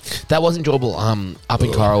orange juice. That was enjoyable up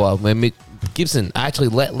in Corowa when Gibson actually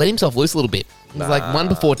let himself loose a little bit. It was like 1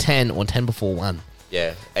 before 10 or 10 before 1.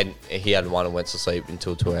 Yeah, and he had one and went to sleep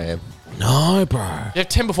until 2 a.m. No, bro. You have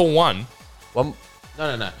 10 before 1. One,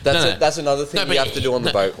 No. that's another thing No, you but have to do on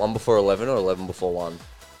the boat. 1 before 11 or 11 before 1.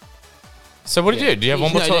 So what did you do? Do you have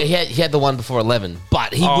one before? No, he had the one before 11,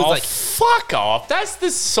 but he was like, fuck off. That's the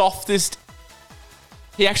softest.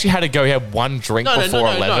 He actually had to go. He had one drink before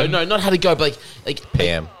 11. No, not how to go, but like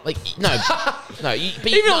PM. Like no, no.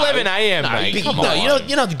 Even 11 a.m., mate. Come on.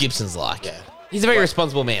 You know what the Gibson's like. Yeah. He's a very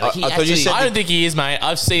responsible man. Like, I thought you said I don't think he is, mate.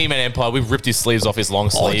 I've seen him at Empire. We've ripped his sleeves off his long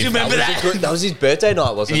sleeve. do you remember that? That was his birthday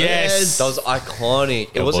night, wasn't it? Yes. That was iconic.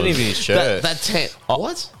 It wasn't was. even his shirt. That tent.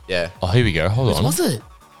 What? Yeah. Oh, here we go. Hold What on. was it?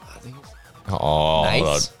 Oh, hold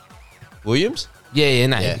on. Nate's? Williams? Yeah,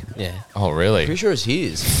 Nate. Yeah. Oh, really? Pretty sure it's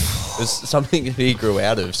his. It's something that he grew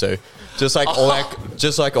out of. So just like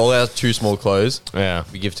all our too small clothes, Yeah.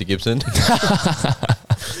 we give to Gibson.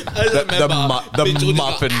 The the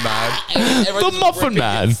muffin man. The muffin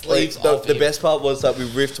man. The best part was that we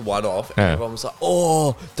ripped one off, and Yeah. everyone was like,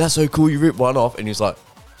 "Oh, that's so cool! You ripped one off," and he's like,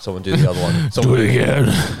 "Someone do the other one." Someone Do it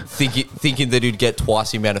again. Thinking that he'd get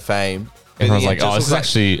twice the amount of fame. And Everyone's it like, just oh, this looks is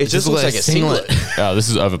actually. It just looks like a singlet. Oh, this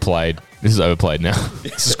is overplayed. This is overplayed now.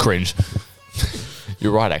 This is cringe.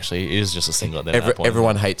 You're right, actually. It is just a singlet. Then at that point.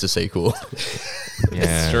 Everyone hates a sequel.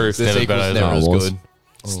 Yeah. It's true. It's The never sequel's better than never it as was. good.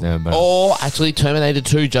 It's never better. Oh, actually, Terminator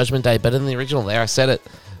 2 Judgment Day better than the original. There, I said it.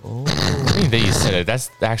 I think that you said it.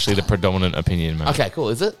 That's actually the predominant opinion, mate. Okay, cool.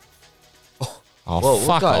 Is it? Oh, Whoa,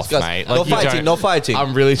 fuck off, mate. No Like, you fighting, don't- no fighting.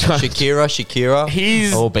 I'm really trying. Shakira.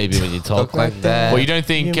 He's. Oh, baby, when you talk like that. Well, you don't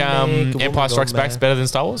think You make a woman Empire go Strikes Back's mad. better than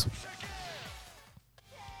Star Wars?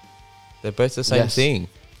 They're both the same Yes. thing.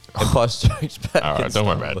 Empire Strikes Back. All right, and don't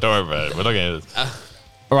worry Star about it. Wars. Don't worry about it. We're not getting into this.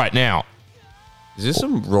 All right, now. Is this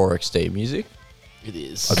some Raw XD music? It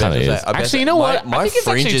is. I bet It you is. say- I bet Actually, you that know what? my I think it's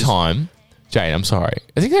fringe actually is- time. Jane, I'm sorry.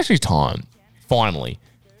 I think it's actually time, finally,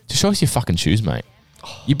 to show us your fucking shoes, mate.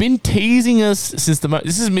 You've been teasing us since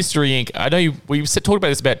this is Mystery Inc. I know we talked about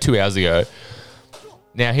this about 2 hours ago.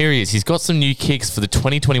 Now here he is. He's got some new kicks for the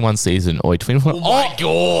 2021 season. Oh, 2021. Oh my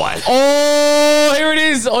god. Oh, here it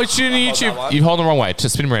is. Oh, it's shooting on YouTube. You hold the wrong way.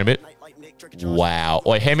 Just spin him around a bit. Wow.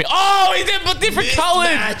 Oh, hand me. Oh, he's in different colours.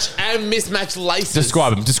 Mismatch and mismatched laces.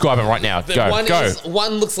 Describe him right now. The Go.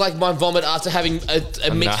 One looks like my vomit after having a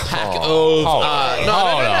mixed No. pack of. Hold no.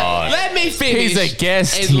 on. Let me finish. He's a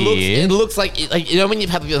guest it here. It looks like you know when you've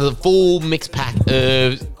had the full mixed pack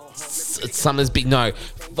of Summer's big no.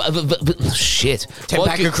 Shit. 10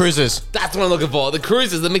 pack of cruisers. That's what I'm looking for. The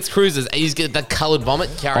cruisers, the mixed cruisers, and you just get that coloured vomit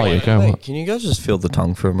Oh, carrying. you go. Wait, can you guys just feel the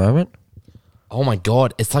tongue for a moment? Oh my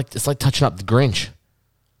god, it's like touching up the Grinch.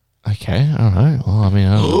 Okay, I don't know. Well, I mean,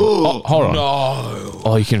 oh, hold on. No.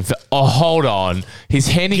 Oh, you can. Oh, hold on. He's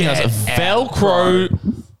handing us a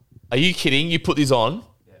Velcro. Are you kidding? You put these on?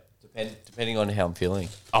 Depending on how I'm feeling.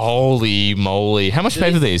 Holy moly! How much you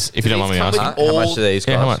pay for these? If you don't mind me asking. How much do these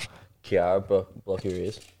cost? Yeah, how much? Kiara, block your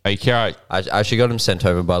ears. Hey, Kiara. I actually got him sent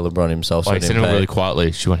over by LeBron himself. So I Wait, didn't send it pay. really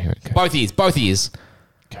quietly. She won't hear it. Okay. Both ears.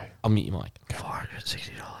 Okay. I'll mute your mic. $460.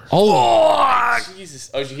 Oh, Jesus!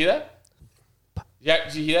 Oh, did you hear that? Yeah,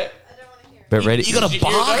 did you hear that? But ready. You got Did a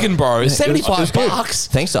you hear that? bargain, bro. It was 75 good. bucks.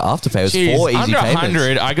 Thanks to Afterpay, it was Jeez, 4 easy under payments.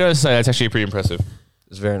 100. I gotta say that's actually pretty impressive.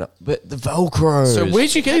 It's very nice. But the Velcro. So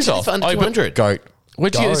where'd you get these off? For under Oh, 200. Goat.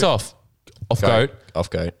 Where'd you get this off? Off Goat. Off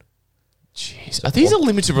Goat. Jeez, are these a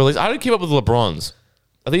limited release? I don't keep up with LeBrons.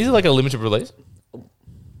 Are these like a limited release?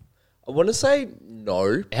 I want to say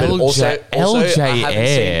no. But LJ also, I haven't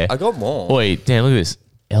Air. seen- I got more. Wait, Dan, look at this.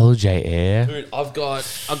 LJ Air. Dude, I've got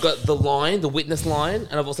the line, the witness line,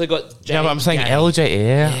 and I've also got. Yeah, but I'm saying LJ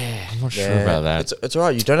Air. Yeah. I'm not sure about that. It's all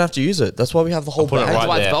right. You don't have to use it. That's why we have the whole Put it bag. That's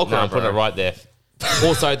why right it's there. Velcro, No, I'm putting bro. it right there.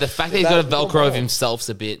 Also, the fact that he's got a Velcro of himself's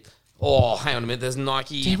a bit. Oh, hang on a minute. There's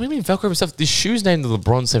Nike. Damn, what do you mean Velcro stuff? This shoe's named the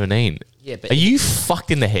LeBron 17. Yeah, but Are you fucked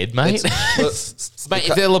in the head, mate? Mate,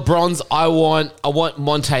 if they're LeBrons, I want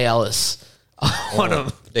Monte Ellis. I want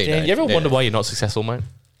him. Dan, you ever wonder why you're not successful, mate?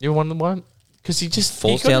 You ever wonder why? Because he just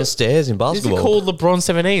Falls downstairs in basketball. These are called LeBron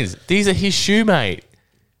 17s. These are his shoe, mate.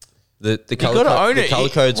 The gotta color own the it. color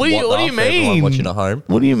code's What do you for mean? everyone watching at home.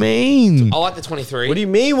 What do you mean? I like the 23. What do you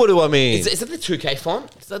mean? What do I mean? Is it the 2K font?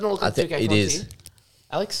 Does that not look like the 2K font? it is. to you?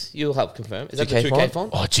 Alex, you'll help confirm. Is that the 2K 2K font?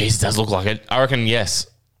 Oh, jeez, it does look like it. I reckon yes.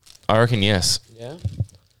 Yeah.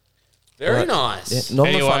 Very nice. Yeah,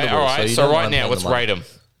 Anyway, non-refundable, all right. you So don't right mind now, paying let's the money. rate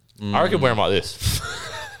them. I reckon wear them like this.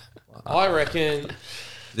 I reckon.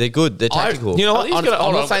 They're good. They're tactical. You know what? He's I'm gonna- not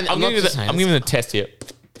hold on, saying. I'm giving you the test here.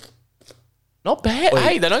 Not bad. Wait,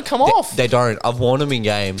 Hey, they don't come off. They don't. I've worn them in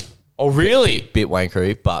game. Oh, really? Bit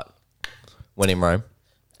wankery, but when in Rome.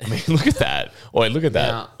 I mean, look at that. Oh, wait, look at that.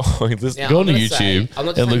 Now- Oh, let's Now, go I'm on to gonna say- YouTube I'm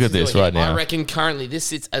not and just look at saying this do it right here. now. I reckon currently this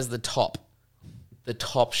sits as the top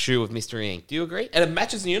shoe of Mystery Inc. Do you agree? And it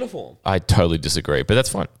matches the uniform. I totally disagree, but that's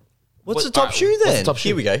fine. What's the top shoe then? What's the top shoe?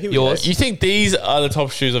 Here we go. Here we Yours? go. You think these are the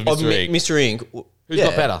top shoes of Oh, Mr. Inc? Mr. Inc. Who's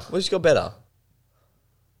got better? Who's got better?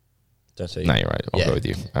 Don't say. No, you're right. I'll Yeah. go with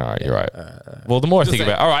you. All right, you're right. Well, the more I think saying.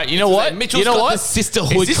 about it. All right, you know Just what? saying, Mitchell's You know got what? the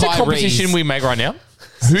sisterhood Is this a Kyrie's. competition we make right now?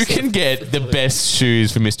 Who can get the best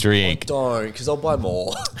shoes for Mr. Inc? Don't, because I'll buy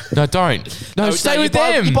more. No, don't. No, stay you with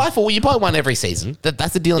buy, them. You buy one every season.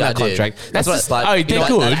 That's the deal in Yeah, that I did. contract. That's That's what- what. Oh, you they're know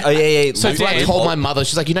good. Oh, yeah. So That's what I Dan- told my mother.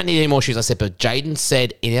 She's like, you don't need any more shoes. I said, but Jaden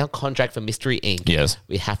said in our contract for Mystery Inc. Yes.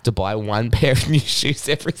 we have to buy one pair of new shoes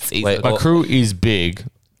every season. Wait, My crew is big,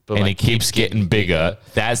 and my it keeps getting bigger.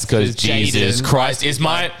 That's because Jesus Jaden Christ is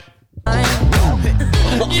my...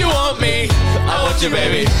 You want me, I want you,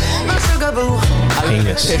 baby.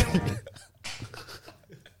 Penis.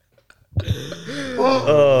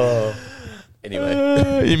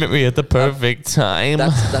 Anyway, You met me at the perfect time.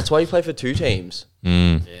 that's why you play for two teams.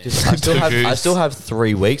 'Cause I still have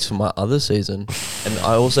 3 weeks for my other season, and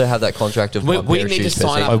I also have that contract of We- one we pair of need to shoes per sign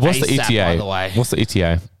season. up. Oh, what's the ASAP, ETA? by the way. What's the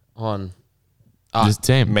ETA? on This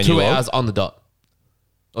team. 2 hours on the dot.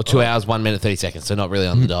 Or 2 hours, 1 minute, 30 seconds. So not really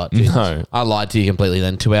on the dot. Jesus. No. I lied to you completely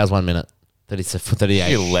then. 2 hours, 1 minute. 38.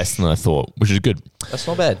 Actually less than I thought, which is good. That's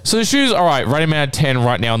not bad. So the shoes, all right, rate them out of 10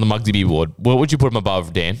 right now on the Mugsy board. What would you put them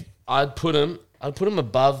above, Dan? I'd put him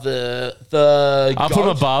above the I'll put them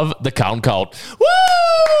goat. above the Carlton Colt.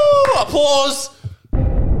 Woo! Applause!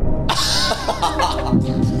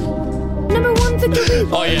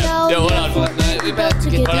 Oh, yeah. Yeah, hold on. Hold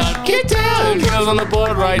on. Get down. Girls on the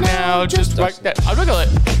board right now. Just like that. I'm not going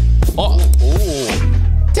to let... Oh.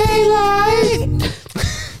 Daylight.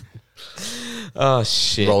 Oh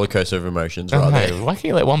shit! Roller coaster of emotions, right Hey, there. why can't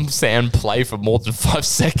you let one sound play for more than 5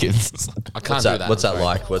 seconds? I can't What's do that? that. What's I'm that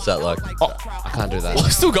like? What's that like? I can't do that. Oh,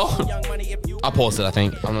 it's still going. I paused it. I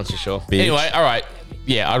think I'm not too sure. Bitch. Anyway, all right.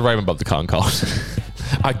 Yeah, I'd rate them above the Carlton Colt.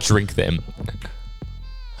 I drink them.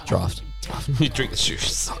 Draft. You drink the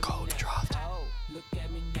shoes.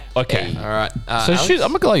 Okay. All right. So Alex? shoes,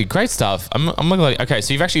 I'm not gonna lie, you, great stuff. I'm not gonna lie. Okay,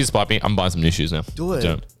 so you've actually inspired me. I'm buying some new shoes now. Do it.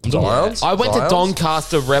 I'm doing it. Zions? I went to Zions?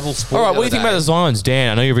 Doncaster Rebel Sport. All right, the what do you think other about the day. Zions,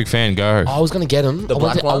 Dan? I know you're a big fan. Go. I was gonna get them. The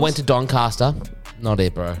black I ones? went to Doncaster. Not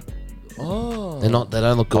it, bro. Oh. They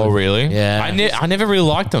don't look good. Oh, really? Yeah. I never really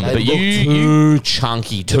liked them, They but look you too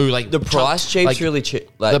chunky. Too like The price cheap's like, really cheap.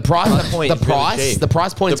 Like, The price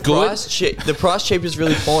point's good. The price cheap is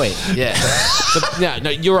really point. Yeah. No,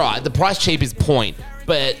 you're right. The price cheap is point.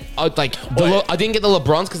 But I didn't get the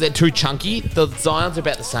LeBrons because they're too chunky. The Zions are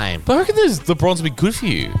about the same. But I reckon the bronze would be good for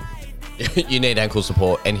you. You need ankle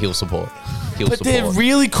support and heel support. But they're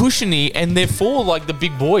really cushiony and they're for like the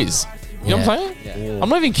big boys. You know what I'm saying? I'm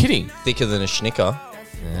not even kidding. thicker than a Schnicker.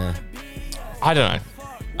 I don't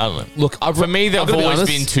know. Look, For me, they've I've gotta be always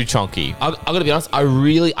honest. been too chunky. I gotta be honest.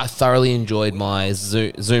 I thoroughly enjoyed my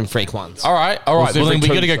Zoom Freak ones. All right. Well, Zoom then we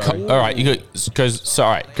Freak got to two, go. sorry. All right,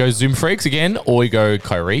 you go Zoom Freaks again, or you go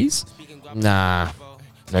Kyrie's. Nah.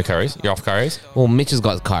 No Kyrie's. You're off Kyrie's. Well, Mitch has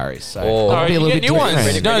got Kyries, so Oh. I'll be a you little get bit new different.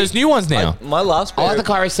 ones. No, there's new ones now. My last pair. I like the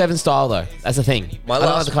Kyrie 7 style though. That's the thing. my I don't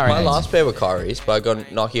last, like the Kyrie my 8s. last pair were Kyrie's, but I got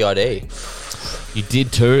Nike ID. You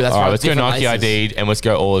did too. That's All right. right, let's go different Nike laces. ID'd and let's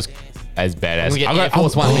go all as badass. We get Air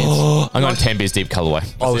Force One mids. I'm going 10 bits deep colorway.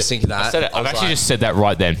 I was thinking that. I said it. I I've was actually like, just said that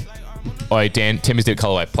right then. All right, Dan, 10 bits deep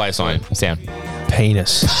colorway. Play a sign. Sound.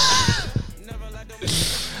 Penis.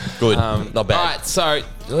 good. Not bad. All right, so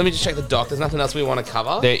let me just check the doc. There's nothing else we want to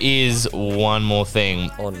cover. There is one more thing.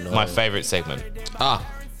 Oh, no. My favorite segment.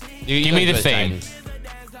 Give me the theme.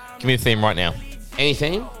 Give me the theme right now. Any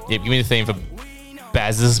theme? Yep, give me the theme for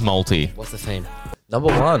Baz's Multi. What's the theme? Number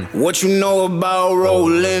one. What you know about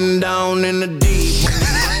rolling down in the deep?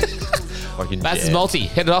 Fucking That's jam. multi.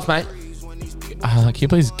 Hit it off, mate. Can you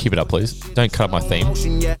please keep it up, please? Don't cut up my theme.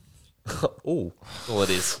 Ooh. That's all it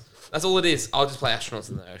is. That's all it is. I'll just play astronauts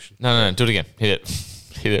in the ocean. No. Do it again. Hit it.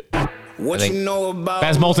 Hit it. What you know about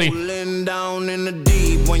Baz Multi. rolling down in the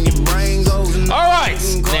deep when your brain goes in All right.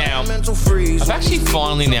 Now, I've actually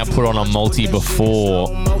finally now put on a multi before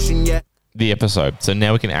the episode. So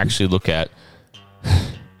now we can actually look at...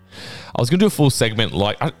 I was going to do a full segment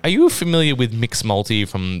like... Are you familiar with mixed multi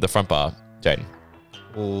from the front bar, Jaden?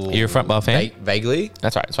 Are you a front bar fan? Vaguely.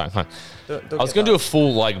 That's right. It's fine. Don't I was going to do a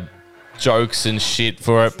full like jokes and shit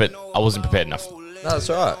for it, but I wasn't prepared enough. No, that's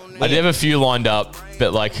all right. I did have a few lined up,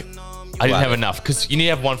 but like I didn't have enough because you need to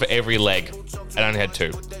have one for every leg. I only had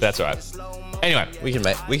 2. That's all right. Anyway, We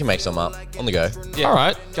can make some up on the go. Yeah. all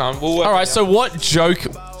right. Go on, we'll work All it right. out. So what joke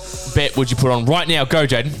bet would you put on right now? Go,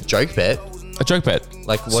 Jaden. Joke bet. A joke bet.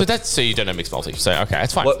 Like So what? that's so you don't know mixed multi. So okay,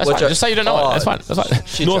 that's fine. What- That's what fine. joke? Just say you don't know it. That's fine. That's fine.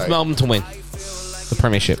 Shit North joke. Melbourne to win the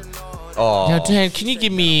premiership. Oh. Now, Dan, can you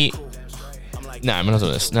give me... No, I'm not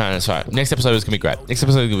doing this. No, it's fine. Next episode is going to be great. Next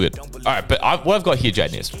episode is going to be good. All right, but what I've got here,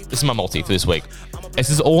 Jaden, is... This is my multi for this week. This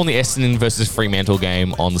is all in the Essendon versus Fremantle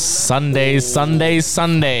game on Sunday. Cyber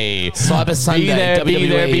Sunday. Be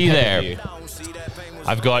WWE there. pay-per-view.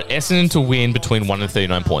 I've got Essendon to win between 1 and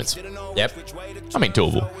 39 points. Yep. I mean,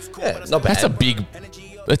 doable. Yeah, not bad.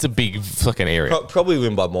 That's a big fucking area. Probably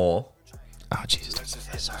win by more. Oh, Jesus.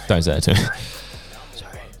 Don't say that to me.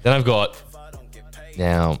 Then I've got...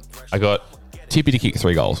 Now, I got Tippy to kick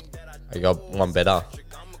 3 goals. I got one better.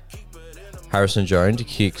 Harrison Jones to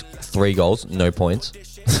kick 3 goals, no points.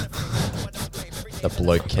 The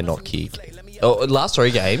bloke cannot kick. Oh, last 3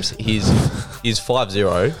 games, he's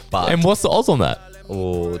 5-0, but And what's the odds on that?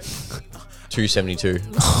 272.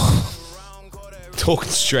 Talking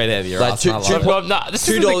straight out of your Like ass. two- I love two- it. Well, no, this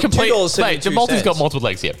is the $2 complete... $2.72 Mate, Jamalti's got multiple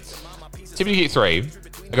legs here. Tippy to kick 3.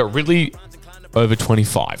 I got Ridley over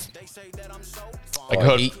 25. I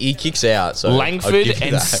got He kicks out, so I'll Langford give you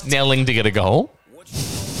and that. Snelling to get a goal.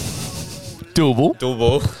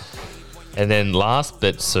 Doable. And then last,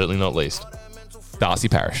 but certainly not least, Darcy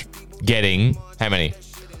Parish. Getting how many?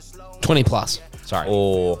 20 plus. Sorry.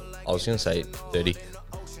 Or I was going to say 30.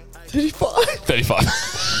 35.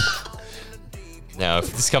 35. Now,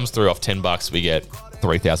 if this comes through off $10, we get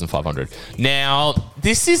 3,500. Now,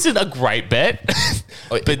 this isn't a great bet,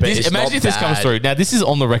 but but this, it's imagine not if this comes bad. through. Now, this is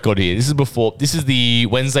on the record here. This is the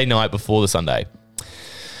Wednesday night before the Sunday.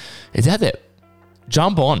 It's out there.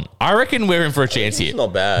 Jump on. I reckon we're in for a chance here. It's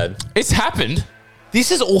not bad. It's happened. This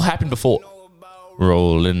has all happened before.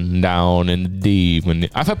 Rolling down in the deep.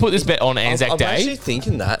 If I put this bet on Anzac I'm Day, actually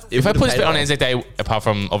thinking that. if I put this bet on Anzac Day, apart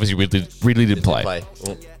from obviously Ridley didn't play.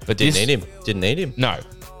 But this- Didn't need him. No,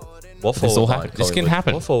 What This all forward line, happened. This can Collingwood?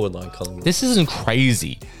 happen. What forward line, Collingwood? this isn't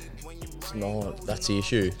crazy. It's not. That's the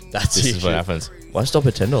issue. That's This the is issue. what happens. Why stop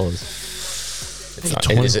at $10?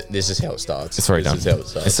 This is how it starts. It's already done. This is how it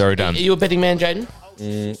starts. It's already done. Are you a betting man, Jaden?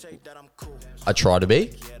 I try to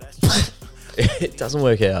be. It doesn't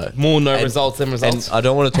work out. More no results than results. And I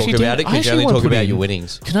don't want to talk Actually, about dude, it I because you actually only wanna talk put about in- your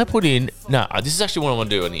winnings. Can I put in? No, this is actually what I want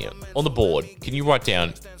to do in here. On the board, can you write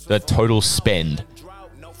down the total spend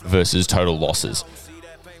versus total losses?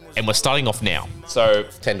 And we're starting off now. So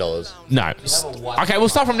 $10. no. Okay, we'll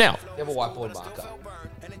start from now. You have a whiteboard marker.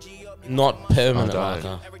 Not permanent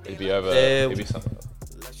marker. It'd be over. it'd be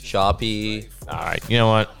Sharpie. All right. You know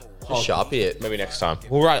what? Just Sharpie it. Maybe next time.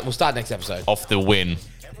 We'll start next episode. Off the win.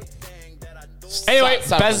 Anyway,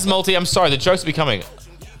 Start Baz's multi. I'm sorry, the jokes will be coming.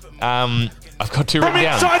 I've got 2 From written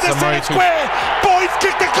down. inside the So I'm already centre square, boys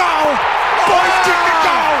kick the goal. Boys kick the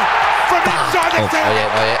goal. From inside the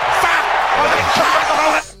centre.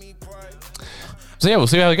 So yeah, we'll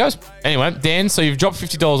see how it goes. Anyway, Dan, so you've dropped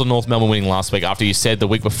 $50 on North Melbourne winning last week after you said the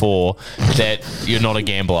week before that you're not a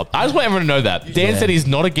gambler. I just want everyone to know that. Dan said he's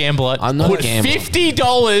not a gambler. I'm not a Put gambler.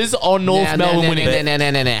 $50 on North Melbourne winning.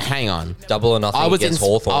 No. Hang on. Double or nothing against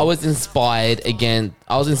Hawthorn. I was inspired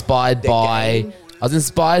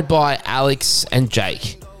by Alex and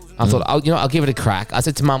Jake. I thought, I'll give it a crack. I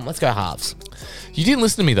said to Mum, let's go halves. You didn't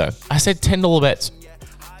listen to me though. I said $10 bets.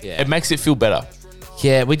 Yeah. It makes it feel better.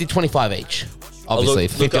 Yeah, we did 25 each. Obviously,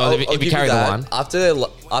 Look, I'll if give you carry the that. one.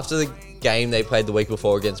 After the game they played the week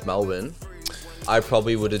before against Melbourne, I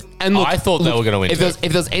probably would have. And look, I thought they were going to win. If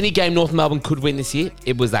there's any game North Melbourne could win this year,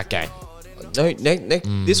 it was that game. No,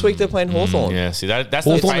 this week they're playing Hawthorn. Yeah, see that's the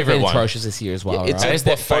Hawthorn have favorite been one. atrocious this year as well. It's right? That is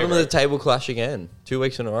their bottom of the favourite. table clash again. 2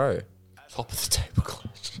 weeks in a row. Top of the table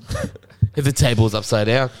clash. If the table's upside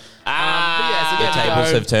down. The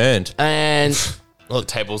tables have turned. And Well, the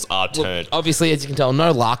tables are turned. obviously, as you can tell,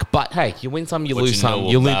 no luck. But hey, you win some, you What lose you know some.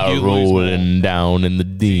 You about lose more. rolling down in the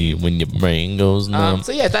D when your brain goes numb.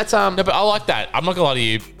 So yeah, that's No, but I like that. I'm not gonna lie to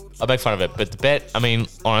you. I make fun of it, but the bet. I mean,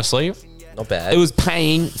 honestly, Not bad. it was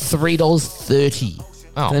paying $3.30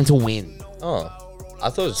 for them to win. Oh, I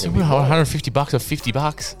thought it was so going to be more. $150 or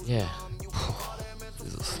 $50. Yeah.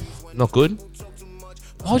 Not good.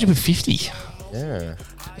 Why would you put 50? Yeah.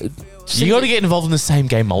 You got to get involved in the same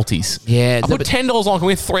game multis. Yeah. I put $10 on, can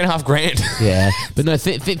win $3,500. Yeah. But no,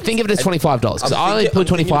 think of it as $25. Because I only put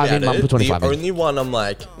 25 in, Mum put 25 The in. only one I'm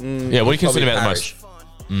like, Yeah, what do you consider about the most?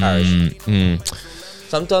 Parish.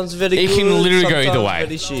 Sometimes very It good. can literally go either sometimes way.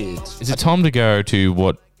 Very shit. Is it time to go to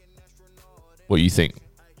what you think?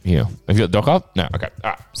 Here. Have you got the doc up? No. Okay. All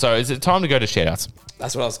right. So is it time to go to shoutouts?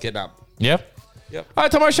 That's what I was getting up. Yep. Yep. All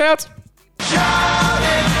right, time for shoutouts.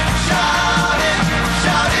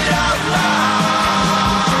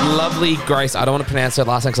 Lovely Grace. I don't want to pronounce her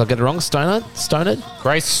last name because I'll get it wrong. Stoner?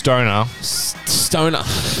 Grace Stoner. Stoner.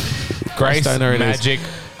 Grace Stoner it is. Magic.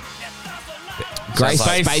 Grace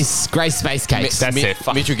Space. Space Cakes. That's it.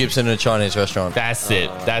 Fuck. Mitchell Gibson in a Chinese restaurant. That's it.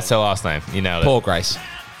 That's her last name. You nailed it. Poor Grace.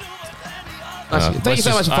 Thank you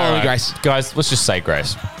so much for following Grace. Guys, let's just say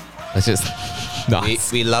Grace. Let's just...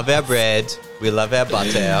 Nice. We love our bread. We love our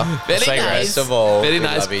butter. Very Say nice. Grace. Best of all, Very we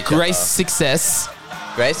nice. love each Grace other. success.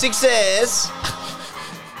 Great success.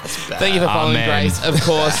 Thank you for following Amen. Grace. Of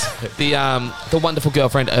course, the wonderful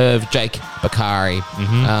girlfriend of Jake Bakari.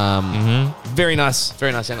 Very nice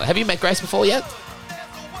young lady. Have you met Grace before yet?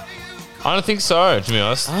 I don't think so, to be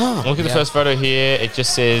honest. Oh, Look at the yeah. first photo here. It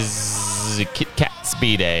just says Kit Kat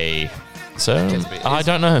Speed Day. So, Kit Speed. I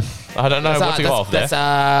don't know. I don't know what to go off there.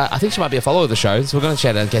 I think she might be a follower of the show, so we're going to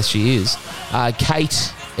shout out. I guess she is.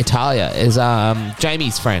 Kate Italia is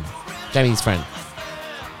Jamie's friend. There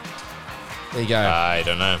you go. I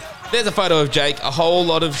don't know. There's a photo of Jake, a whole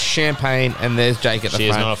lot of champagne, and there's Jake at the She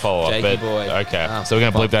front. is not a follower, Jakey but boy. okay. Oh, So we're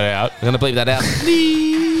going to bleep that out. We're going to bleep that out.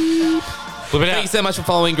 Bleep it Thank you out. so much for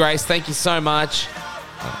following Grace. Thank you so much.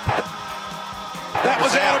 That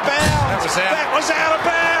was out of bounds. That was out of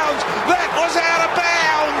bounds. That was out of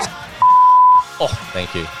bounds.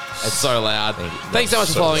 Thank you. It's so loud. Thank you. Thanks so much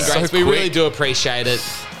for following loud. Grace. So We quick. really do appreciate it.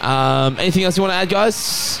 Anything else you want to add,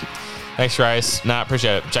 guys? Thanks, Grace. Nah,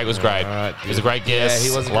 appreciate it. Jake was great. All right, he was a great guest. Yeah,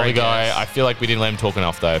 he was a lovely great guy. guest. I feel like we didn't let him talk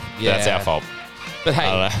enough, though. Yeah. That's our fault. But I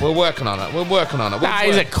hey, don't know. we're working on it. Nah,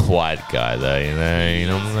 he's a quiet guy, though. You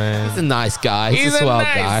know what I'm saying? He's a nice guy. He's, He's a a swell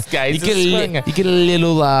nice guy. You He's get, a swinger. you get a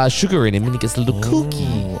little sugar in him, and he gets a little cookie.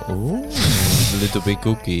 A little bit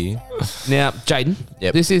cookie. Now, Jaden,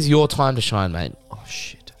 Yep. this is your time to shine, mate. Oh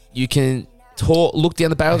shit. You can talk, look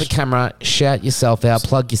down the barrel of the camera, shout yourself out,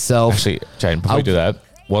 plug yourself. Actually, Jane, before you do that,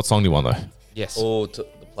 what song do you want, though? Yes. Or the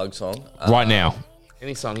plug song. Right now.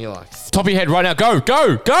 Any song you like. Top of your head right now. Go,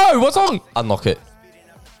 go, go. What song? Unlock it.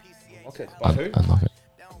 Okay. By who? Unlock it.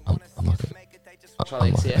 Unlock it.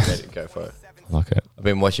 Charlie XCX. Go for it. Unlock it. I've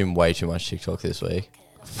been watching way too much TikTok this week.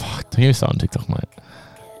 Fuck. Don't you start on TikTok, mate?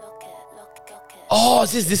 Oh,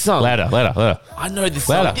 is this song? Louder, louder, louder. I know this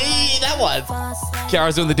Louder. song. Yeah, that one.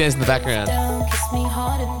 Kiara's doing the dance in the background.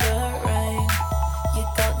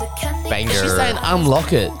 Banger. She's saying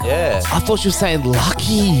unlock it. Yeah. I thought she was saying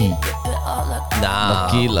lucky.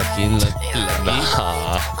 Nah. Lucky.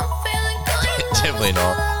 Definitely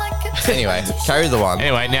not. Anyway, carry the one.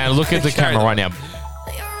 Anyway, now look at the camera right now.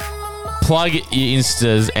 Plug your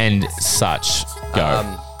Instas and such.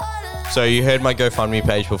 Go. So you heard my GoFundMe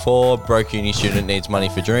page before. Broke uni student needs money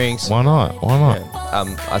for drinks. Why not? Why not?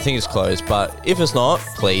 I think it's closed, but if it's not,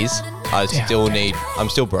 please. I'm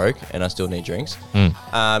still broke and I still need drinks.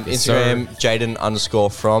 Instagram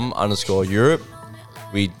Jaden_from_Europe.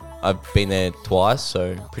 I've been there twice,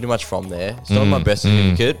 so pretty much from there. It's not my best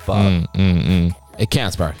certificate, but It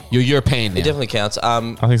counts, bro. You're European now. it definitely counts.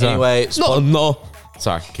 think so. Anyway, No.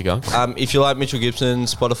 Sorry, keep going. if you like Mitchell Gibson,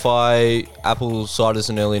 Spotify, Apple Ciders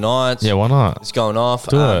and Early Nights. Yeah, why not? It's going off.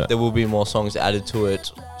 Do it. There will be more songs added to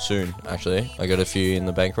it soon, actually. I got a few in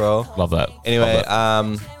the bankroll. Love that. Anyway,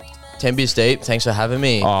 Love 10 Beers Deep, thanks for having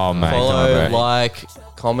me. Oh, mate, Follow, come on, bro. like,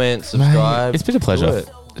 comment, that. subscribe. Mate, it's been a Do pleasure. it.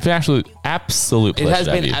 It's been absolute It pleasure. has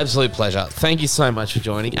to have been you. absolute pleasure. Thank you so much for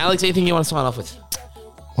joining. Alex, anything you want to sign off with?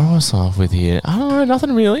 What do I sign off with here? I don't know,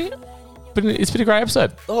 nothing really. But it's been a great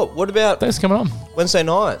episode. Oh, what about Thanks for coming on. Wednesday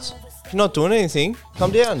nights? If you're not doing anything,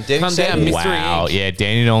 come down. Danny Come down, Sandy. Mystery Wow, Inc. yeah,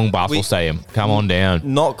 Dandenong Basketball We- Stadium. Come on down.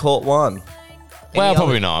 Not caught one. Well, Any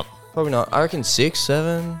probably other- not. Probably not. I reckon 6,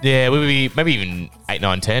 7. Yeah, we would be maybe even 8,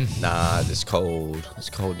 9, 10. Nah, it's cold. It's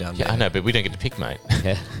cold down Yeah, there. I know, but we don't get to pick, mate.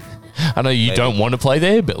 Yeah. I know you Maybe. don't want to play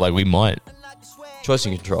there, but like we might. Choice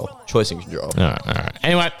and control. Choice and control. All right.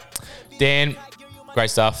 Anyway, Dan, great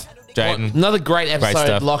stuff. Jaden, Another great episode.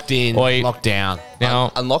 stuff. Locked in, Oi. locked down. now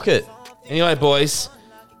Unlock it. Anyway, boys,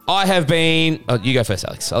 I have been. Oh, you go first,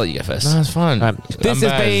 Alex. I'll let you go first. No, it's fine. This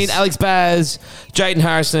has been Alex Baz, Jaden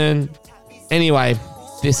Harrison. Anyway,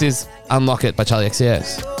 this is Unlock It by Charlie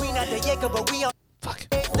XCX. Fuck.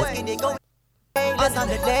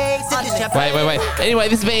 Wait. Anyway,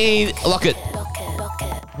 this has been Lock It.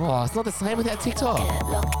 Oh, it's not the same without TikTok.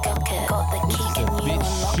 Bitch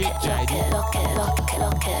shit, Jaden.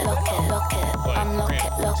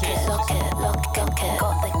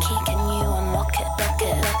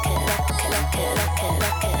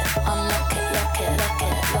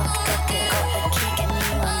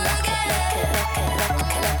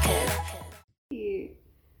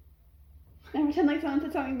 Now pretend like someone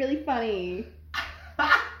said something really funny.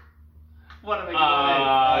 What am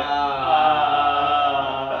I